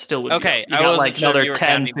 that still would okay, be. Okay, I wasn't like sure another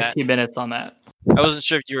 10, 15 minutes on that. I wasn't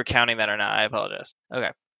sure if you were counting that or not. I apologize.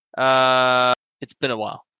 Okay. It's been a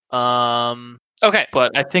while. Okay.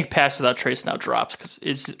 But I think Pass Without Trace now drops because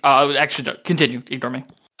it's actually no, continue. Ignore me.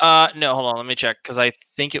 No, hold on. Let me check because I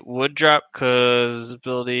think it would drop because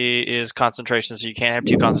ability is concentration, so you can't have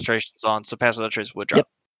 2 concentrations on. So Pass Without Trace would drop.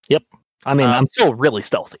 Yep. I mean, I'm still really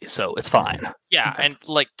stealthy, so it's fine. Yeah, and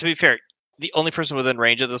like to be fair, the only person within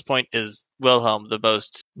range at this point is Wilhelm, the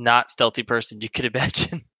most not stealthy person you could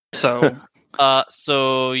imagine. So.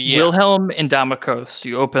 So yeah. Wilhelm and Damikos,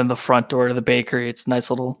 you open the front door to the bakery. It's a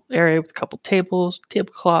nice little area with a couple tables,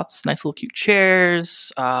 tablecloths, nice little cute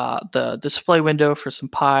chairs. The display window for some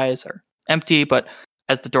pies are empty, but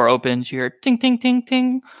as the door opens, you hear ting ting ting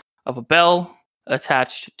ting of a bell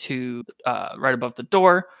attached to right above the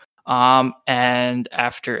door. And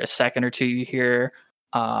after a second or two, you hear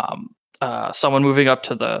someone moving up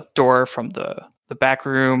to the door from the back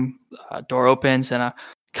room. Door opens and a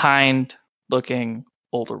kind-looking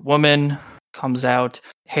older woman comes out,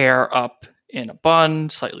 hair up in a bun,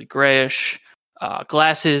 slightly grayish,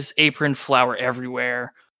 glasses, apron, flour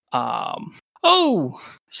everywhere. Some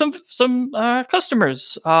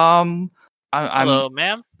customers. Hello,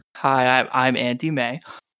 ma'am. Hi, I'm Andy May.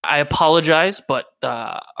 I apologize, but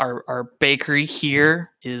our bakery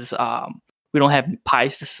here is we don't have any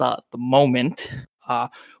pies to sell at the moment.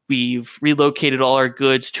 We've relocated all our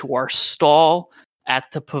goods to our stall at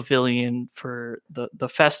the pavilion for the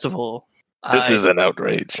festival. This is an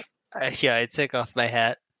outrage. I take off my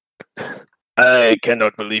hat. I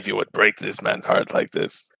cannot believe you would break this man's heart like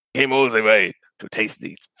this. He came all the way to taste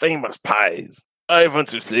these famous pies. I want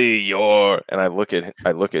to see your... And I look at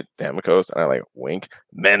Damikos and I like wink.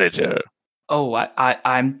 Manager. Oh,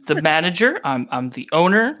 I'm the manager. I'm the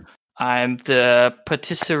owner. I'm the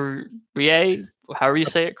patisserie. However you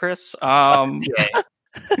say it, Chris. I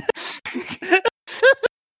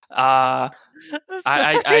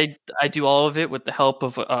do all of it with the help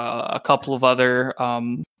of a couple of other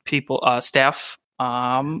staff.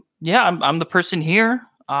 I'm the person here.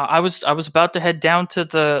 I was about to head down to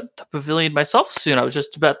the pavilion myself soon. I was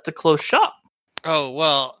just about to close shop. Oh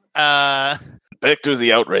well. Back to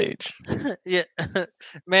the outrage. Yeah,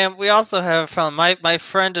 ma'am. We also have from my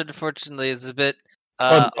friend. Unfortunately, is a bit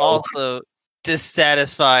also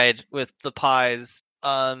dissatisfied with the pies.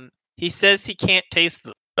 He says he can't taste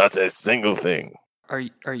them. Not a single thing. Are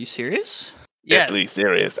you serious? Yes. Deadly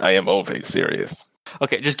serious. I am always serious.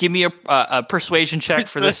 Okay, just give me a persuasion check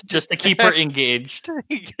for this, just to keep her engaged.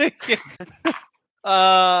 8.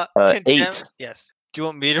 Yes. Do you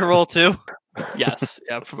want me to roll too? Yes.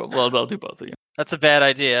 Yeah. Well, I'll do both of you. That's a bad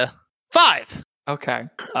idea. 5. Okay.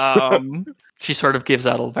 She sort of gives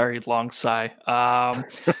out a very long sigh. To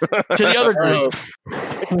the other group.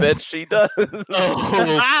 I bet she does. Oh,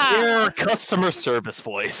 poor customer service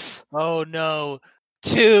voice. Oh no.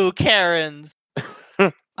 2 Karens.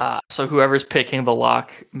 So whoever's picking the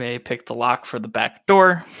lock may pick the lock for the back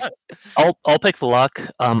door. I'll pick the lock.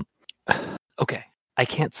 Okay. I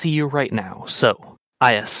can't see you right now. So,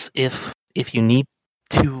 Ias, if you need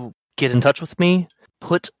to get in touch with me,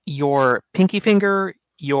 put your pinky finger,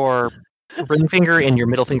 your ring finger, and your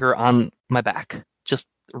middle finger on my back. Just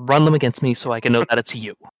run them against me so I can know that it's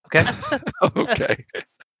you. Okay? Okay.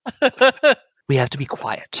 We have to be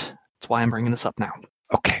quiet. That's why I'm bringing this up now.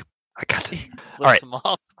 Okay. I got it. All right.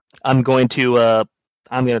 I'm going to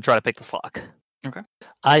try to pick this lock. Okay.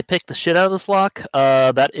 I picked the shit out of this lock.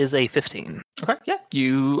 That is a 15. Okay, yeah.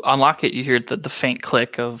 You unlock it. You hear the faint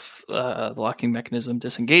click of the locking mechanism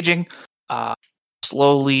disengaging.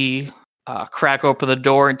 Slowly crack open the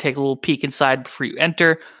door and take a little peek inside before you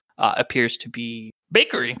enter. Appears to be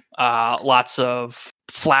bakery. Lots of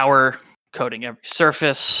flour coating every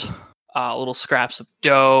surface. Little scraps of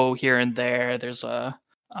dough here and there. There's a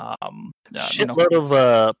shitload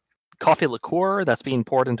of coffee liqueur that's being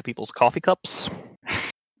poured into people's coffee cups.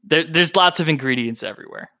 There's lots of ingredients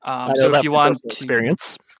everywhere. So if you want to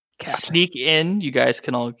sneak in, you guys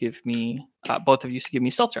can all give me, both of you give me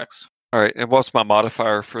stealth checks. All right, and what's my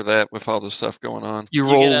modifier for that with all this stuff going on? You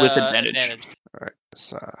roll with advantage. All right.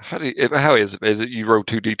 So how is it? Is it you roll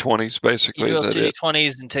 2 d20s basically? You roll 2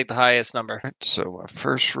 d20s and take the highest number. Right, so my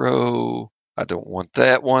first row, I don't want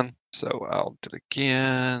that one, so I'll do it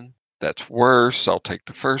again. That's worse. I'll take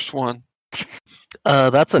the first one.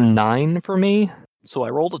 That's a 9 for me. So I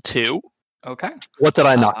rolled a 2. Okay. What did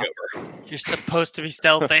I knock over? You're supposed to be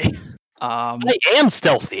stealthy. I am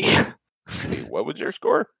stealthy. What was your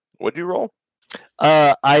score? What'd you roll?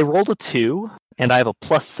 I rolled a 2, and I have a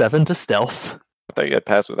 +7 to stealth. I thought you had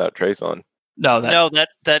pass without trace on. No,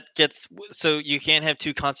 that gets so you can't have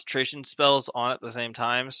 2 concentration spells on at the same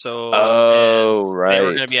time. So right, they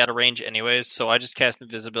were going to be out of range anyways. So I just cast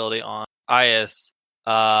invisibility on Ias,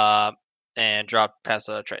 and dropped past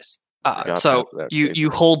a trace. So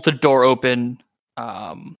you hold the door open,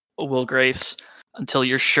 Will Grace, until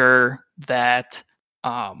you're sure that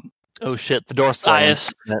oh shit, the door's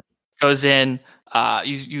Ias goes in.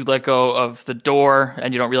 You let go of the door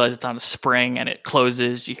and you don't realize it's on a spring and it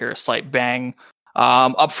closes. You hear a slight bang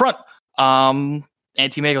up front.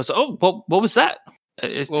 Auntie May goes, "Oh, what was that?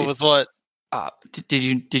 What was what?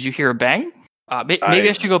 Did you hear a bang? Maybe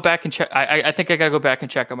I should go back and check. I think I gotta go back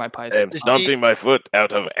and check on my pies. I'm stomping my foot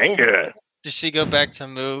out of anger." Does she go back to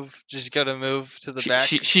move? Does she go to move to the back?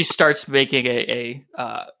 She starts making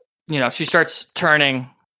she starts turning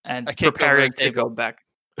and preparing to go back.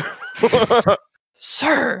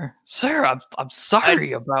 Sir, I'm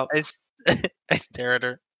sorry about. I stare at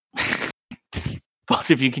her. both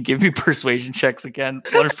of you can give me persuasion checks again.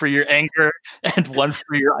 One for your anger and one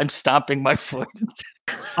for your I'm stomping my foot.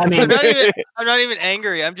 I mean, I'm not even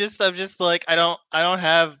angry. I'm just like I don't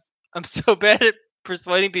have. I'm so bad at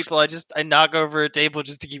persuading people. I knock over a table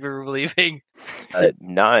just to keep everyone leaving.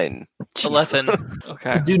 9. 11.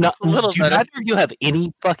 Okay. do A little better. neither of you have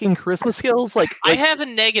any fucking charisma skills? Like I have a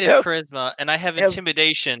negative Yep. charisma and I have Yep.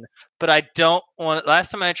 intimidation, but I don't want.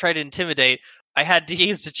 Last time I tried to intimidate, I had to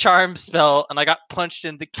use a charm spell and I got punched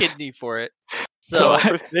in the kidney for it. So So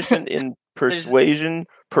I'm proficient in persuasion,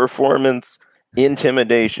 performance,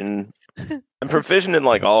 intimidation. I'm proficient in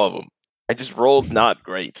like all of them. I just rolled not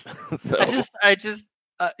great. So I just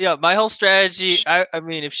yeah, my whole strategy. I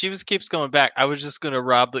mean, if she keeps going back, I was just gonna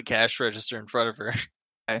rob the cash register in front of her.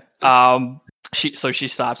 Okay. She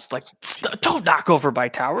stops. Like, don't knock over my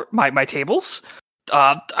tables.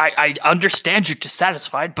 I understand you're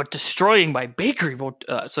dissatisfied, but destroying my bakery won't.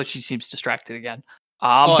 So she seems distracted again.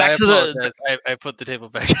 Back to apologize. I put the table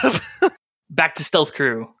back up. back to Stealth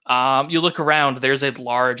Crew. You look around. There's a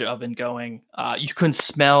large oven going. You can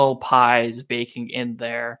smell pies baking in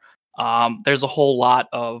there. There's a whole lot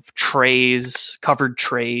of covered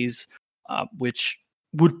trays, which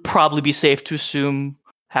would probably be safe to assume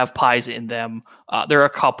have pies in them. There are a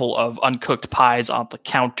couple of uncooked pies on the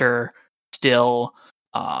counter still.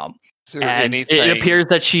 Is there And anything? it appears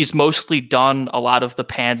that she's mostly done. A lot of the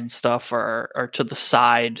pans and stuff are to the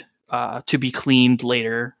side to be cleaned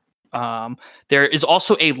later. There is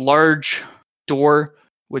also a large door,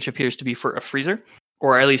 which appears to be for a freezer,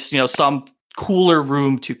 or at least some cooler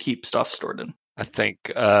room to keep stuff stored in. I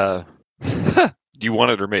think. Do you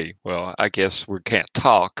want it or me? Well, I guess we can't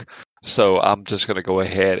talk, so I'm just going to go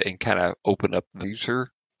ahead and kind of open up the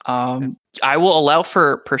user. I will allow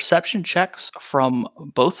for perception checks from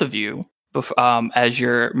both of you as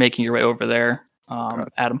you're making your way over there.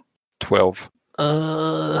 Adam. 12.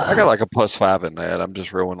 I I got like a +5 in that. I'm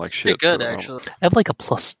just rolling like shit. Pretty good, for the moment. actually. have like a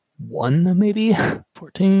 +1 maybe.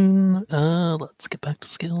 14. Let's get back to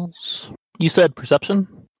skills. You said perception?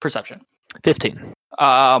 Perception. 15.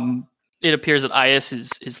 It appears that Ias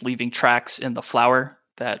is leaving tracks in the flour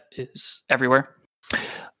that is everywhere.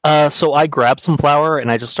 So I grab some flour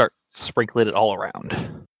and I just start sprinkling it all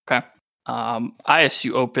around. Okay. Ias,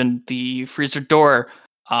 you open the freezer door.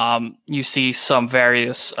 You see some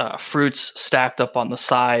various fruits stacked up on the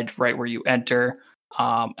side right where you enter.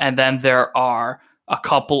 And then there are a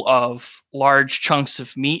couple of large chunks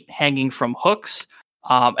of meat hanging from hooks.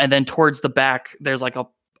 And then towards the back, there's like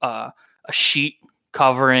a sheet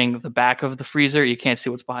covering the back of the freezer. You can't see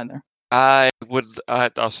what's behind there. I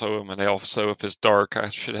also am an elf, so if it's dark, I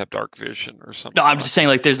should have dark vision or something. No, I'm just saying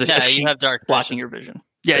like there's a Yeah, sheet you have dark blocking vision. your vision.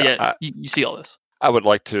 Yeah. You see all this. I would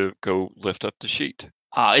like to go lift up the sheet.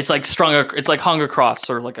 It's like it's like hung across,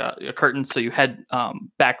 sort of like a curtain. So you head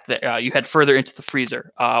back there. You head further into the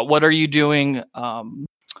freezer. What are you doing,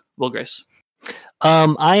 Will Grace?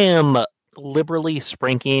 I am liberally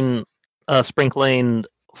sprinkling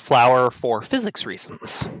flour for physics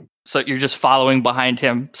reasons. So you're just following behind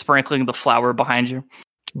him, sprinkling the flour behind you.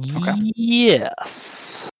 Okay.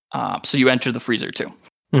 Yes. So you enter the freezer too.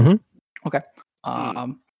 Mhm. Okay.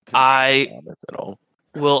 I Comments at all.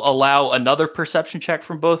 will allow another perception check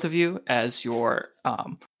from both of you as you're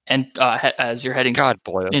as you're heading God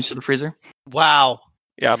bless. into the freezer. Wow.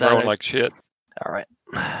 Yeah, I'm Saturday. rolling like shit. All right.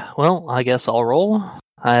 Well, I guess I'll roll.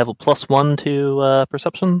 I have a +1 to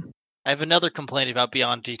perception. I have another complaint about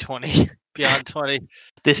Beyond D20. Beyond 20.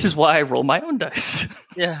 This is why I roll my own dice.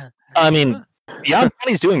 Yeah. I mean, Beyond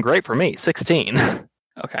 20 is doing great for me. 16.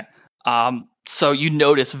 Okay. So you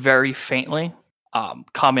notice very faintly,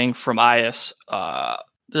 coming from Ias,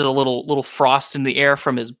 there's a little frost in the air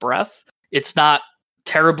from his breath. It's not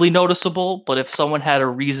terribly noticeable, but if someone had a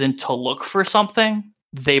reason to look for something,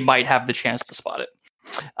 they might have the chance to spot it.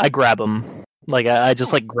 I grab him. Like I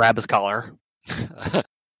just like grab his collar.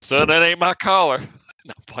 So that ain't my collar.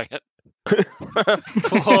 No, play it.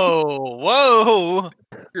 Whoa.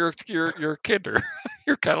 You're a kidder.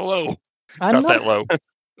 You're kind of low. I'm Not that low.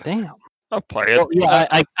 Damn. I'll play it. Well, yeah,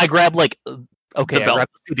 I grab like okay, The I belt. grab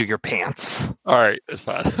the seat of your pants. All right, it's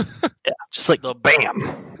fine. Yeah, just like The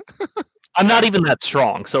bam. I'm not even that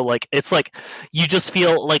strong, so like it's like you just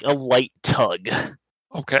feel like a light tug.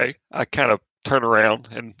 Okay, I kind of turn around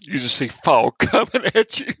and you just see fog coming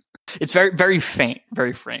at you. It's very, very faint,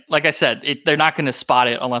 very faint. Like I said, they're not going to spot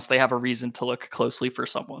it unless they have a reason to look closely for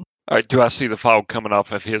someone. All right, do I see the fog coming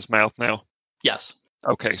off of his mouth now? Yes.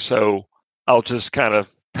 Okay, so I'll just kind of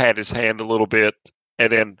pat his hand a little bit and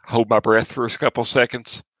then hold my breath for a couple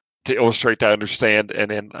seconds to illustrate that I understand, and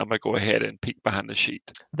then I'm going to go ahead and peek behind the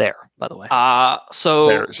sheet. There, by the way. So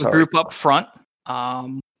There, the sorry. group up front,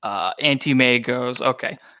 Auntie May goes,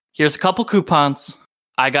 okay, here's a couple coupons.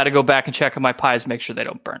 I got to go back and check on my pies, make sure they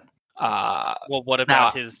don't burn. Well, what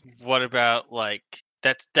about what about like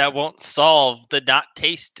that won't solve the not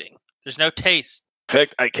tasting. There's no taste. In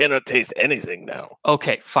fact, I cannot taste anything now.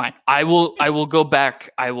 Okay, fine. I will go back.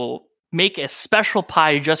 I will make a special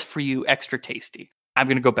pie just for you, extra tasty. I'm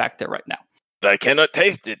going to go back there right now. I cannot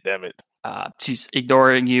taste it, damn it. She's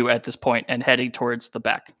ignoring you at this point and heading towards the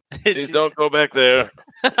back. Please don't go back there.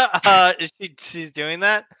 She's doing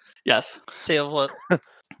that? Yes. Tail flip.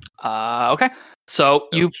 Okay. So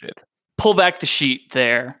you pull back the sheet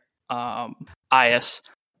there, Ias,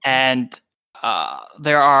 and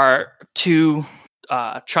there are two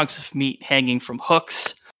chunks of meat hanging from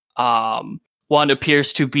hooks. One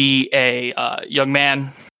appears to be a young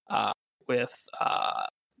man with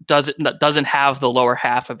doesn't have the lower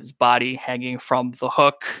half of his body hanging from the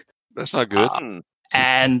hook. That's not good.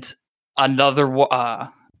 And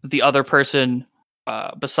the other person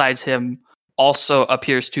besides him also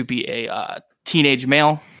appears to be a teenage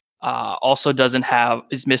male. Also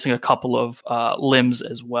is missing a couple of limbs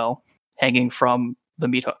as well, hanging from the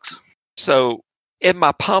meat hooks. So in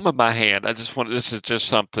my palm of my hand, this is just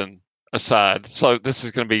something aside. So this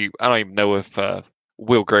is going to be, I don't even know if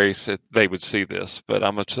Will Grace, if they would see this, but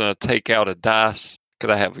I'm just going to take out a dice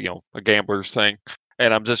because I have, a gambler's thing,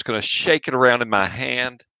 and I'm just going to shake it around in my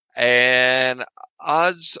hand, and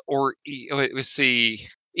odds or we see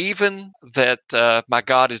even that my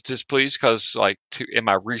God is displeased because, in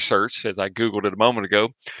my research, as I Googled it a moment ago,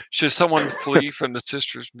 should someone flee from the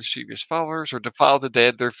sisters' mischievous followers or defile the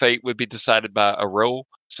dead, their fate would be decided by a roll.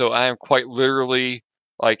 So I am quite literally,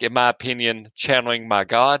 in my opinion, channeling my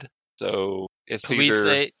God. So it's Can either... we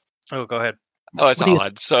say... Oh, go ahead. Oh, it's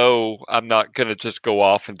odd. So I'm not going to just go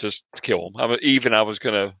off and just kill him. I was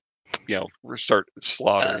going to, start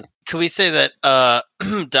slaughtering. Can we say that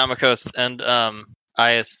Damokos and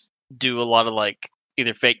Ias do a lot of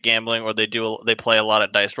either fake gambling or they play a lot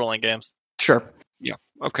of dice rolling games? Sure. Yeah.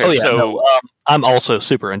 Okay. I'm also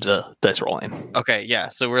super into dice rolling. Okay. Yeah.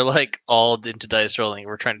 So we're all into dice rolling.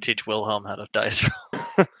 We're trying to teach Wilhelm how to dice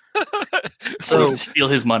roll. So we can steal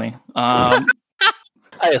his money. Ias,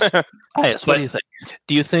 what do you think?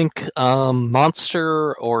 Do you think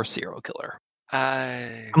monster or serial killer?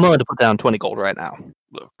 I'm willing to put down 20 gold right now.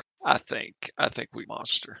 Look, I think we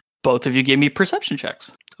monster. Both of you gave me perception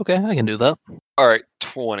checks. Okay, I can do that. All right,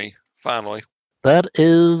 20. Finally. That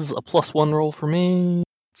is a +1 roll for me.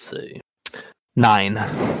 Let's see. 9.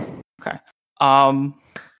 Okay.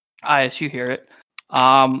 Ias, you hear it.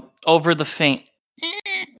 Over the faint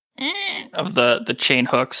of the chain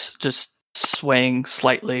hooks just swaying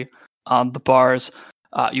slightly on the bars,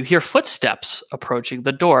 you hear footsteps approaching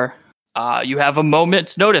the door. You have a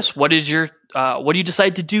moment's notice. What do you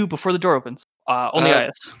decide to do before the door opens? Only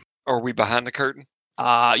Ias. Are we behind the curtain?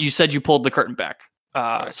 You said you pulled the curtain back.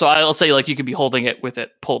 Right. So I'll say you could be holding it with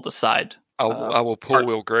it pulled aside. I will pull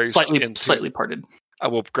Will Grace slightly parted. I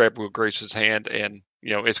will grab Will Grace's hand and,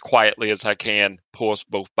 as quietly as I can, pull us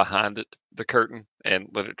both behind the curtain and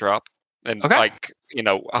let it drop. And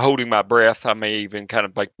holding my breath, I may even kind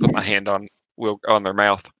of put my hand on their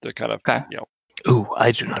mouth to kind of, Ooh,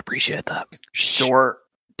 I do not appreciate that.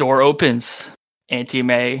 Door opens. Auntie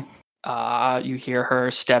May, you hear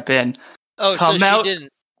her step in. Oh, Come so out. She didn't.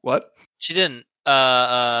 What? She didn't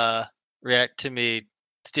react to me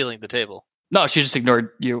stealing the table. No, she just ignored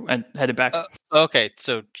you and headed back. Okay,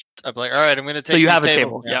 so I'm all right, I'm going to take. So you have a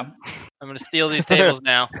table, yeah. I'm going to steal these tables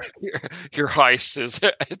now. Your heist is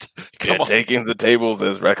taking the tables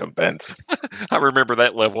as recompense. I remember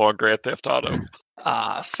that level on Grand Theft Auto.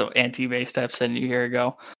 So Auntie May steps in. You hear her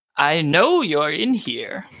go, I know you're in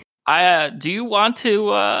here. Do you want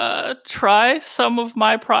to try some of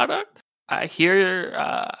my product? I hear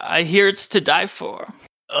it's to die for.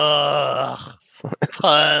 Ugh.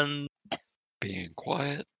 Fun. Being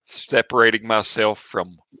quiet, separating myself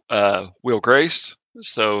from Will Grace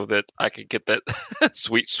so that I can get that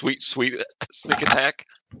sweet sneak attack.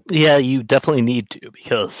 Yeah, you definitely need to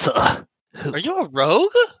because. Are you a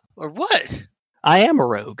rogue or what? I am a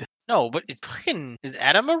rogue. No, but is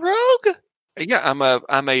Adam a rogue? Yeah, I'm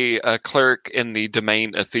a cleric in the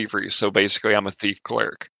domain of thievery. So basically, I'm a thief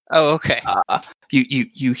cleric. Oh, okay.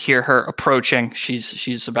 You hear her approaching.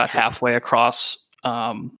 She's about halfway across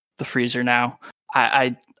the freezer now.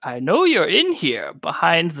 I know you're in here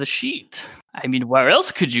behind the sheet. I mean, where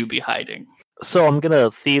else could you be hiding? So I'm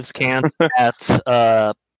gonna thieves camp at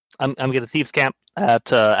I'm gonna thieves camp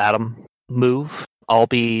at Adam. Move. I'll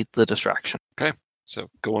be the distraction. Okay. So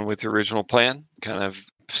going with the original plan, kind of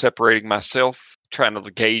separating myself trying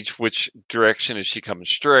to gauge which direction. Is she coming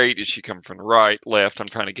straight? Is she coming from the right, left? I'm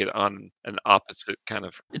trying to get on an opposite kind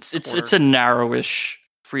of. It's corner. a narrowish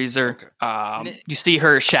freezer. Okay. You see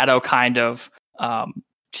her shadow kind of.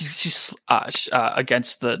 She's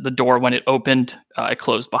against the door when it opened. It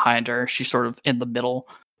closed behind her. She's sort of in the middle.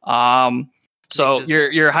 So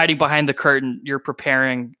you're hiding behind the curtain. You're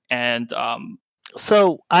preparing, and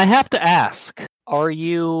So I have to ask: are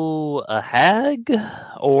you a hag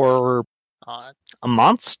or a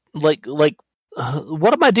monster? Like,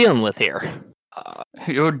 what am I dealing with here?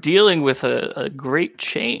 you're dealing with a great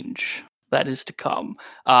change that is to come.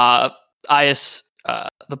 Ias,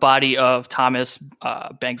 the body of Thomas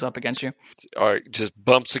bangs up against you. All right, just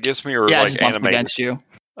bumps against me, or Yeah, like just bumps animated. against you.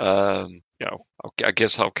 Okay, I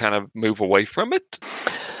guess I'll kind of move away from it.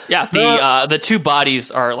 Yeah, the two bodies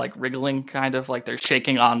are like wriggling, kind of like they're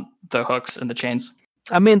shaking on the hooks and the chains.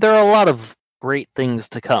 I mean, there are a lot of great things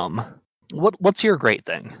to come. What's your great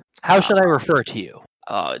thing? How should I refer to you?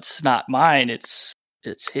 It's not mine. It's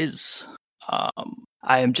his.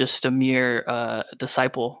 I am just a mere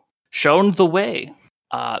disciple, shown the way.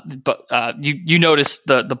 But you notice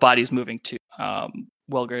the bodies moving too.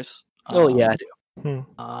 Wilgers. Oh yeah, I do.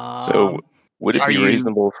 So would it are be you-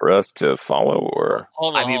 reasonable for us to follow, or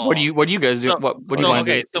Hold on. I mean, hold what on. do you guys do? So- what do you so, want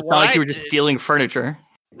to okay, do? so It's what not like I you were just did- stealing furniture.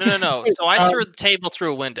 No. So I threw the table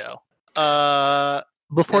through a window.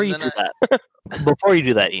 Before And you then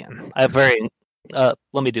do that, Ian, I have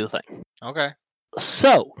let me do a thing. Okay.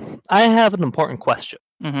 So I have an important question.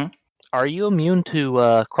 Mm-hmm. Are you immune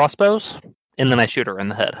to crossbows? And then I shoot her in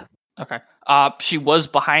the head. Okay. She was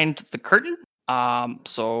behind the curtain.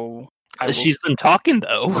 So She's been talking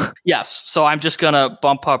though. Yes. So I'm just gonna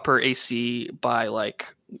bump up her AC by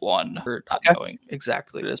like 1. Or not knowing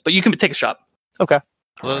exactly what it is, but you can take a shot. Okay.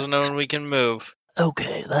 Let us know when we can move.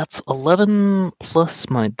 Okay, that's 11 plus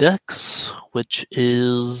my dex, which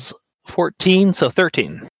is 14, so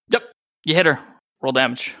 13. Yep. You hit her. Roll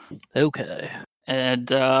damage. Okay.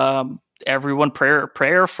 And everyone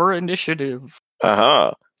prayer for initiative.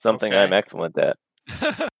 aha, something Okay. I'm excellent at.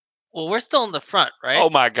 Well, we're still in the front, right? Oh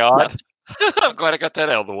my god! I'm glad I got that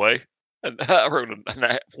out of the way. And I wrote a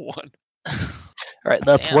nat 1. All right,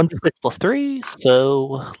 that's Damn. 1d6 plus 3,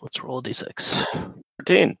 so let's roll a d6.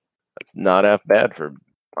 13. That's not half bad for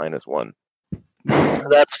 -1.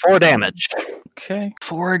 That's 4 damage. Okay.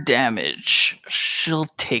 4 damage. She'll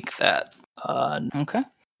take that. Okay.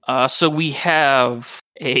 So we have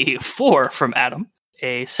a 4 from Adam,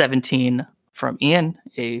 a 17 from Ian,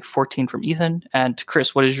 a 14 from Ethan, and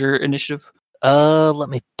Chris, what is your initiative? Let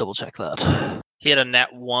me double check that. He had a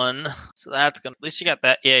nat 1, so that's gonna. At least you got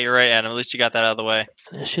that. Yeah, you're right, Adam. At least you got that out of the way.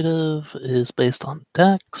 Initiative is based on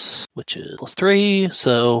dex, which is plus 3,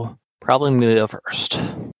 so probably I'm going to go first.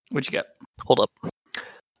 What'd you get? Hold up.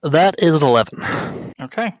 That is an 11.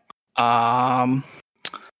 Okay.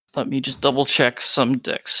 Let me just double check some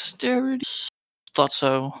dexterity. Thought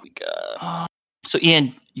so. We got. So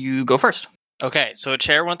Ian, you go first. Okay, so a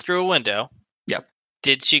chair went through a window. Yep.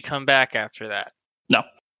 Did she come back after that? No.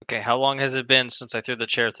 Okay, how long has it been since I threw the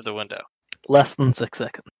chair through the window? Less than 6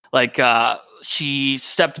 seconds. Like she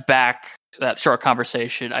stepped back. That short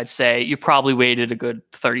conversation, I'd say you probably waited a good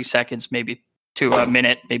 30 seconds, maybe to a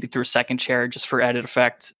minute, maybe through a second chair just for added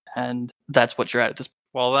effect, and that's what you're at this.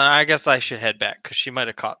 Well, then I guess I should head back because she might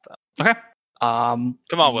have caught them. Okay. Come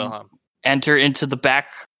on, Wilhelm. Enter into the back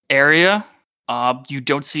area. You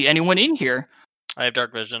don't see anyone in here. I have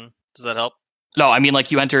dark vision. Does that help? No, I mean like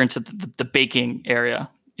you enter into the baking area.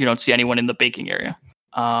 You don't see anyone in the baking area.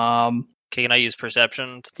 Okay, can I use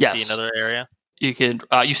perception to Yes. see another area? You could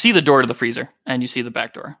you see the door to the freezer and you see the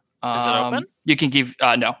back door. Is it open? You can give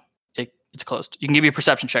no, it's closed. You can give me a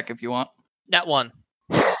perception check if you want. Nat 1.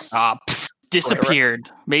 Disappeared.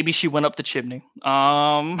 Maybe she went up the chimney.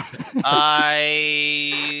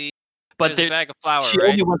 But There's a bag of flour, she right?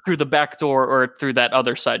 only went through the back door or through that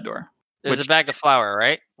other side door. There's which- a bag of flour,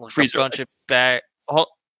 right? Like Freezer. a bunch of bag. Oh,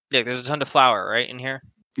 yeah, there's a ton of flour, right, in here?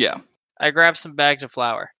 Yeah. I grabbed some bags of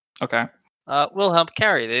flour. Okay. We'll help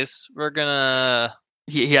carry this. We're gonna.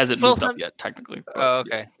 He hasn't moved up Wilhelm- yet, technically. but- Oh,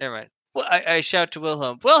 okay. Never mind. Well, I shout to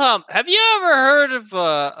Wilhelm. Wilhelm, have you ever heard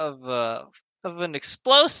of an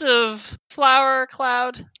explosive flour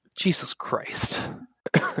cloud? Jesus Christ.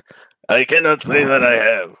 I cannot say that I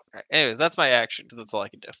have. Anyways, that's my action because that's all I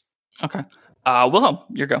can do. Okay. Wilhelm,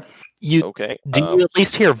 your go. You Okay. do you at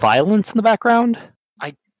least hear violence in the background?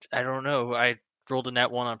 I don't know. I rolled a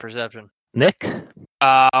nat 1 on perception. Nick?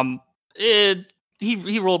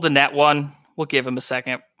 He rolled a net 1. We'll give him a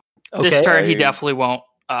second. Okay. This turn, he definitely won't.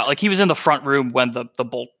 Like he was in the front room when the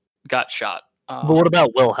bolt got shot. But what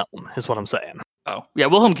about Wilhelm, is what I'm saying. Oh, yeah.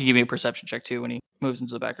 Wilhelm can give me a perception check too when he moves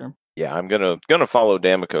into the back room. Yeah, I'm gonna follow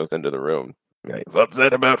Damikos into the room. Like, what's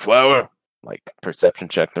that about flour? Like perception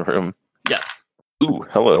check the room. Yes. Ooh,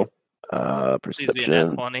 hello. Please be a nat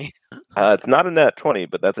Perception. 20. It's not a nat 20,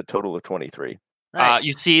 but that's a total of 23. Nice.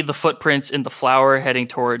 You see the footprints in the flour heading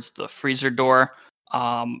towards the freezer door,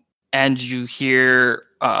 and you hear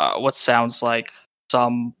what sounds like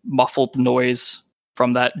some muffled noise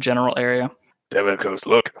from that general area. Demicos,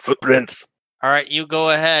 look, footprints. All right, you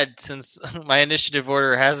go ahead since my initiative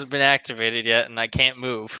order hasn't been activated yet and I can't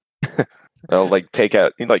move. He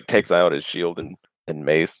takes out his shield and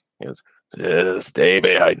mace. He goes, Stay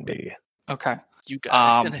behind me. Okay. You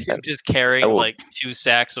guys I'm just carrying will- like 2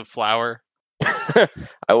 sacks of flour. I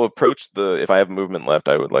will approach if I have movement left,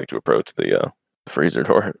 I would like to approach the freezer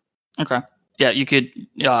door. Okay. Yeah, you could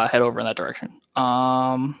head over in that direction.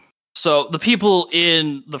 So the people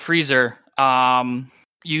in the freezer,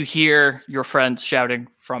 you hear your friends shouting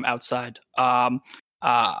from outside. The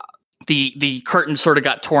curtain sort of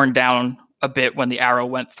got torn down a bit when the arrow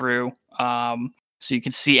went through. So you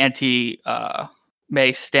can see Auntie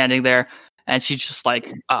May standing there, and she just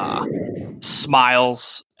like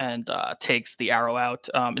smiles and takes the arrow out.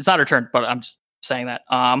 It's not her turn, but I'm just saying that.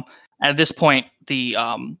 And at this point,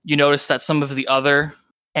 you notice that some of the other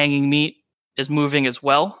hanging meat is moving as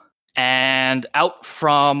well, and out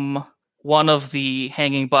from one of the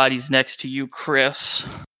hanging bodies next to you, Chris,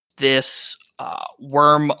 this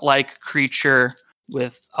worm-like creature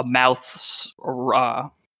with a mouth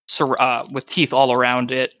with teeth all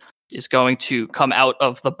around it is going to come out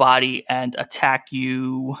of the body and attack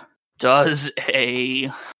you. Does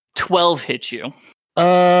a 12 hit you?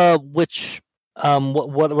 What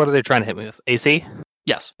are they trying to hit me with? AC?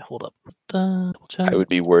 Yes. Hold up. Double check. I would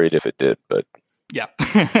be worried if it did, but Yeah.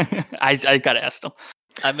 I gotta ask them.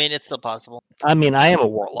 I mean, it's still possible. I mean, I am a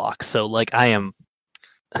warlock, so like I am.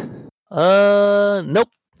 Nope,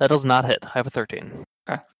 that does not hit. I have a 13.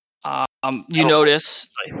 You notice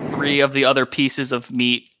 3 of the other pieces of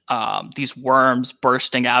meat, these worms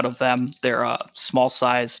bursting out of them. They're small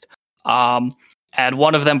sized. And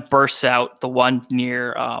one of them bursts out, the one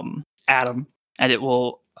near Adam, and it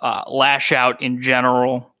will lash out in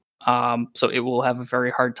general. So it will have a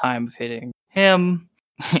very hard time of hitting him.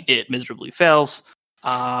 It miserably fails.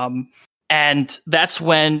 And that's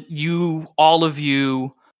when all of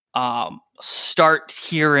you start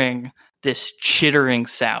hearing this chittering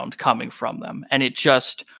sound coming from them, and it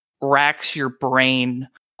just racks your brain.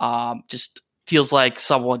 Just feels like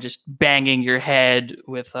someone just banging your head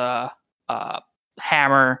with a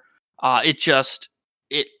hammer. It just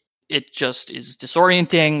is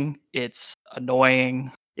disorienting. It's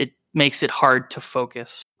annoying. It makes it hard to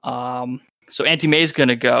focus. So Auntie May's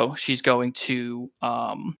gonna go. She's going to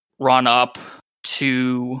run up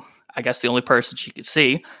to, I guess, the only person she could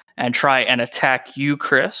see, and try and attack you,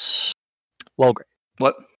 Chris. What?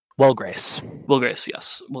 Grace. Grace,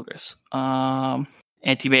 yes. Grace.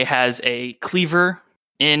 Auntie May has a cleaver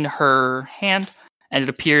in her hand, and it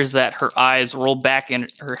appears that her eyes roll back in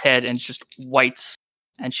her head and just whites.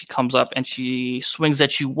 And she comes up and she swings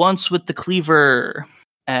at you once with the cleaver.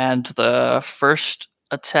 And the first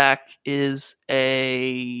attack is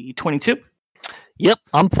a 22. Yep,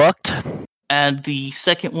 I'm fucked. And the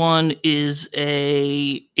second one is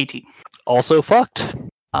a 18. Also fucked.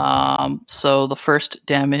 So the first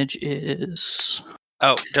damage is...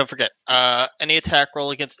 Oh, don't forget. Any attack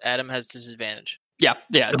roll against Adam has disadvantage. Yeah,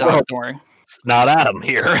 don't worry. It's not Adam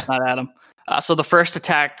here. Not Adam. So the first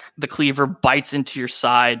attack, the cleaver bites into your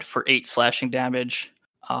side for 8 slashing damage.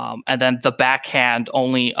 And then the backhand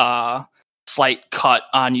only slight cut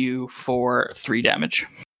on you for 3 damage.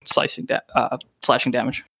 Slashing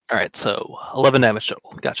damage. All right, so 11 damage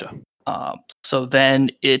total. Gotcha. So then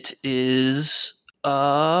it is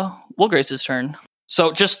Grace's turn.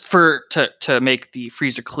 So just to make the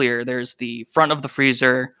freezer clear, there's the front of the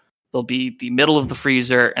freezer, there'll be the middle of the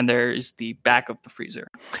freezer, and there's the back of the freezer.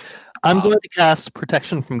 I'm going to cast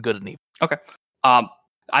Protection from Good and Evil. Okay.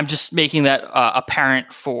 I'm just making that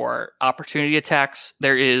apparent for opportunity attacks.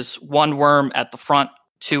 There is 1 worm at the front,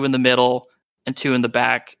 2 in the middle, and 2 in the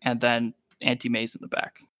back, and then Auntie May's in the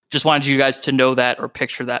back. Just wanted you guys to know that or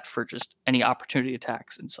picture that for just any opportunity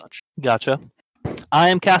attacks and such. Gotcha. I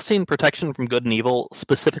am casting Protection from Good and Evil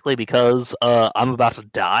specifically because I'm about to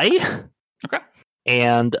die. Okay.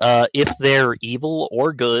 And if they're evil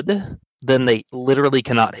or good, then they literally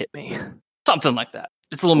cannot hit me. Something like that.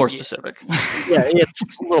 It's a little more specific. Yeah, it's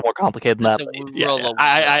a little more complicated than that. But Yeah.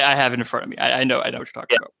 I have it in front of me. I know what you're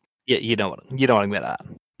talking about. yeah, you know what I mean at.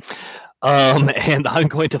 And I'm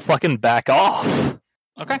going to fucking back off.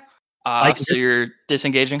 Okay. I So you're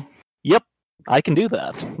disengaging? Yep. I can do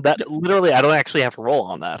that. That literally, I don't actually have to roll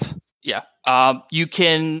on that. Yeah. You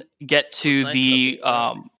can get to Looks the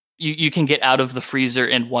like you can get out of the freezer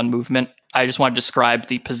in one movement. I just want to describe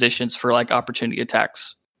the positions for like opportunity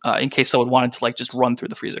attacks in case someone wanted to like just run through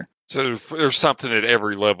the freezer. So there's something at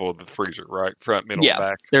every level of the freezer, right? Front, middle, Yeah.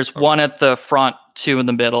 and back. There's one at the front, 2 in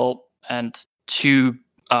the middle, and 2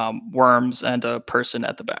 worms and a person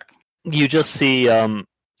at the back. You just see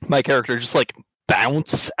my character just like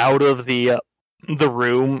bounce out of the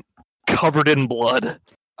room, covered in blood.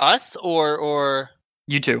 Us or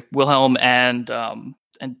You two, Wilhelm and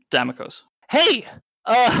Damikos. Hey,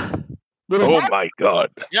 little Oh my god.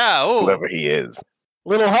 yeah. Oh, Whoever he is.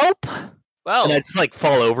 little help, well. and I just like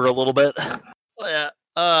fall over a little bit.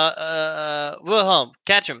 Wilhelm,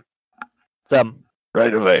 catch him. Them.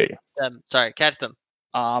 Right away. Sorry, catch them.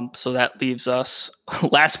 So that leaves us,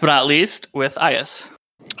 last but not least, with Ias.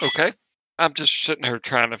 Okay. I'm just sitting here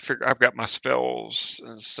trying to figure. I've got my spells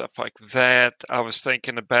and stuff like that. I was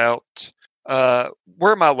thinking about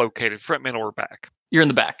where am I located? Front, middle, or back? You're in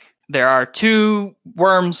the back. There are 2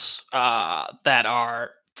 worms that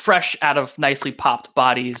are fresh out of nicely popped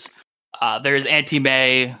bodies. There's Auntie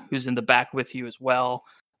May, who's in the back with you as well.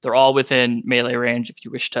 They're all within melee range if you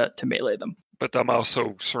wish to melee them. But I'm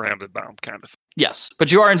also surrounded by them, kind of. Yes,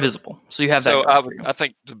 but you are invisible, so you have that. So going for you. I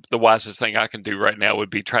think the wisest thing I can do right now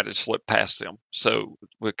would be try to slip past them. So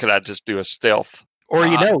could I just do a stealth? Or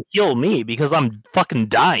heal me because I'm fucking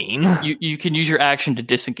dying. You can use your action to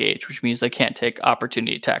disengage, which means they can't take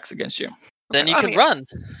opportunity attacks against you. Then you can run.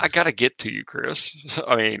 I gotta get to you, Chris.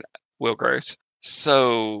 I mean, Will Grace.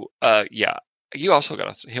 So yeah, you also got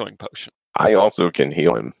a healing potion. I also can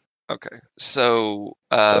heal him. Okay, so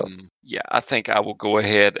yeah, I think I will go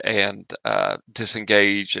ahead and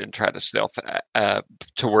disengage and try to stealth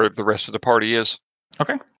to where the rest of the party is.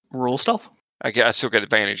 Okay, roll stealth. I still get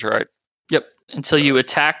advantage, right? Yep, until you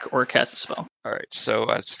attack or cast a spell. All right, so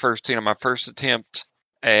that's 13 on my first attempt,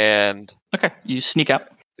 and Okay, you sneak out.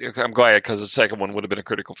 I'm glad because the second one would have been a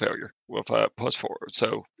critical failure with +4.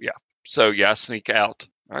 So yeah, I sneak out.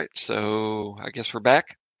 All right, so I guess we're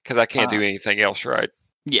back because I can't do anything else, right?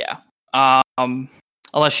 Yeah.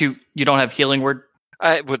 Unless you don't have healing word.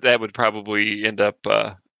 That would probably end up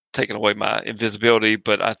taking away my invisibility,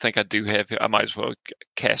 but I think I do have. I might as well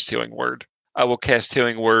cast healing word. I will cast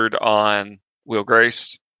healing word on Will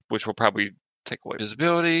Grace, which will probably take away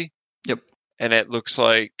visibility. Yep. And it looks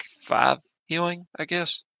like 5 healing, I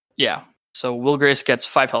guess. Yeah. So Will Grace gets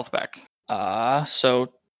 5 health back.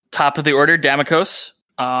 So top of the order, Damikos.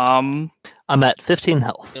 I'm at 15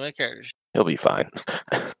 health. My characters. He'll be fine.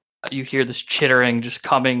 You hear this chittering just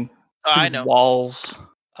coming through I know. walls.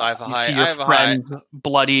 I have a You high. see I your have a high. friend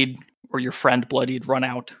bloodied, or your friend bloodied, run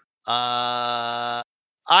out. Ias.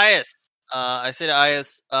 I say to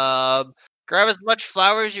Ias, grab as much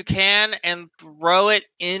flour as you can and throw it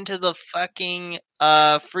into the fucking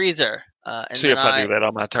freezer. And See if I do that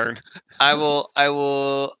on my turn. I'll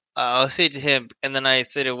say to him, and then I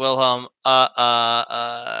say to Wilhelm,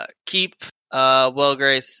 keep Will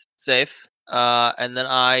Grace safe. And then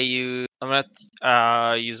I'm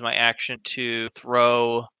gonna use my action to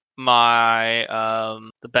throw my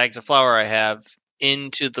the bags of flour I have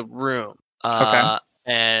into the room. Okay.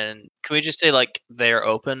 And can we just say like they're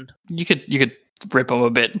open? You could rip them a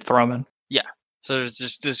bit and throw them in. Yeah. So there's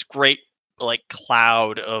just this great like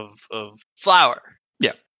cloud of flour.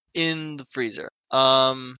 Yeah. In the freezer.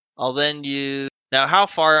 I'll then use. Now, how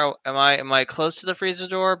far am I? Am I close to the freezer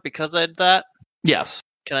door because I did that? Yes.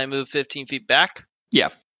 Can I move 15 feet back? Yeah.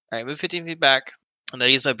 All right, move 15 feet back, and I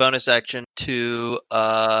use my bonus action to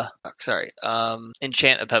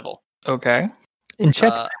enchant a pebble. Okay.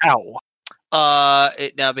 Enchant how?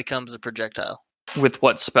 It now becomes a projectile. With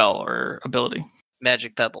what spell or ability?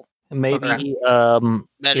 Magic pebble. Maybe Magic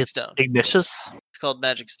it's stone. Ignatius. It's called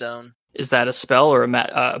magic stone. Is that a spell or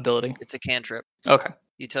a ability? It's a cantrip. Okay.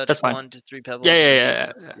 You touch That's fine. 1 to 3 pebbles.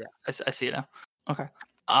 Yeah. I see it now. Okay.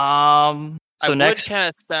 So I next, would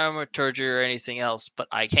cast thaumaturgy or anything else, but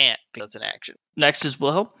I can't because it's an action. next is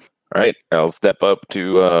Wilhelm. All right, I'll step up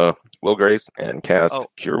to Will Grace and cast Oh.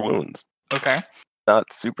 Cure Wounds. Okay.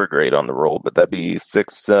 Not super great on the roll, but that'd be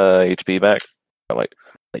 6 HP back. I like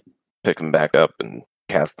pick him back up and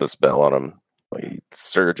cast the spell on him. Like a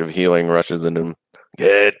surge of healing rushes into him.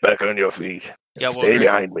 Get back on your feet. Yeah, well, Stay Grace-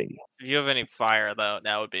 behind me. If you have any fire, though,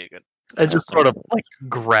 that would be a good. I just sort of like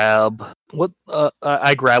grab what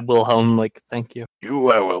I grab Wilhelm. Like, thank you.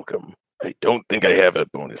 You are welcome. I don't think I have a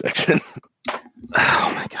bonus action.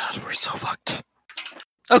 Oh my god, we're so fucked.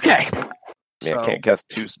 Okay. Yeah, So- can't cast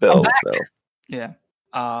 2 spells, so Yeah.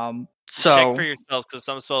 So check for your spells because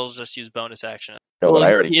some spells just use bonus action. No, but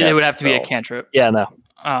I already it cast would the have to be a spell. cantrip. Yeah, no.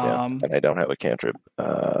 Yeah, and I don't have a cantrip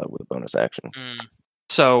with a bonus action.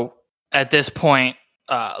 So at this point,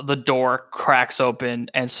 the door cracks open,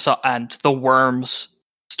 and the worms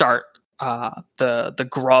start. The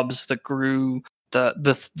grubs, the grue,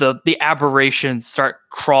 the aberrations start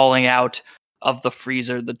crawling out of the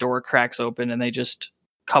freezer. The door cracks open, and they just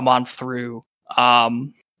come on through.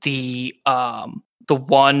 The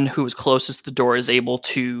one who was closest to the door is able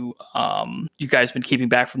to. You guys have been keeping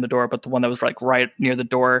back from the door, but the one that was like right near the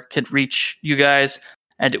door can reach you guys,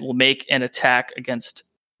 and it will make an attack against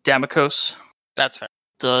Damikos. That's fair.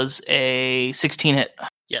 Does a 16 hit?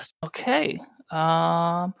 Yes. Okay.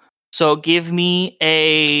 So give me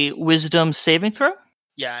a Wisdom saving throw.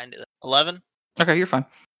 Yeah, I knew that. 11. Okay, you're fine.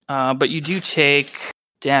 But you do take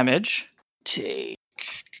damage.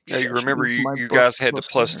 Now you remember you guys had the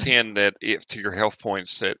plus 10 that to your health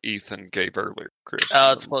points that Ethan gave earlier, Chris.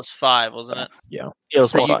 Oh, it's plus 5, wasn't it? Yeah. It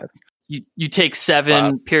was So 5. You take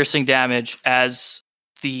 7 piercing damage as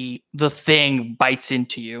the thing bites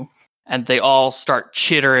into you, and they all start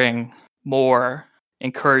chittering more,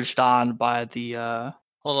 encouraged on by the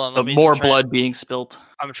Hold on, more blood being spilt.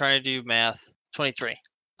 I'm trying to do math. 23.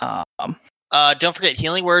 Um, Don't forget,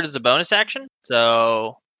 healing word is a bonus action,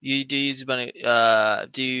 so you do use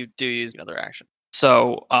use another action.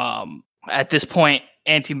 So at this point,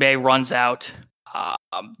 Auntie May runs out.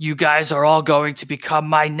 You guys are all going to become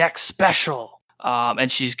my next special.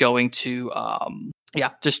 And she's going to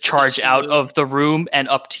just charge out of the room and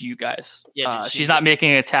up to you guys. Yeah, she's not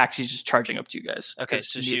making an attack. She's just charging up to you guys. Okay,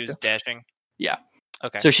 so she was dashing. Yeah.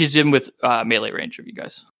 Okay. So she's in with melee range of you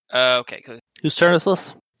guys. Okay, cool. Whose turn is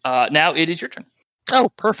this? Now it is your turn. Oh,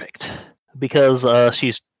 perfect. Because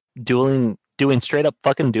she's doing straight up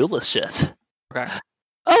fucking duelist shit. Okay.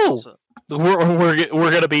 Oh,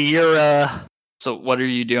 we're gonna be your. So what are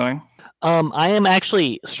you doing? I am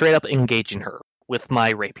actually straight up engaging her with my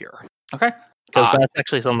rapier. Okay. Because that's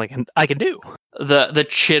actually something I can do. The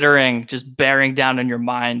chittering just bearing down in your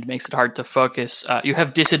mind makes it hard to focus. You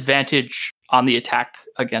have disadvantage on the attack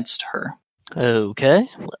against her. Okay.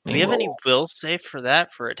 Do we have any will save for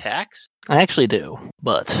that for attacks? I actually do,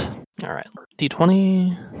 but all right.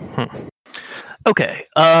 D20. Okay.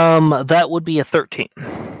 That would be a 13.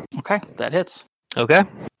 Okay, that hits. Okay.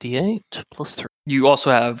 D8 plus 3. You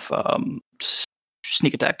also have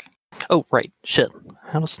sneak attack. Oh, right. Shit.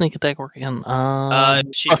 How does sneak attack work again?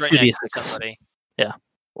 She's plus right next to 2d6. somebody. Yeah.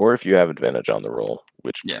 Or if you have advantage on the roll,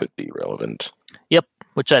 which Yeah. could be relevant. Yep,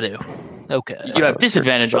 which I do. Okay. You have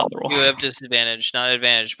disadvantage on the roll. You have disadvantage, not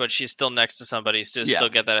advantage, but she's still next to somebody, so Yeah. still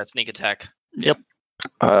get that at sneak attack. Yep.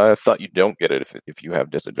 I thought you don't get it if you have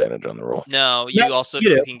disadvantage on the roll. No, you No, also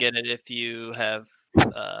you do. can get it if you have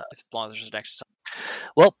as long as there's next to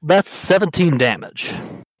Well, that's 17 damage.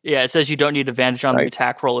 Yeah, it says you don't need advantage on the Nice.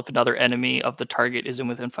 attack roll if another enemy of the target is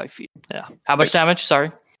within 5 feet. Yeah. How much Nice. damage?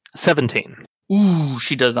 Sorry. 17. Ooh,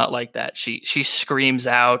 she does not like that. She screams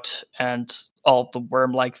out, and all the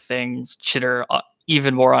worm-like things chitter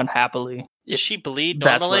even more unhappily. Does she bleed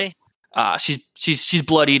That's normally? She's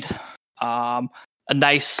bloodied. A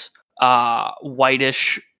nice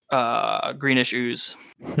whitish greenish ooze.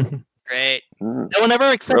 Great. Mm. No one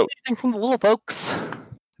ever expects Gross. anything from the little folks.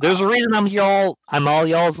 There's a reason I'm all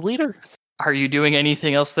y'all's leaders. Are you doing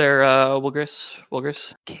anything else there,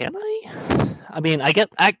 Wilgris? Can I? I mean,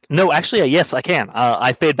 no, actually, yes, I can.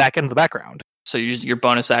 I fade back into the background. So you're using your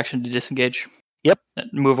bonus action to disengage? Yep.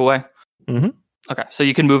 And move away? Mhm. Okay, so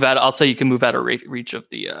you can move out. I'll say you can move out of reach of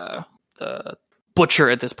the butcher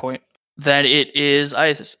at this point. Then it is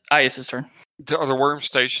Ias's turn. Are the worms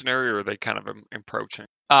stationary, or are they kind of approaching?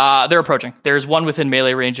 They're approaching. There's one within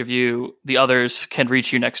melee range of you. The others can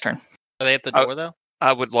reach you next turn. Are they at the door though?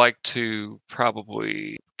 I would like to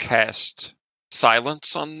probably cast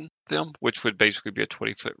silence on them, which would basically be a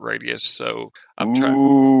 20-foot radius. So I'm trying.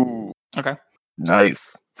 Ooh, Okay.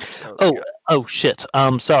 nice. So, Oh shit.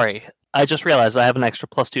 Sorry. I just realized I have an extra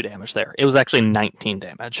 +2 damage there. It was actually 19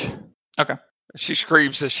 damage. she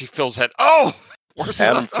screams as she feels that. Oh, worse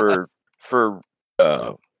Adam, for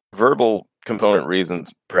verbal component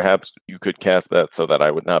reasons, perhaps you could cast that so that I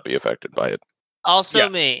would not be affected by it. Also Yeah.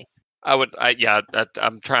 me.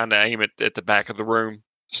 I'm trying to aim it at the back of the room,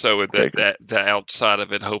 so that the outside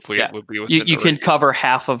of it, hopefully, Yeah. it would be within. You the can radius. cover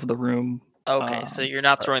half of the room Okay, so you're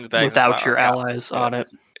not throwing the bags of without flour. your allies on it.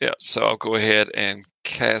 Yeah, so I'll go ahead and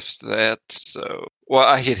cast that. So, well,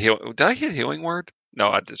 I hit heal. Did I hit healing word? No,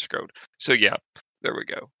 I just scrolled. So yeah, there we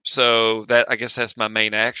go. So I guess that's my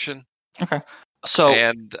main action. Okay. So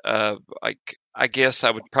And I guess I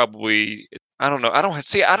would probably I don't know. I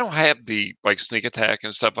don't have the like sneak attack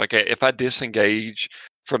and stuff like that. If I disengage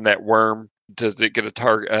from that worm, does it get a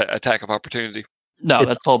target attack of opportunity? No,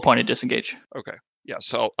 that's the whole point of disengage. Okay. Yeah.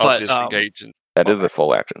 So I'll disengage. That is a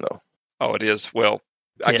full action though. Oh, it is. Well,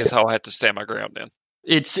 I guess I'll have to stand my ground then.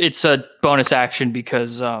 It's a bonus action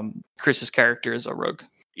because Chris's character is a rogue.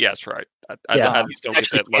 Yeah, that's right. I just don't get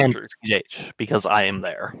that luxury. Disengage because I am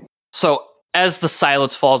there. So as the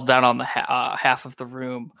silence falls down on the half of the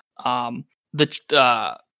room, the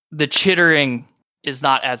chittering is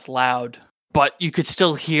not as loud, but you could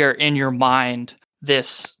still hear in your mind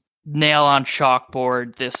this nail on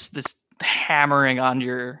chalkboard, this hammering on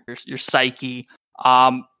your psyche.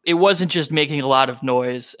 It wasn't just making a lot of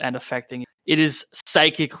noise and affecting it. It is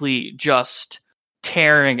psychically just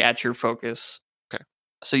tearing at your focus. Okay.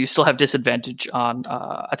 So you still have disadvantage on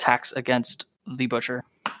attacks against the butcher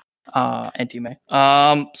and teammate.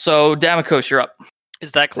 So Damikos, you're up.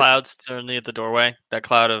 Is that cloud still near the doorway? That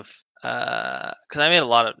cloud of because I made a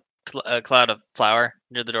lot of cloud of flour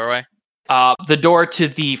near the doorway. The door to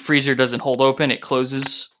the freezer doesn't hold open; it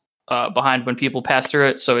closes behind when people pass through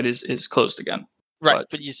it, so it is closed again. Right,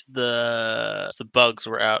 but you said the bugs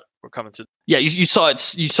were coming through. Yeah, you saw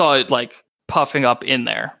it. You saw it like puffing up in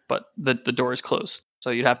there, but the door is closed, so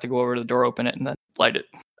you'd have to go over to the door, open it, and then light it.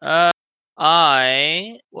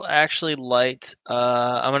 I will actually light.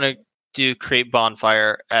 I'm gonna do create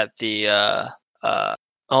bonfire at the.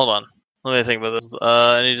 Hold on, let me think about this.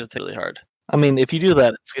 I need to think really hard. I mean, if you do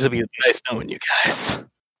that, it's going to be nice knowing you guys.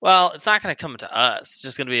 Well, it's not going to come to us. It's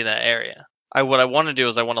just going to be in that area. What I want to do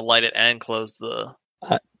is I want to light it and close the.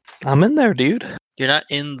 I'm in there, dude. You're not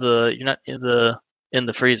in the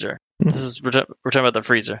freezer. We're talking about the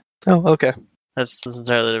freezer. Oh, okay. This is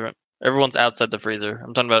entirely different. Everyone's outside the freezer.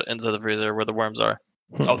 I'm talking about inside the freezer where the worms are.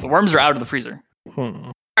 Oh, the worms are out of the freezer.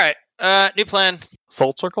 All right. New plan.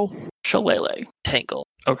 Soul circle. Shillelagh. Tangle.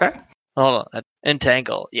 Okay. Hold on.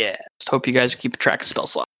 Entangle. Yeah. Just hope you guys keep track of spell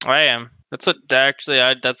slot. I am. That's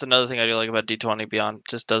another thing I do like about D20 Beyond.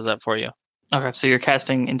 Just does that for you. Okay, so you're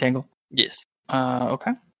casting Entangle. Yes.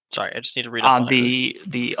 Okay. Sorry, I just need to read on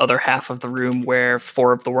the other half of the room where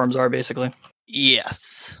 4 of the worms are, basically.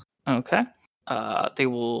 Yes. Okay. They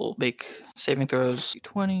will make saving throws.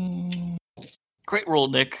 20. Great roll,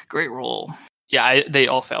 Nick. Great roll. Yeah, they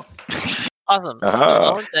all fail. Awesome. So they're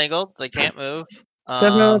all entangled. They can't move.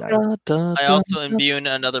 I also imbue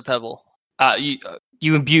another pebble.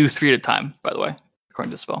 You imbue 3 at a time, by the way,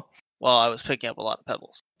 according to the spell. Well, I was picking up a lot of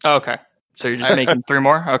pebbles. Oh, okay. So you're just making 3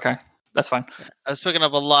 more? Okay. That's fine. I was picking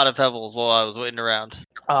up a lot of pebbles while I was waiting around.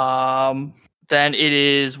 Then it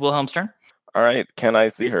is Wilhelm's turn. All right. Can I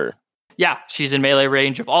see her? Yeah, she's in melee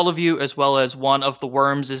range of all of you, as well as one of the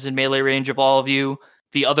worms is in melee range of all of you.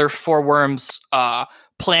 The other 4 worms,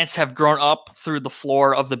 plants have grown up through the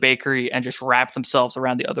floor of the bakery and just wrapped themselves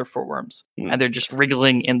around the other 4 worms. And they're just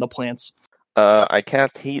wriggling in the plants. I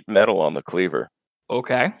cast heat metal on the cleaver.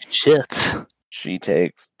 Okay. Shit. She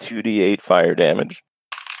takes 2d8 fire damage.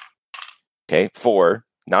 Okay, 4.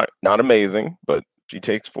 Not amazing, but she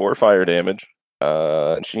takes 4 fire damage.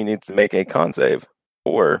 She needs to make a con save.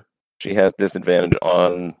 Or she has disadvantage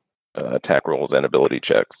on attack rolls and ability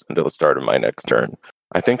checks until the start of my next turn.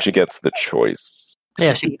 I think she gets the choice.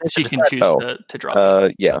 Yeah, she can choose to drop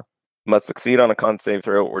it. Yeah. Must succeed on a con save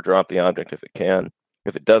throw or drop the object if it can.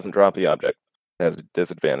 If it doesn't drop the object, it has a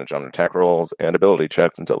disadvantage on attack rolls and ability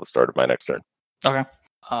checks until the start of my next turn. Okay.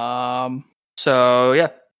 So, yeah.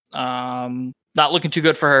 Not looking too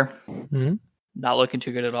good for her. Mm-hmm. Not looking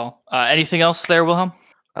too good at all. Anything else there, Wilhelm?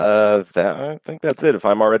 I think that's it. If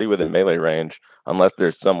I'm already within melee range, unless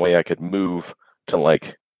there's some way I could move to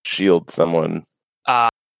like shield someone.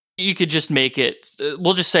 You could just make it.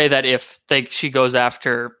 We'll just say that if she goes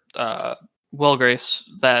after Willgrace,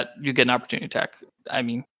 that you get an opportunity attack. I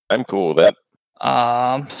mean, I'm cool with that.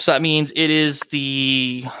 So that means it is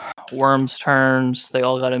the worms' turns. They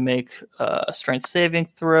all got to make strength saving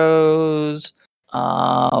throws.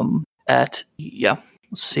 Let's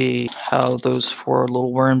see how those 4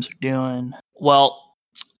 little worms are doing. Well,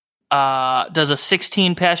 does a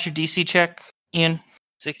 16 pass your DC check, Ian?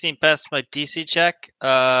 16 passed my DC check?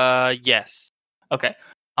 Yes. Okay.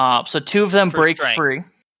 So 2 of them break strength. free.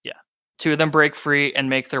 Yeah. 2 of them break free and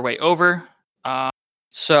make their way over.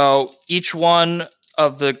 So each one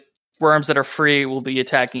of the worms that are free will be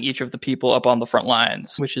attacking each of the people up on the front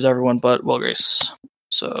lines, which is everyone but Willgrace.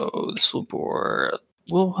 So this will bore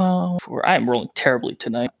Wilhelm. I am rolling terribly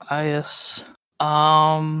tonight. Ias.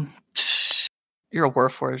 You're a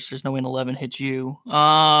Warforged. There's no way an 11 hits you.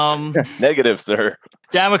 Negative, sir.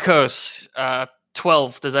 Damikos.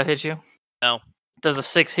 12. Does that hit you? No. Does a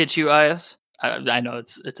 6 hit you, Ias? I know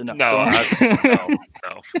it's enough. No, Go on.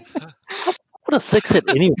 no. What a 6 hit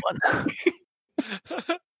anyone.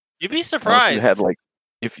 You'd be Now, surprised.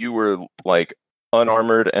 if you were like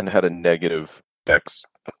unarmored and had a negative dex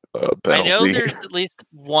penalty. I know there's at least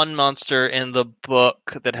one monster in the book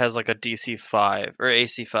that has like a DC 5 or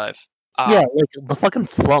AC 5. Yeah, like the fucking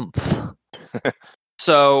flump.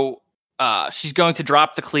 So she's going to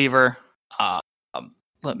drop the cleaver.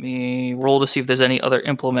 Let me roll to see if there's any other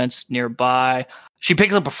implements nearby. She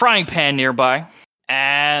picks up a frying pan nearby,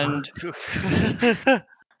 and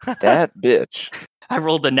That bitch. I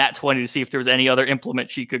rolled a nat 20 to see if there was any other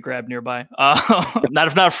implement she could grab nearby.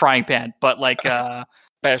 Not a frying pan, but like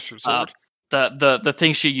Bastard sword. the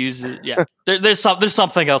thing she uses. Yeah, there's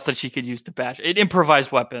something else that she could use to bash. An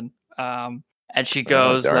improvised weapon. And she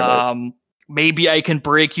goes, maybe I can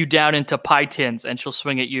break you down into pie tins, and she'll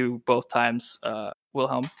swing at you both times,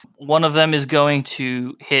 Wilhelm. One of them is going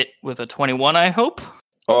to hit with a 21, I hope.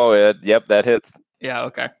 Oh, yep, that hits. Yeah,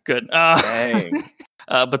 okay, good. Dang.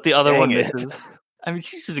 But the other Dang one it. misses. I mean,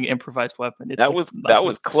 she's using an improvised weapon. That was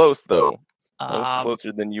close though. That was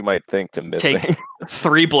closer than you might think to missing. Take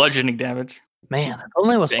 3 bludgeoning damage. Man, if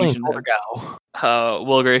only I was playing Bangs in Calder.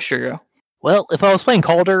 Will Grace, sure go. Well, if I was playing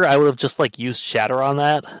Calder, I would have just like used Shatter on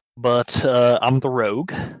that. But I'm the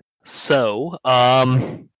rogue, so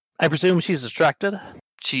I presume she's distracted.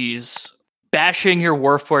 She's bashing your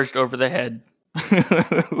Warforged over the head.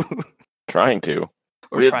 Trying to.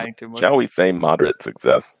 Or trying to. Shall we say moderate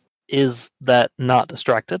success? Is that not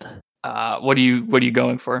distracted? What are you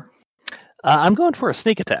going for? I'm going for a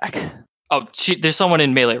sneak attack. Oh, there's someone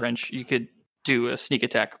in melee range. You could do a sneak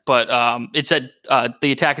attack, but it's at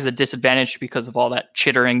the attack is a disadvantage because of all that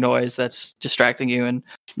chittering noise that's distracting you and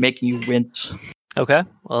making you wince. Okay,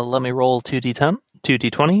 well, let me roll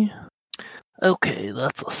 2d20. Okay,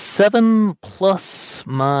 that's a 7 plus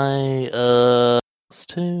my plus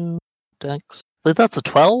 2 dex. I believe that's a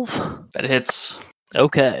 12. That hits.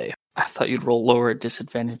 Okay. I thought you'd roll lower at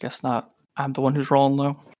disadvantage. Guess not. I'm the one who's rolling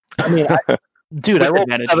low. I mean, dude, I rolled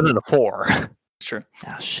a advantage. 7 and a 4. Sure.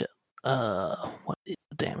 Ah, shit. What is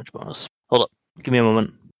the damage bonus? Hold up. Give me a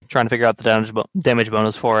moment. I'm trying to figure out the damage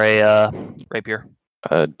bonus for a rapier.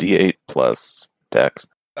 D8 plus dex.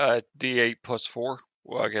 D8 plus 4.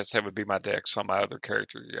 Well, I guess that would be my dex on my other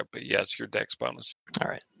character. Yeah, but yes, your dex bonus. All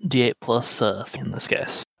right. D8 plus 3 in this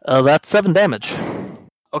case. That's 7 damage.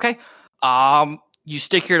 Okay. You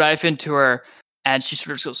stick your knife into her, and she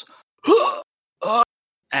sort of goes,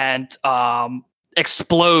 and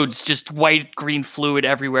explodes, just white green fluid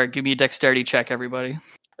everywhere. Give me a dexterity check, everybody.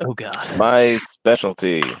 Oh god. My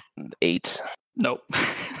specialty 8. Nope.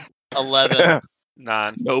 11.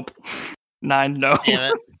 9. Nope. 9. No.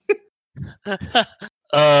 Damn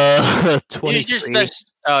it. 23. Use your special.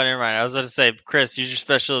 Oh, never mind. I was about to say, Chris, use your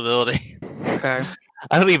special ability. Okay.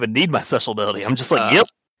 I don't even need my special ability. I'm just like, yep.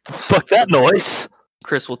 Fuck that noise.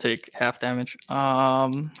 Chris will take half damage.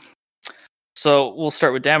 So we'll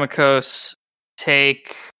start with Damokos.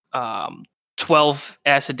 Take 12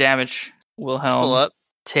 acid damage. Wilhelm. Still up.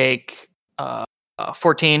 Take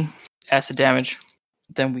 14 acid damage.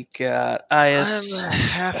 Then we got Ias. I'm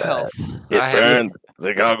half health. It burns.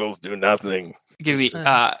 The goggles do nothing. Give me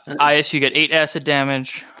Ias. You get 8 acid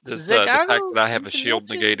damage. Does The the fact goggles that I have a do shield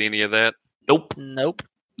nothing? negate any of that? Nope. Nope.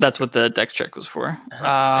 That's what the dex check was for.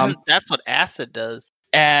 That's what acid does.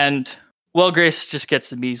 And Grace just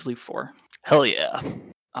gets a measly 4. Hell yeah.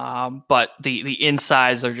 But the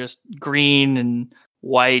insides are just green and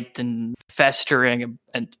white and festering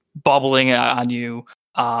and bubbling on you.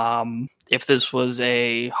 If this was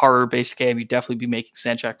a horror-based game, you'd definitely be making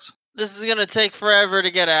sand checks. This is gonna take forever to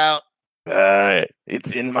get out.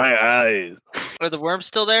 It's in my eyes. Are the worms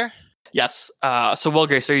still there? Yes. So,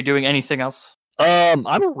 Grace, are you doing anything else? I'm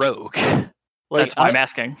a rogue. That's why I'm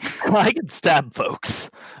asking. I can stab folks.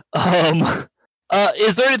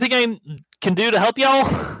 Is there anything I can do to help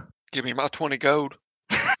y'all? Give me my 20 gold.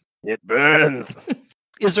 It burns.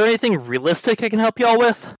 Is there anything realistic I can help y'all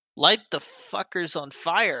with? Light the fuckers on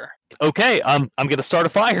fire. Okay, I'm gonna start a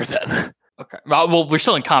fire then. Okay. Well, we're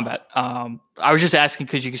still in combat. I was just asking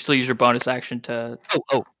because you can still use your bonus action to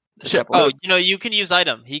step away. Oh, you can use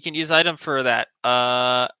item. He can use item for that.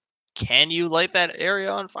 Can you light that area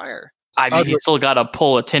on fire? I mean, he's still got to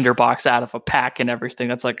pull a tinderbox out of a pack and everything.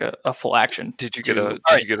 That's like a full action. Did you get a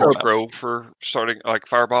scroll for starting like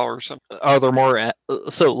fireball or something? Are there more?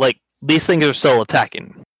 So like these things are still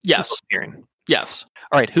attacking. Yes. Yes.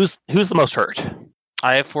 All right. Who's the most hurt?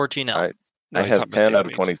 I have 14 health. I have 10 out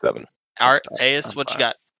of 27. All right, Ace, what you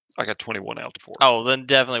got? I got 21 out of 4. Oh, then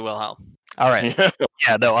definitely Wilhelm. All right.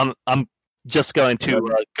 Yeah. No, I'm just going to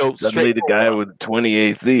go Suddenly straight. the guy with 20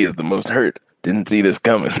 AC is the most hurt. Didn't see this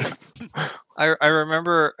coming. I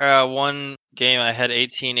remember one game I had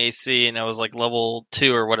 18 AC and I was like level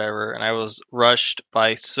 2 or whatever, and I was rushed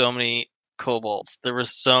by so many kobolds. There were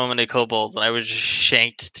so many kobolds, and I was just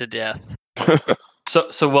shanked to death.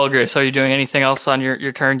 So well, Grace, are you doing anything else on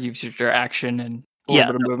your turn? You've used your action and a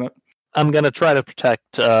little bit of movement. I'm gonna try to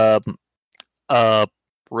protect Rubit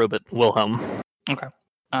Wilhelm. Okay.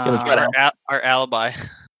 Our alibi.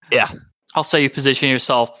 Yeah. I'll say you position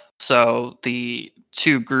yourself so the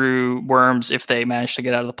 2 grew worms, if they manage to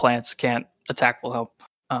get out of the plants, can't attack Wilhelm.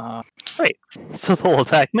 Great. So they'll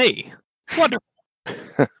attack me. Wonderful.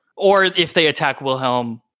 Or if they attack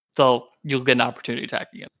Wilhelm, you'll get an opportunity to attack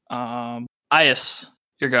again. Ias,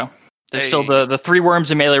 your go. There's still the 3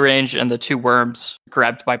 worms in melee range and the 2 worms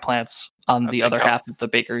grabbed by plants on the other half of the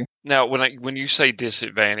bakery. Now, when you say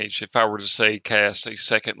disadvantage, if I were to say cast a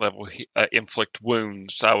second level inflict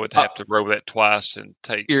wounds, I would have to roll that twice and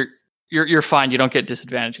take. You're fine. You don't get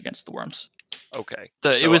disadvantage against the worms. Okay.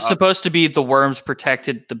 It was supposed to be the worms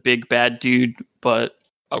protected the big bad dude, but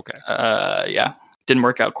okay. Yeah, didn't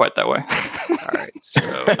work out quite that way. All right.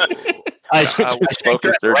 So I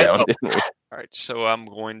focused her down, didn't we? All right. So I'm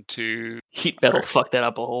going to heat metal. Fuck that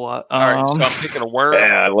up a whole lot. All right. So I'm picking a worm.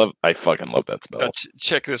 Yeah, I fucking love that spell.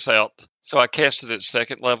 Check this out. So I cast it at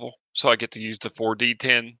second level, so I get to use the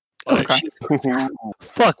 4d10. Okay.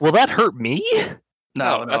 Fuck. Will that hurt me?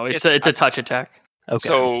 No. It's a touch attack. Okay.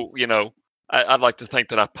 So I'd like to think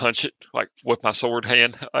that I punch it like with my sword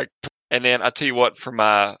hand, and then I tell you what, for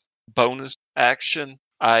my bonus action,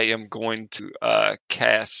 I am going to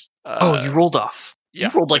cast. You rolled off. Yeah.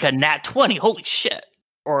 You rolled like a nat 20. Holy shit!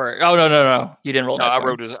 Or no, you didn't roll. No, I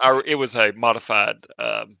wrote it was a modified.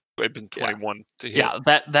 It'd been 21 to hit. Yeah,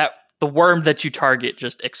 that the worm that you target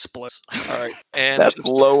just explodes. All right, and that's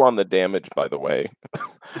low on the damage, by the way.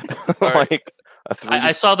 Right. A 3.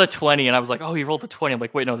 I saw the 20 and I was like, oh, he rolled the 20. I'm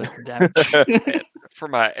like, wait, no, that's the damage. For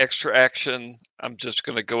my extra action, I'm just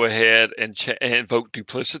going to go ahead and invoke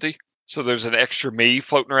duplicity. So there's an extra me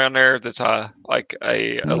floating around there that's like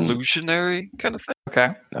a illusionary kind of thing. Okay.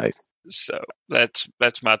 Nice. So that's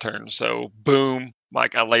my turn. So boom,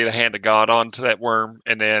 like I laid a hand of God onto that worm,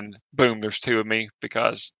 and then boom, there's 2 of me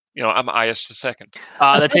because I'm Ias the second.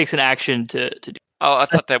 That takes an action to do. Oh, I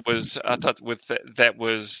thought that was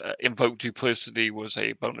invoke duplicity was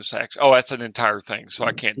a bonus action. Oh, that's an entire thing, so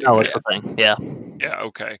I can't do Oh, that. it's a thing. Yeah. Yeah.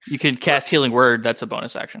 Okay. You can cast Healing Word. That's a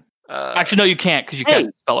bonus action. Actually, no, you can't because you cast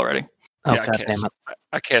the spell already. Oh, yeah, damn it.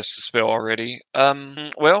 I cast the spell already.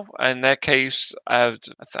 Well, in that case, I'm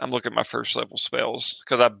looking at my first level spells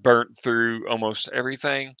because I burnt through almost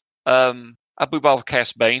everything. I believe I'll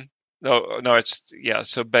cast Bane. No,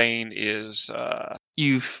 So Bane is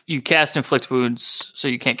you cast Inflict Wounds, so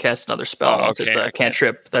you can't cast another spell. Oh, It's a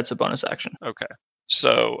cantrip. That's a bonus action. Okay.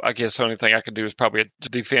 So I guess the only thing I can do is probably a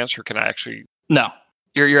defense, or can I actually? No,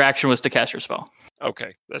 your action was to cast your spell.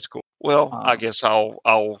 Okay, that's cool. Well, I guess I'll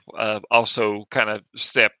also kind of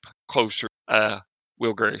step closer,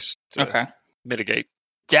 Will Grace, to mitigate.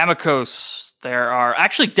 Damokos,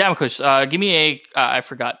 Damokos, give me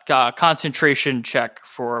a concentration check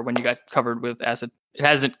for when you got covered with acid. It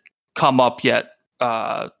hasn't come up yet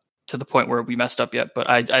to the point where we messed up yet, but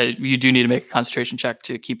you do need to make a concentration check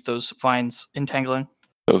to keep those vines entangling.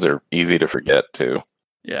 Those are easy to forget too.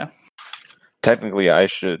 Yeah. Technically, I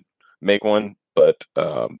should make one, but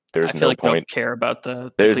there's no point. Don't care about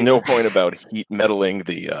the There's cleaver. no point about heat meddling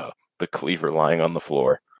the cleaver lying on the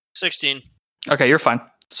floor. 16. Okay, you're fine.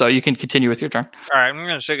 So you can continue with your turn. All right, I'm going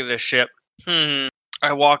to stick at this ship.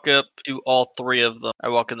 I walk up to all 3 of them. I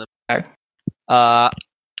walk in the. Okay. I'm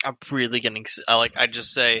really getting. I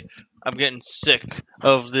just say, I'm getting sick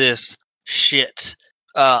of this shit.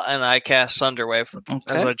 And I cast Thunderwave.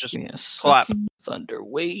 Okay. As I just clap.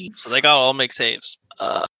 Thunderwave. So they got all make saves.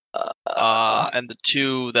 And the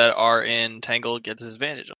 2 that are entangled get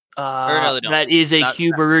disadvantage. No, they don't. That is a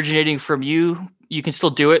cube originating from you. You can still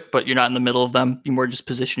do it, but you're not in the middle of them. You more just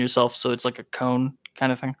position yourself, so it's like a cone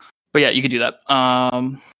kind of thing. But yeah, you can do that.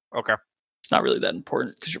 Okay. It's not really that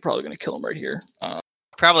important because you're probably going to kill him right here.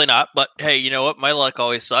 Probably not, but hey, you know what? My luck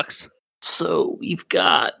always sucks. So we've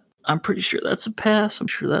got. I'm pretty sure that's a pass. I'm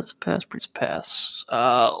sure that's a pass. It's a pass.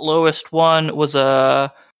 Lowest one was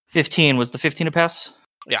a 15. Was the 15 a pass?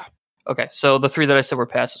 Yeah. Okay, so the 3 that I said were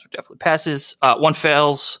passes were definitely passes. 1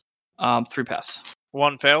 fails. 3 pass.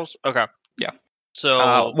 1 fails. Okay. Yeah.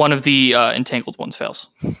 So one of the entangled ones fails.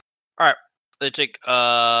 All right. They take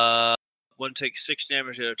one takes 6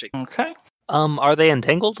 damage. The other take. Okay. Are they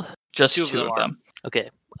entangled? Just 2 2 of them. Okay.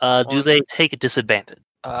 Do they take a disadvantage?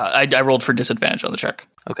 I rolled for disadvantage on the check.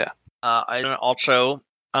 Okay. I also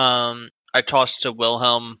I tossed to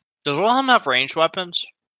Wilhelm Does Wilhelm have ranged weapons?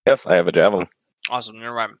 Yes, I have a javelin. Awesome.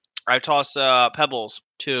 Never mind. I toss pebbles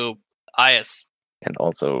to Ias. And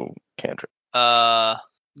also cantrip.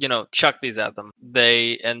 Chuck these at them.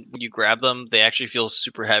 And when you grab them, they actually feel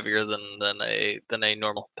super heavier than a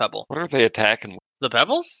normal pebble. What are they attacking? The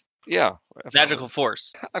pebbles? Yeah. Magical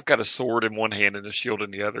force. I've got a sword in one hand and a shield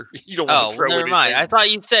in the other. You don't want to throw never mind. anything.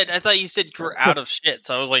 I thought you said you were out of shit,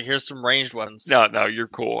 so I was like, here's some ranged ones. No, you're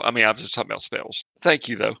cool. I mean, I'm just talking about spells. Thank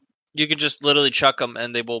you, though. You could just literally chuck them,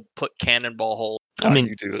 and they will put cannonball holes. I mean,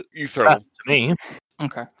 you do it. You throw them. To me.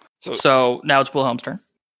 Okay. So So now it's Wilhelm's turn.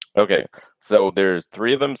 Okay, so there's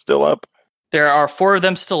 3 of them still up. There are 4 of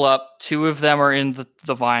them still up. 2 of them are in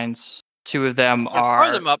the vines. 2 of them are.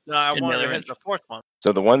 Fire them up. No, I in wanted to melee hit range. the fourth one.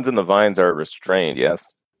 So the ones in the vines are restrained, yes?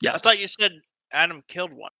 Yes. I thought you said Adam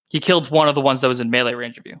killed one. He killed one of the ones that was in melee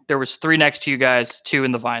range of you. There was 3 next to you guys, 2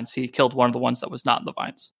 in the vines. He killed one of the ones that was not in the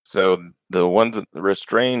vines. So the ones that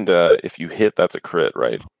restrained, if you hit, that's a crit,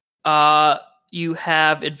 right? You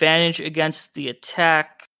have advantage against the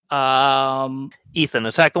attack. Ethan,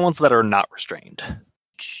 attack the ones that are not restrained.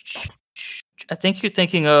 I think you're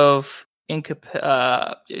thinking of you're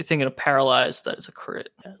thinking of paralyzed. That is a crit.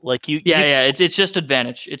 Like you. Yeah. It's just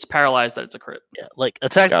advantage. It's paralyzed. That it's a crit. Yeah, like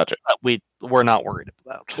attack Gotcha. that we're not worried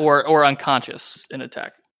about. Or unconscious in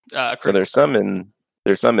attack. So Crit. there's some in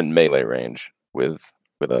melee range with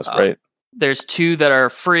us, right? There's 2 that are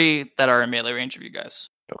free that are in melee range of you guys.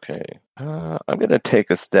 Okay. I'm going to take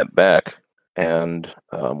a step back, and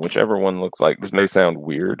whichever one looks like, this may sound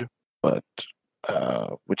weird, but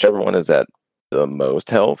whichever one is at the most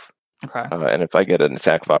health, Okay. and if I get an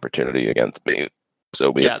attack of opportunity against me,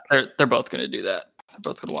 so be it. Yeah, they're both going to do that. They're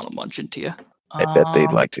both going to want to munch into you. I bet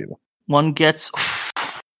they'd like to. One gets.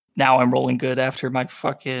 Now I'm rolling good after my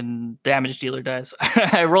fucking damage dealer dies.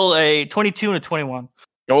 I roll a 22 and a 21.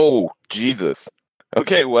 Oh, Jesus.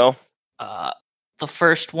 Okay, well. The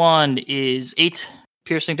first one is 8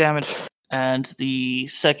 piercing damage, and the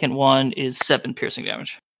second one is 7 piercing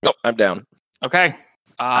damage. Nope, I'm down. Okay.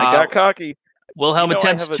 I got cocky. Wilhelm You know,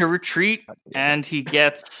 attempts to retreat, and he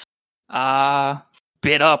gets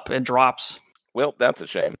bit up and drops. Well, that's a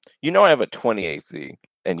shame. You know I have a 20 AC.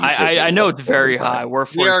 And I know it's very high. We're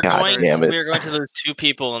We are God going damn it. to lose 2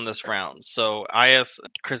 people in this round. So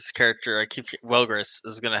Chris's character, Welgris,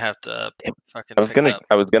 is gonna have to fucking.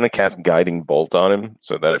 I was gonna cast Guiding Bolt on him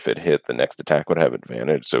so that if it hit, the next attack would have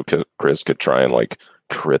advantage. So Chris could try and like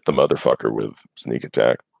crit the motherfucker with sneak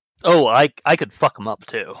attack. Oh, I could fuck him up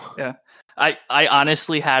too. Yeah. I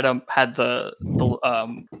honestly had the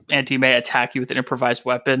anti-May attack you with an improvised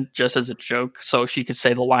weapon just as a joke, so she could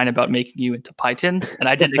say the line about making you into pie tins, and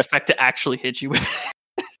I didn't expect to actually hit you with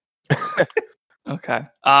it. Okay.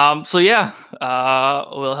 So yeah.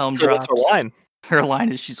 Wilhelm So drops. what's her line? Her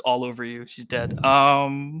line is she's all over you. She's dead.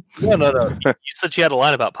 No. You said she had a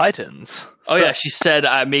line about pythons. Oh yeah, she said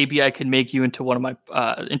maybe I could make you into one of my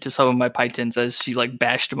into some of my pythons as she like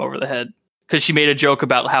bashed him over the head. Because she made a joke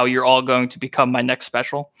about how you're all going to become my next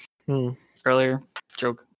special earlier.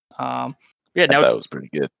 Joke. Yeah, now That was pretty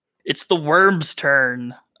good. it's the worm's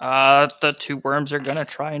turn. The 2 worms are gonna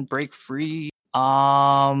try and break free.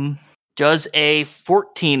 Does a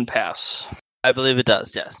 14 pass? I believe it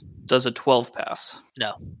does. Yes. Does a 12 pass?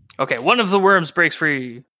 No. Okay, one of the worms breaks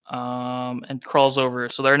free. And crawls over.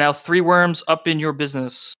 So there are now 3 worms up in your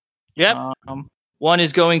business. Yep. One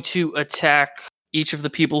is going to attack each of the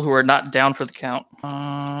people who are not down for the count.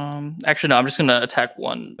 Actually, no, I'm just going to attack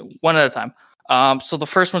one at a time. So the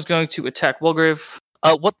first one's going to attack Wilgrave.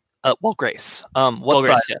 Grace. What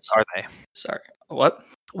Grace, size yes. are they? Sorry. What?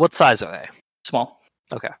 What size are they? Small.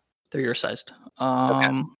 Okay. They're your sized.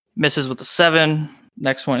 Misses with a 7.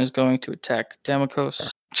 Next one is going to attack Damokos.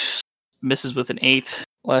 Misses with an 8.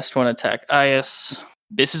 Last one attack Ias.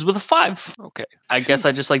 Misses with a 5. Okay. I guess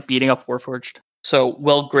I just like beating up Warforged. So,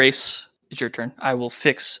 Grace, it's your turn. I will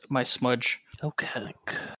fix my smudge. Okay.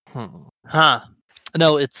 Huh.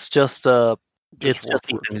 No, it's just Just Ethan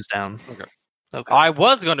Warforged. who's down. Okay. I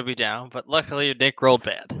was going to be down, but luckily Nick rolled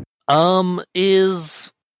bad.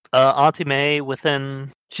 Is Auntie May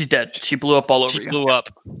within? She's dead. She blew up all over She you. blew up.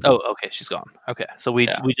 Oh, okay, she's gone. Okay, so we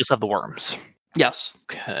Yeah. just have the worms. Yes.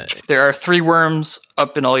 Okay. There are 3 worms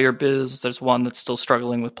up in all your biz. There's one that's still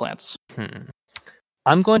struggling with plants.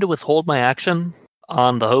 I'm going to withhold my action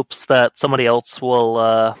on the hopes that somebody else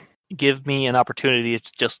will give me an opportunity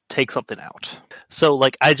to just take something out. So,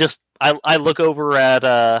 like, I look over at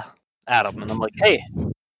Adam and I'm like, hey,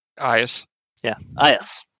 Ias. yeah,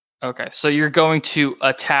 Ias. Okay, so you're going to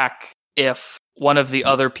attack if one of the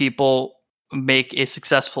other people make a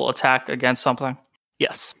successful attack against something?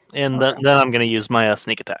 Yes, and then I'm going to use my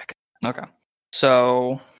sneak attack. Okay.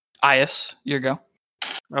 So, Ias, your go.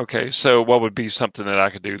 Okay, so what would be something that I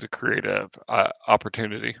could do to create a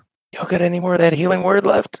opportunity? Y'all got any more of that healing word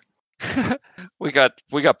left? we got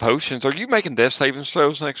potions. Are you making death saving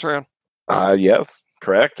throws next round? Yes,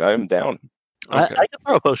 correct. I'm down. Okay. I can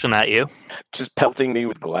throw a potion at you. Just pelting me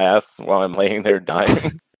with glass while I'm laying there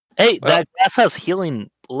dying. Hey, Well- that glass has healing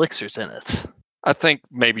elixirs in it. I think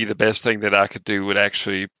maybe the best thing that I could do would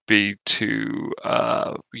actually be to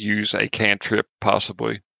use a cantrip,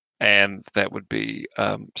 possibly, and that would be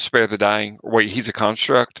spare the dying. Wait, he's a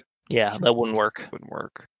construct. Yeah, that wouldn't work. Wouldn't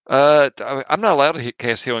work. I'm not allowed to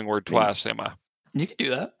cast healing word twice, am I? You can do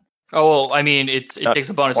that. Oh well, I mean, it Not takes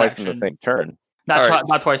a bonus Twice action, in the same turn. not All right.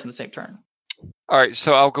 not twice in the same turn. All right,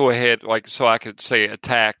 so I'll go ahead, so I could say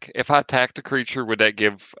attack. If I attack the creature, would that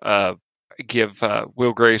give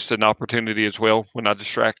Will Grace an opportunity as well when I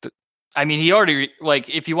distract it? I mean, he already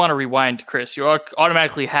if you want to rewind, Chris, you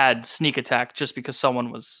automatically had sneak attack just because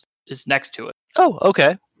someone is next to it. Oh,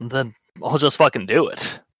 okay. Then I'll just fucking do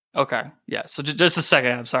it. Okay, yeah. So just a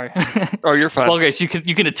second. I'm sorry. Oh, you're fine. Well, okay, so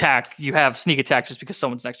you can attack. You have sneak attack just because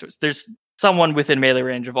someone's next to us. There's someone within melee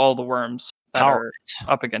range of all the worms that are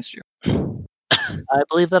up against you. I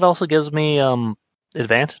believe that also gives me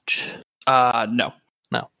advantage. No.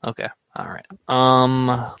 No. Okay. All right.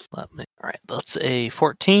 Let me. All right. That's a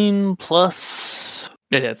 14 plus.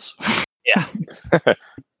 It hits.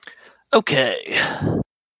 Okay.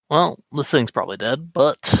 Well, this thing's probably dead,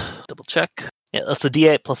 but double check. Yeah, that's a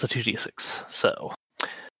D8 plus a 2D6. So,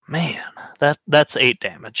 man, that's 8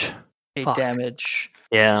 damage. 8 Fuck. damage.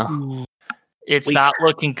 Yeah. It's Weak. not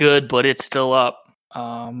looking good, but it's still up.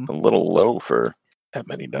 A little low for that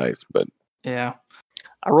many dice, but Yeah.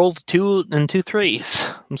 I rolled 2 and 2 threes.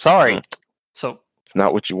 I'm sorry. So it's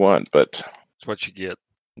not what you want. But That's what you get.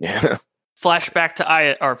 yeah, flashback to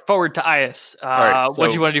Ias, or forward to Ias. right, What do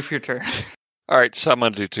so- you want to do for your turn? All right, so I'm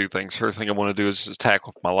going to do two things. First thing I want to do is attack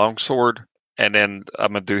with my longsword, and then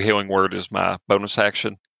I'm going to do healing word as my bonus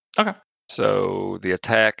action. Okay. So the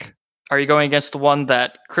attack, Are you going against the one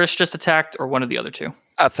that Chris just attacked, or one of the other two?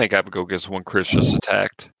 I think I would go against the one Chris just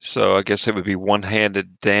attacked. So I guess it would be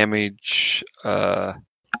one-handed damage. Well,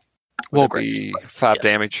 Would great. be 5 Yeah.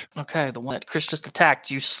 damage. Okay, the one that Chris just attacked.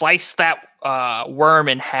 You slice that worm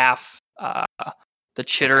in half. The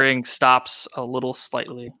chittering stops a little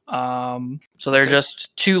slightly. So there are Okay.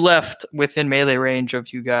 just 2 left within melee range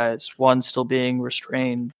of you guys. One still being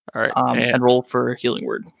restrained. All right, And roll for healing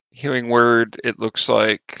word. healing word. It looks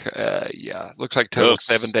like, looks like total Yes.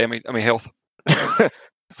 7 damage. I mean health.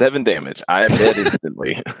 7 damage. I am dead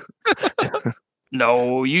instantly.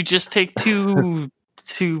 No, you just take two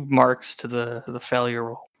marks to the failure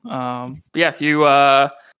roll. Yeah, you.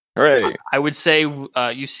 Hooray! I would say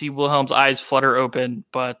you see Wilhelm's eyes flutter open,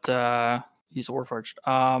 but he's Warforged.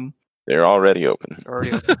 They're already open.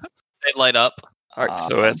 Already open. They light up. All right,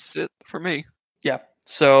 so that's it for me. Yeah.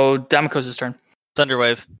 So Damokos' turn.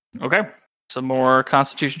 Thunderwave. Okay. Some more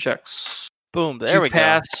Constitution checks. Boom. There 2 we go.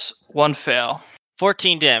 pass, 1 fail.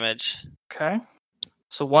 14 damage. Okay.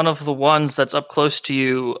 So one of the ones that's up close to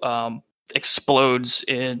you explodes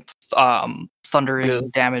in thundering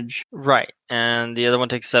Good. damage. Right. And the other one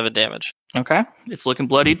takes 7 damage. Okay. It's looking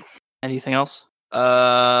bloodied. Anything else?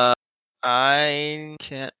 I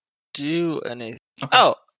can't do anything. Okay.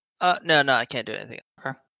 Oh. No, I can't do anything.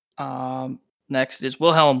 Next is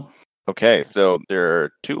Wilhelm. Okay, so there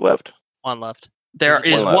are 2 left. One left. There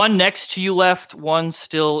There's is one left. one next to you left, one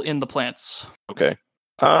still in the plants. Okay.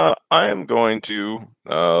 I am going to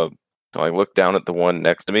I look down at the one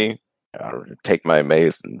next to me, take my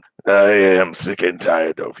mace, and I am sick and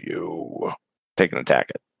tired of you. Take an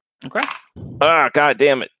attack it. Okay. God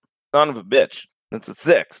damn it. Son of a bitch. That's a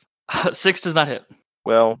 6. 6 does not hit.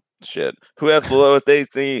 Well, shit. Who has the lowest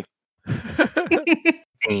AC?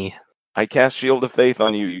 Me. I cast Shield of Faith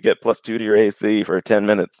on you. You get +2 to your AC for 10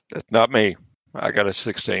 minutes. That's not me. I got a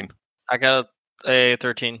 16. I got a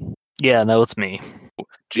 13. Yeah, no, it's me.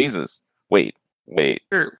 Jesus. Wait.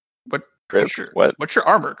 Sure. Chris, what? What's your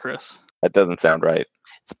armor, Chris? That doesn't sound right.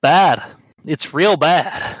 It's bad. It's real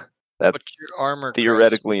bad. That's What's your armor? Chris?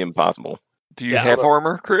 theoretically impossible. Do you Yeah, have look.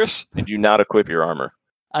 armor, Chris? Did you not equip your armor?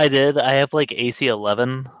 I did. I have like AC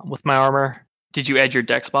 11 with my armor. Did you add your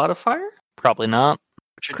dex modifier? Probably not.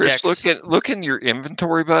 What's your Chris, dex? look in your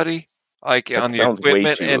inventory, buddy. Like That on the sounds way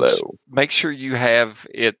equipment, too and low. make sure you have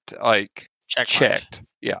it like Check marked. checked.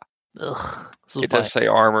 Yeah, Ugh. This is it does say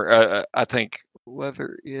armor. I think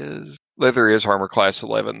leather is armor class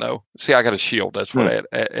 11 though. See, I got a shield. That's what it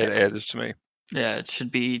adds to me. Yeah, it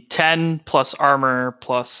should be 10 plus armor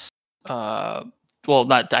plus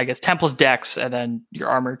not, I guess 10 plus dex, and then your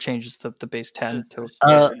armor changes the base 10 to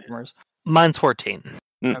Uh, armors. Mine's 14.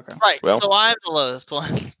 Okay. Right. Well- so I'm the lowest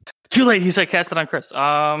one. Too late. He said cast it on Chris.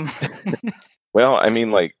 Well, I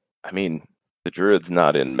mean, the druid's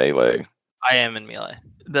not in melee. I am in melee.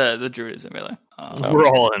 the druid is in melee. We're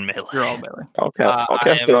all in melee. You're all melee. I'll I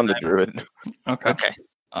cast am- it on the druid. Okay. Okay.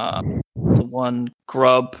 The one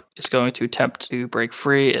grub is going to attempt to break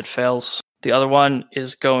free. It fails. The other one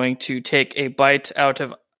is going to take a bite out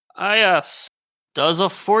of Ayas. Does a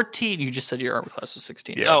 14? You just said your armor class was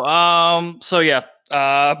 16. Yeah. Oh, so yeah.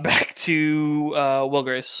 Back to Will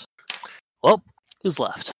Grace. Well, who's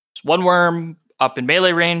left? One worm up in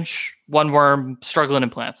melee range. One worm struggling in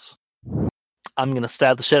plants. I'm gonna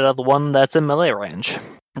stab the shit out of the one that's in melee range.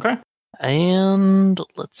 Okay. And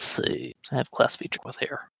let's see. I have class feature with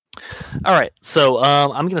here. All right, so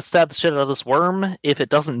I'm gonna stab the shit out of this worm. If it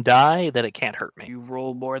doesn't die, then it can't hurt me. You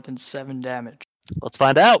roll more than 7 damage. Let's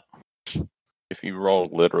find out. If you roll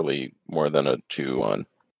literally more than a 2 on,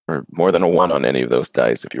 or more than a 1 on any of those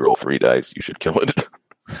dice, if you roll 3 dice, you should kill it.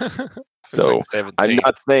 So It's like I'm 17.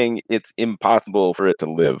 not saying it's impossible for it to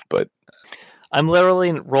live, but I'm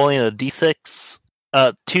literally rolling a d6,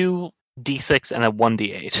 2 d6, and a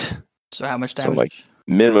 1d8. So how much So, damage? like-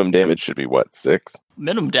 minimum damage should be what, 6?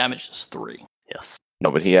 Minimum damage is 3. Yes.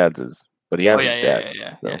 No, but he adds his his yeah, dex.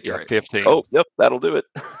 yeah. so- You're Yeah, right. 15. Oh, yep, that'll do it.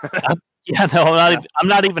 Yeah, no, I'm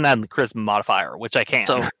not even on the charisma modifier, which I can.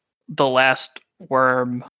 So the last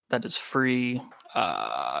worm that is free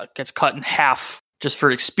gets cut in half just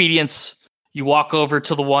for expedience. You walk over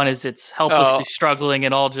to the one as it's helplessly Oh. struggling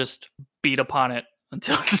and all just beat upon it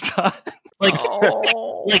until it's done. like,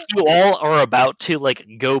 Oh. like you all are about to like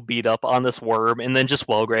go beat up on this worm, and then just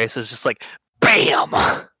Wellgrace is just like, BAM!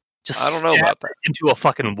 Just I don't know stab about that. it into a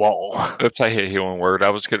fucking wall. Oops, I hit healing word.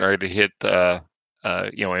 I was getting ready to hit,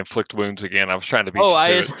 inflict wounds again. I was trying to beat Oh, you to I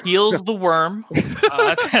it. steals the worm. And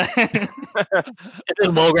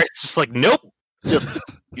then Wellgrace is just like, nope, just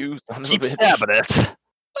You son of a keep bitch. stabbing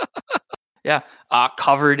it.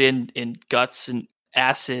 covered in guts and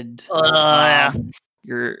acid. Yeah.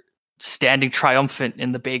 You're standing triumphant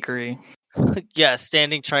in the bakery. Yeah,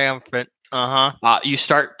 standing triumphant. Uh-huh. You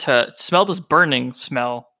start to smell this burning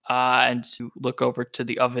smell, and you look over to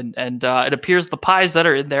the oven, and it appears the pies that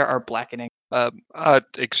are in there are blackening. I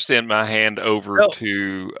extend my hand over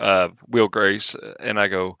to Will Grace, and I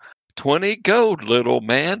go, 20 gold, little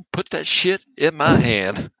man. Put that shit in my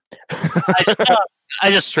hand. I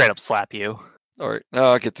just straight up slap you. All right, now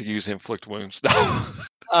I get to use inflict wounds.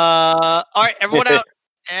 All right, everyone out.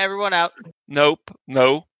 Everyone out. Nope,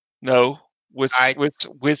 no. Which Alright.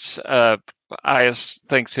 Ias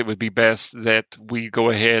thinks it would be best that we go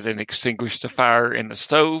ahead and extinguish the fire in the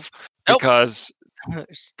stove Nope. because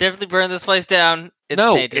Definitely burn this place down. It's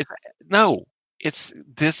no, tainted.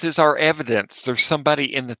 this is our evidence. There's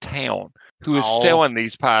somebody in the town who is Oh. selling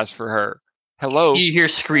these pies for her. Hello. You hear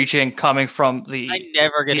screeching coming from I the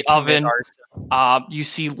never get the to commit oven. arson. You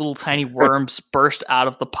see little tiny worms burst out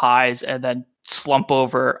of the pies and then slump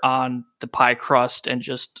over on the pie crust and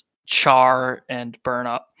just char and burn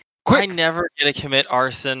up. I Quick, never get to commit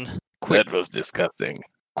arson. quick, That was disgusting.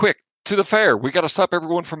 quick. To the fair. We got to stop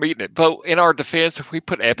everyone from eating it. Though, in our defense, if we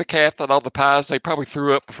put epitaph on all the pies, they probably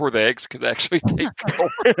threw up before the eggs could actually take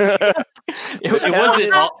over. It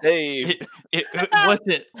wasn't all, Saved.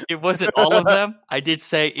 it wasn't all of them. I did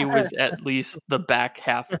say it was at least the back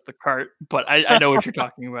half of the cart, but I know what you're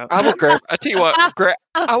talking about. I will grab. I tell you what.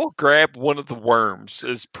 I will grab one of the worms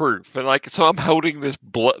as proof, and so I'm holding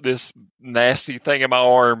this nasty thing in my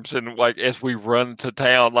arms, and as we run to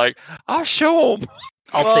town, I'll show them.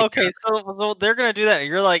 So they're gonna do that,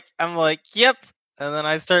 and I'm like, yep. And then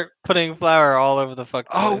I start putting flour all over the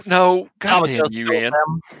fucking Oh place. no! God damn Domicos, you, go with Ian.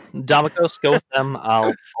 them. Domicos, go with them.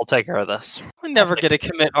 I'll take care of this. I never get to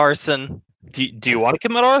commit arson. Do you want to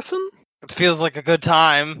commit arson? It feels like a good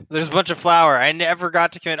time. There's a bunch of flour. I never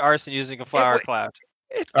got to commit arson using a flour wait. cloud.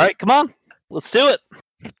 All right, come on, let's do it.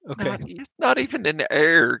 Okay. It's not even in the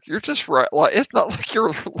air. You're just right. It's not like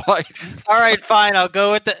you're like. All right, fine. I'll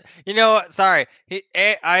go with the. You know what? Sorry.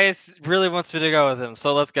 I really wants me to go with him,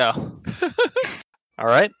 so let's go. All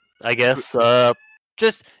right, I guess.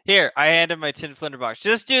 Just here. I hand him my tin flinder box.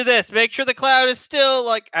 Just do this. Make sure the cloud is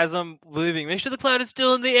still as I'm leaving. Make sure the cloud is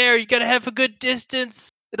still in the air. You gotta have a good distance.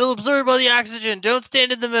 It'll absorb all the oxygen. Don't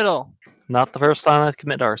stand in the middle. Not the first time I've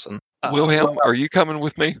committed arson. Wilhelm, are you coming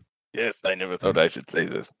with me? Yes, I never thought I should say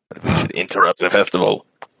this, but we should interrupt the festival.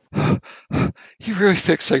 He really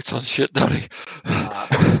fixates on shit, don't he?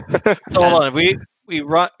 So hold on. We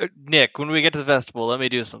run. Nick, when we get to the festival, let me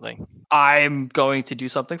do something. I'm going to do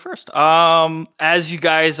something first. As you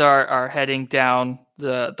guys are heading down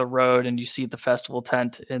the road and you see the festival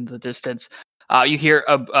tent in the distance, You hear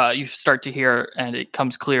you start to hear, and it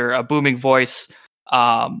comes clear, a booming voice.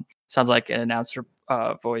 Sounds like an announcer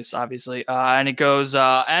voice, obviously. And it goes,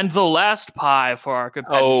 and the last pie for our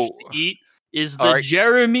competitors to eat is the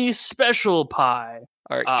Jeremy special pie.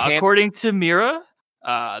 All right, According to Mira,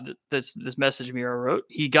 this message Mira wrote,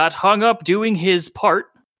 he got hung up doing his part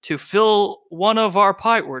to fill one of our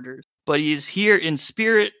pie orders, but he's here in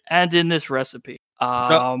spirit and in this recipe.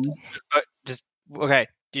 Just okay.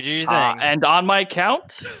 You do your thing. And on my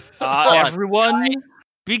count, everyone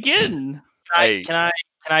begin. Can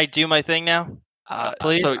I do my thing now?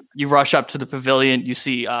 Please. So you rush up to the pavilion. You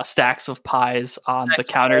see stacks of pies on the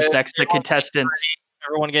counters next to contestants.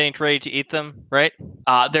 Everyone getting ready to eat them, right?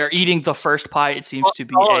 They're eating the first pie. It seems to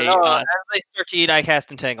be as they start to eat, I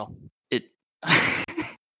cast Entangle.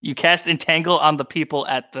 You cast Entangle on the people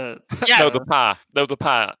at the... Yes. No, the pie.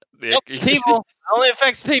 Nope, people. Only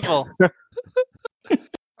affects people.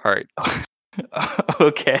 All right.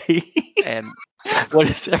 Okay. And what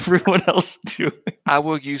is everyone else doing? I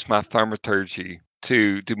will use my thaumaturgy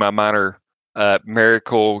to do my minor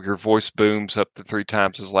miracle. Your voice booms up to 3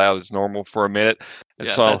 times as loud as normal for a minute. And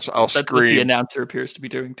so I'll scream. That's what the announcer appears to be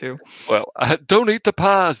doing too. Well, don't eat the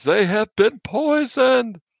pies. They have been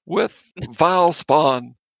poisoned with vile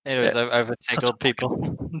spawn. Anyways, I've entangled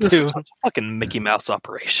people. This is a fucking Mickey Mouse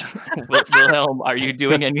operation. Wilhelm, are you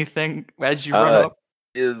doing anything as you run up?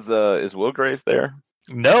 Is Will Grace there?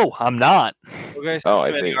 No, I'm not. I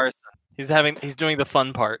see. He's doing the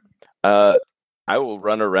fun part. I will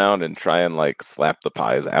run around and try and slap the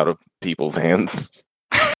pies out of people's hands.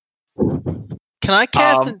 Can I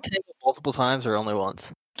cast Entangle multiple times or only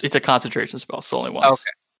once? It's a concentration spell, so only once. Okay.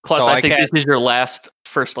 Plus, I think this is your last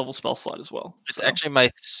first level spell slot as well. It's actually my...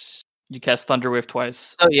 You cast Thunderwave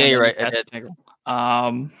twice. Oh, yeah, you're right. I did.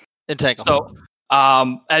 Entangle. So,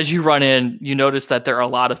 as you run in, you notice that there are a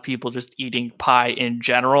lot of people just eating pie in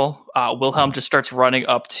general. Wilhelm just starts running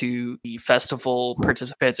up to the festival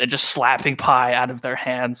participants and just slapping pie out of their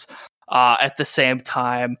hands. At the same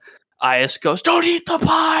time, Ias goes, "Don't eat the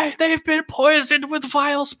pie! They've been poisoned with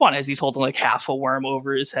vile spawn," as he's holding half a worm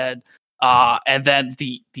over his head. And then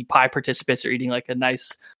the pie participants are eating a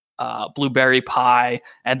nice blueberry pie,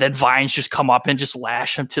 and then vines just come up and just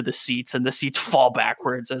lash them to the seats, and the seats fall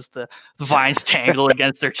backwards as the vines tangle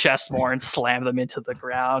against their chest more and slam them into the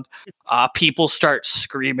ground. People start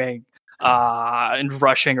screaming and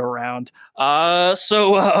rushing around. Will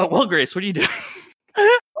Grace, what are you doing?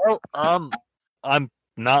 Well, I'm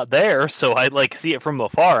not there, so I see it from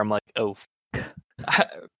afar. I'm like, oh.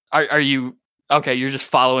 Are you okay? You're just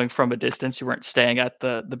following from a distance. You weren't staying at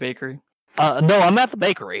the bakery. No, I'm at the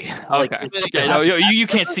bakery. Okay. No, you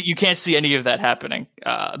can't see. You can't see any of that happening.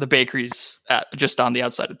 The bakery's just on the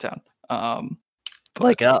outside of town.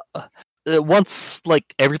 Once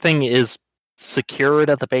everything is secured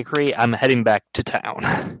at the bakery, I'm heading back to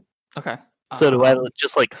town. Okay. So do I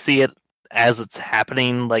just see it as it's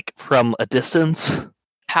happening, from a distance?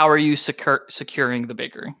 How are you securing the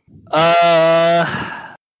bakery?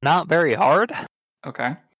 Not very hard.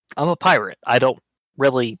 Okay. I'm a pirate. I don't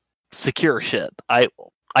really secure shit. I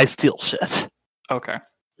steal shit. Okay.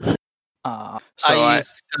 I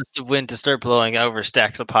use gust of wind to start blowing over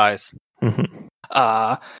stacks of pies.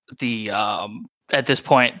 At this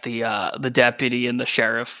point, the deputy and the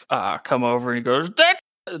sheriff come over and he goes,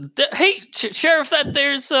 "Hey, sheriff,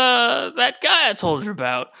 there's that guy I told you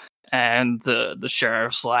about." And the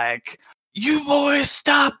sheriff's like, "You boys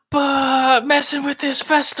stop messing with this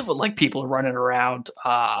festival!" People are running around,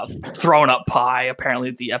 throwing up pie.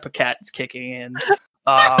 Apparently, the Epicat is kicking in.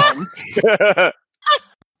 Am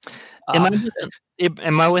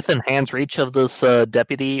I within hand's reach of this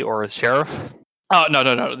deputy or sheriff? Oh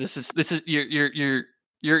no! This is you're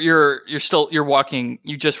walking.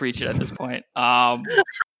 You just reach it at this point. One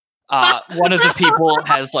of the people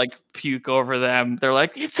has puke over them. They're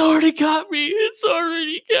like, "It's already got me.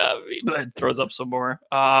 But throws up some more.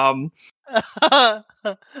 I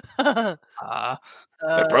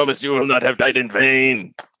promise you will not have died in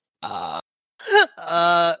vain. If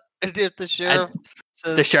the sheriff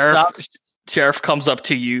says the stop. sheriff comes up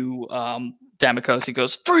to you, Damikos. He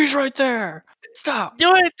goes, "Freeze right there! Stop!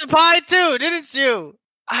 You ate the pie too, didn't you?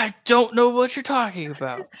 I don't know what you're talking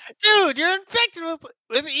about." Dude, you're infected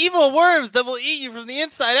with evil worms that will eat you from the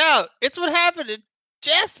inside out. It's what happened to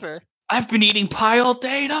Jasper. I've been eating pie all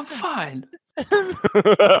day and I'm fine. Is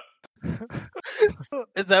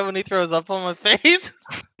that when he throws up on my face?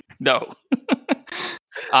 No.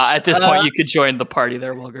 At this point, you could join the party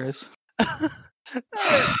there, Wilgrace.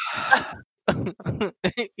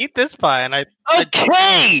 Eat this pie, and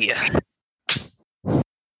Okay!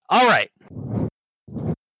 Alright.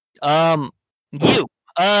 You,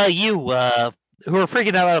 who are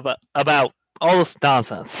freaking out about all this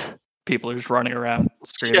nonsense. People are just running around,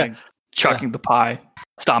 screaming, chucking the pie,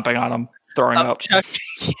 stomping on them, throwing up.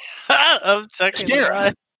 I'm checking the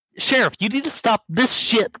pie. Sheriff, you need to stop this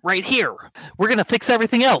shit right here. We're going to fix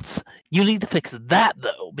everything else. You need to fix that,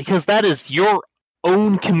 though, because that is your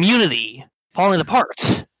own community falling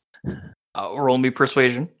apart. Roll me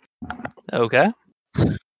persuasion. Okay.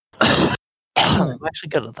 I'm actually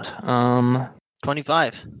good at that.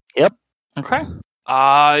 25. Yep. Okay.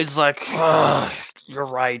 He's like, you're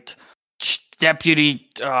right. Deputy,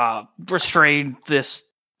 restrain this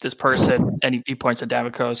person, and he points at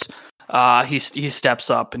Damocos. He steps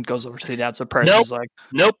up and goes over to the announcer person. He's like,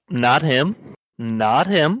 nope, not him. Not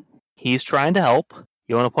him. He's trying to help.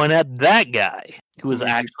 You want to point at that guy who is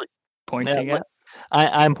actually pointing at?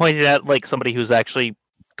 I'm pointing at like somebody who's actually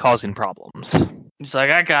causing problems. He's like,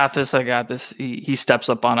 I got this. He steps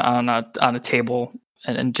up on a table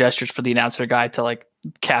and gestures for the announcer guy to like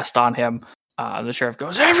cast on him. The sheriff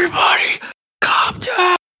goes, everybody, calm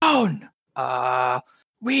down.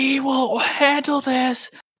 We will handle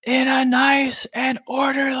this in a nice and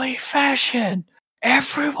orderly fashion.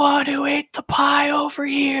 Everyone who ate the pie over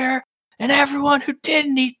here, and everyone who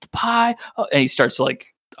didn't eat the pie. Oh, and he starts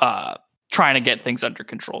like trying to get things under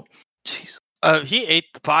control. Jeez. He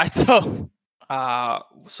ate the pie though.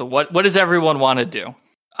 So what does everyone want to do?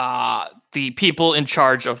 The people in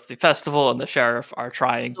charge of the festival and the sheriff are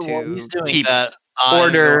trying to keep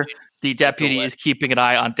order. The deputy is keeping an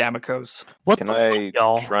eye on Damocos.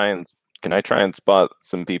 Can I try and spot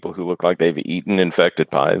some people who look like they've eaten infected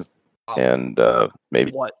pies, and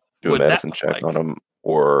maybe do a medicine check on them,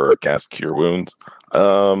 or cast cure wounds?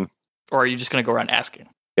 Or are you just going to go around asking?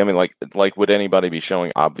 I mean, like, would anybody be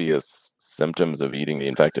showing obvious symptoms of eating the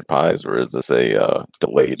infected pies, or is this a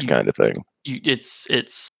delayed kind of thing? You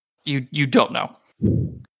don't know.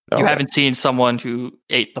 Okay. You haven't seen someone who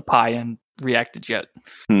ate the pie and reacted yet.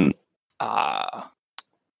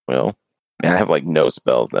 Well, man, I have like no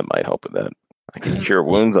spells that might help with that. I can cure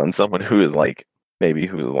wounds on someone who is like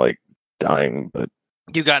dying, but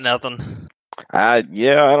you got nothing.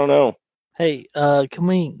 Yeah, I don't know. Hey, can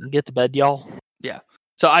we get to bed, y'all? Yeah.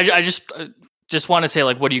 So I just want to say,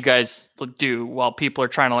 like, what do you guys do while people are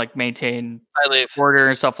trying to like maintain order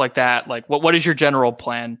and stuff like that? Like, what is your general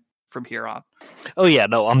plan from here on? Oh yeah,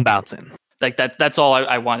 no, I'm bouncing. Like that's all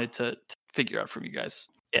I wanted to figure out from you guys.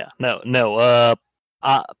 Yeah, no.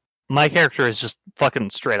 My character is just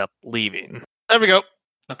fucking straight up leaving. There we go.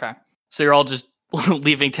 Okay, so you're all just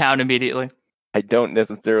leaving town immediately. I don't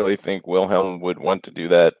necessarily think Wilhelm would want to do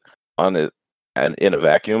that on it and in a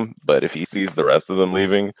vacuum, but if he sees the rest of them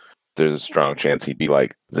leaving, there's a strong chance he'd be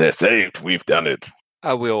like, "They're saved. We've done it."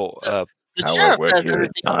 I will. The sheriff has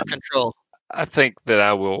everything under control. I think that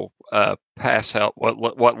I will pass out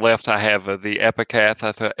what left I have of the epitaph.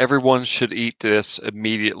 I thought everyone should eat this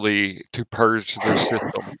immediately to purge their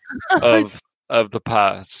system of the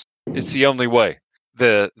pies. It's the only way.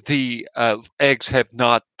 The eggs have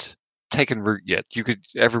not taken root yet.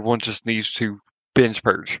 Everyone just needs to binge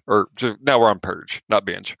purge, now we're on purge, not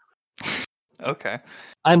binge. Okay.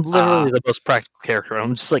 I'm literally the most practical character.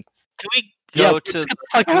 I'm just like, can we go to get the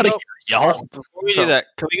fuck out of here, y'all? Before we do that,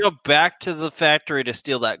 can we go back to the factory to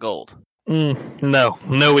steal that gold? No,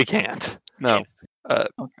 we can't. No.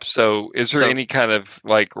 So, is there any kind of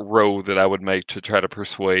like row that I would make to try to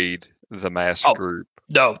persuade the mass group?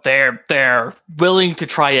 No, they're willing to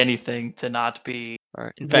try anything to not be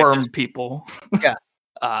worm people. Yeah.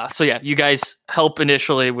 So yeah, you guys help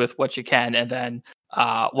initially with what you can, and then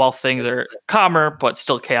while things are calmer but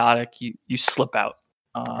still chaotic, you slip out.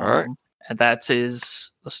 All right. And that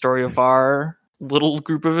is the story of our little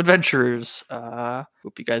group of adventurers.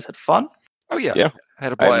 Hope you guys had fun. Oh yeah.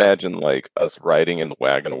 Had a I blast. imagine like us riding in the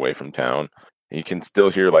wagon away from town. You can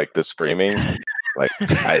still hear like the screaming. Like,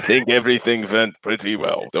 I think everything went pretty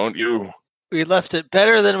well, don't you? We left it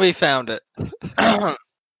better than we found it.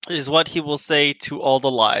 Is what he will say to all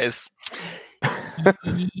the lies.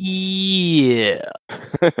 Yeah.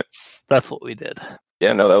 That's what we did.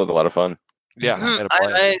 Yeah, no, that was a lot of fun. Yeah, had a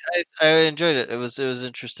blast. I enjoyed it. It was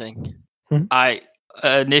interesting. I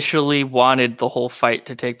initially wanted the whole fight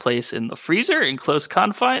to take place in the freezer in close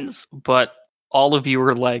confines, but all of you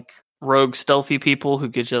were like rogue stealthy people who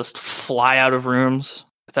could just fly out of rooms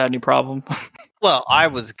without any problem. Well, I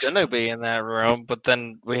was gonna be in that room, but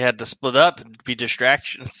then we had to split up and be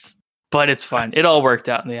distractions. But it's fine. It all worked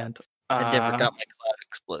out in the end. I never got my cloud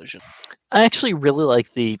explosion. I actually really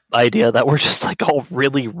like the idea that we're just like all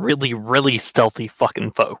really, really, really stealthy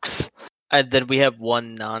fucking folks. then we have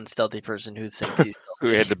one non-stealthy person who thinks he's Who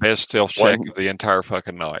had the best stealth check of the entire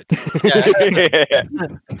fucking night.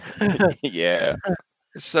 Yeah.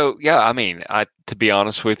 So yeah, I mean, to be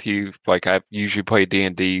honest with you, like I usually play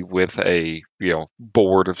D&D with a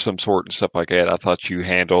board of some sort and stuff like that. I thought you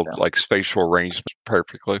handled like spatial arrangements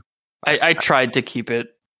perfectly. I tried to keep it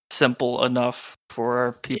simple enough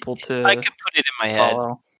for people to I could put it in my head.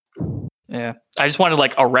 follow. Yeah, I just wanted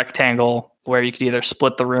like a rectangle where you could either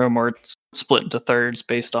split the room or split into thirds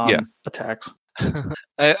based on attacks.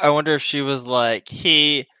 I wonder if she was like,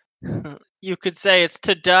 you could say it's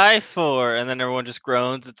to die for, and then everyone just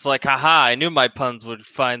groans. It's like, haha, I knew my puns would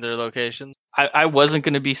find their locations. I wasn't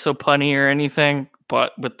going to be so punny or anything,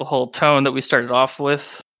 but with the whole tone that we started off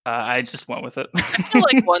with, I just went with it. I feel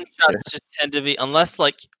like one shots just tend to be, unless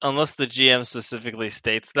the GM specifically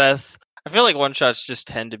states this, I feel like one shots just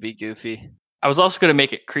tend to be goofy. I was also going to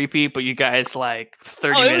make it creepy, but you guys, like,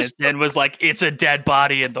 30 minutes in was like, it's a dead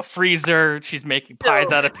body in the freezer. She's making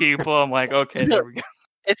pies out of people. I'm like, okay, there we go.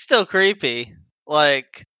 It's still creepy.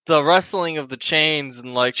 Like, the rustling of the chains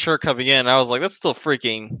and, like, Sure coming in, I was like, that's still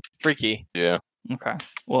freaking freaky. Yeah. Okay.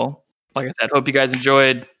 Well, like I said, hope you guys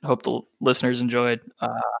enjoyed. Hope the listeners enjoyed.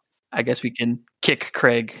 I guess we can kick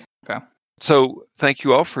Craig. Okay. So thank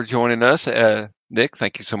you all for joining us. Nick,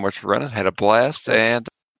 thank you so much for running. Had a blast. And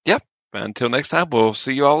until next time, we'll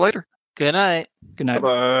see you all later. Good night. Good night.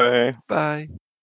 Bye. Bye.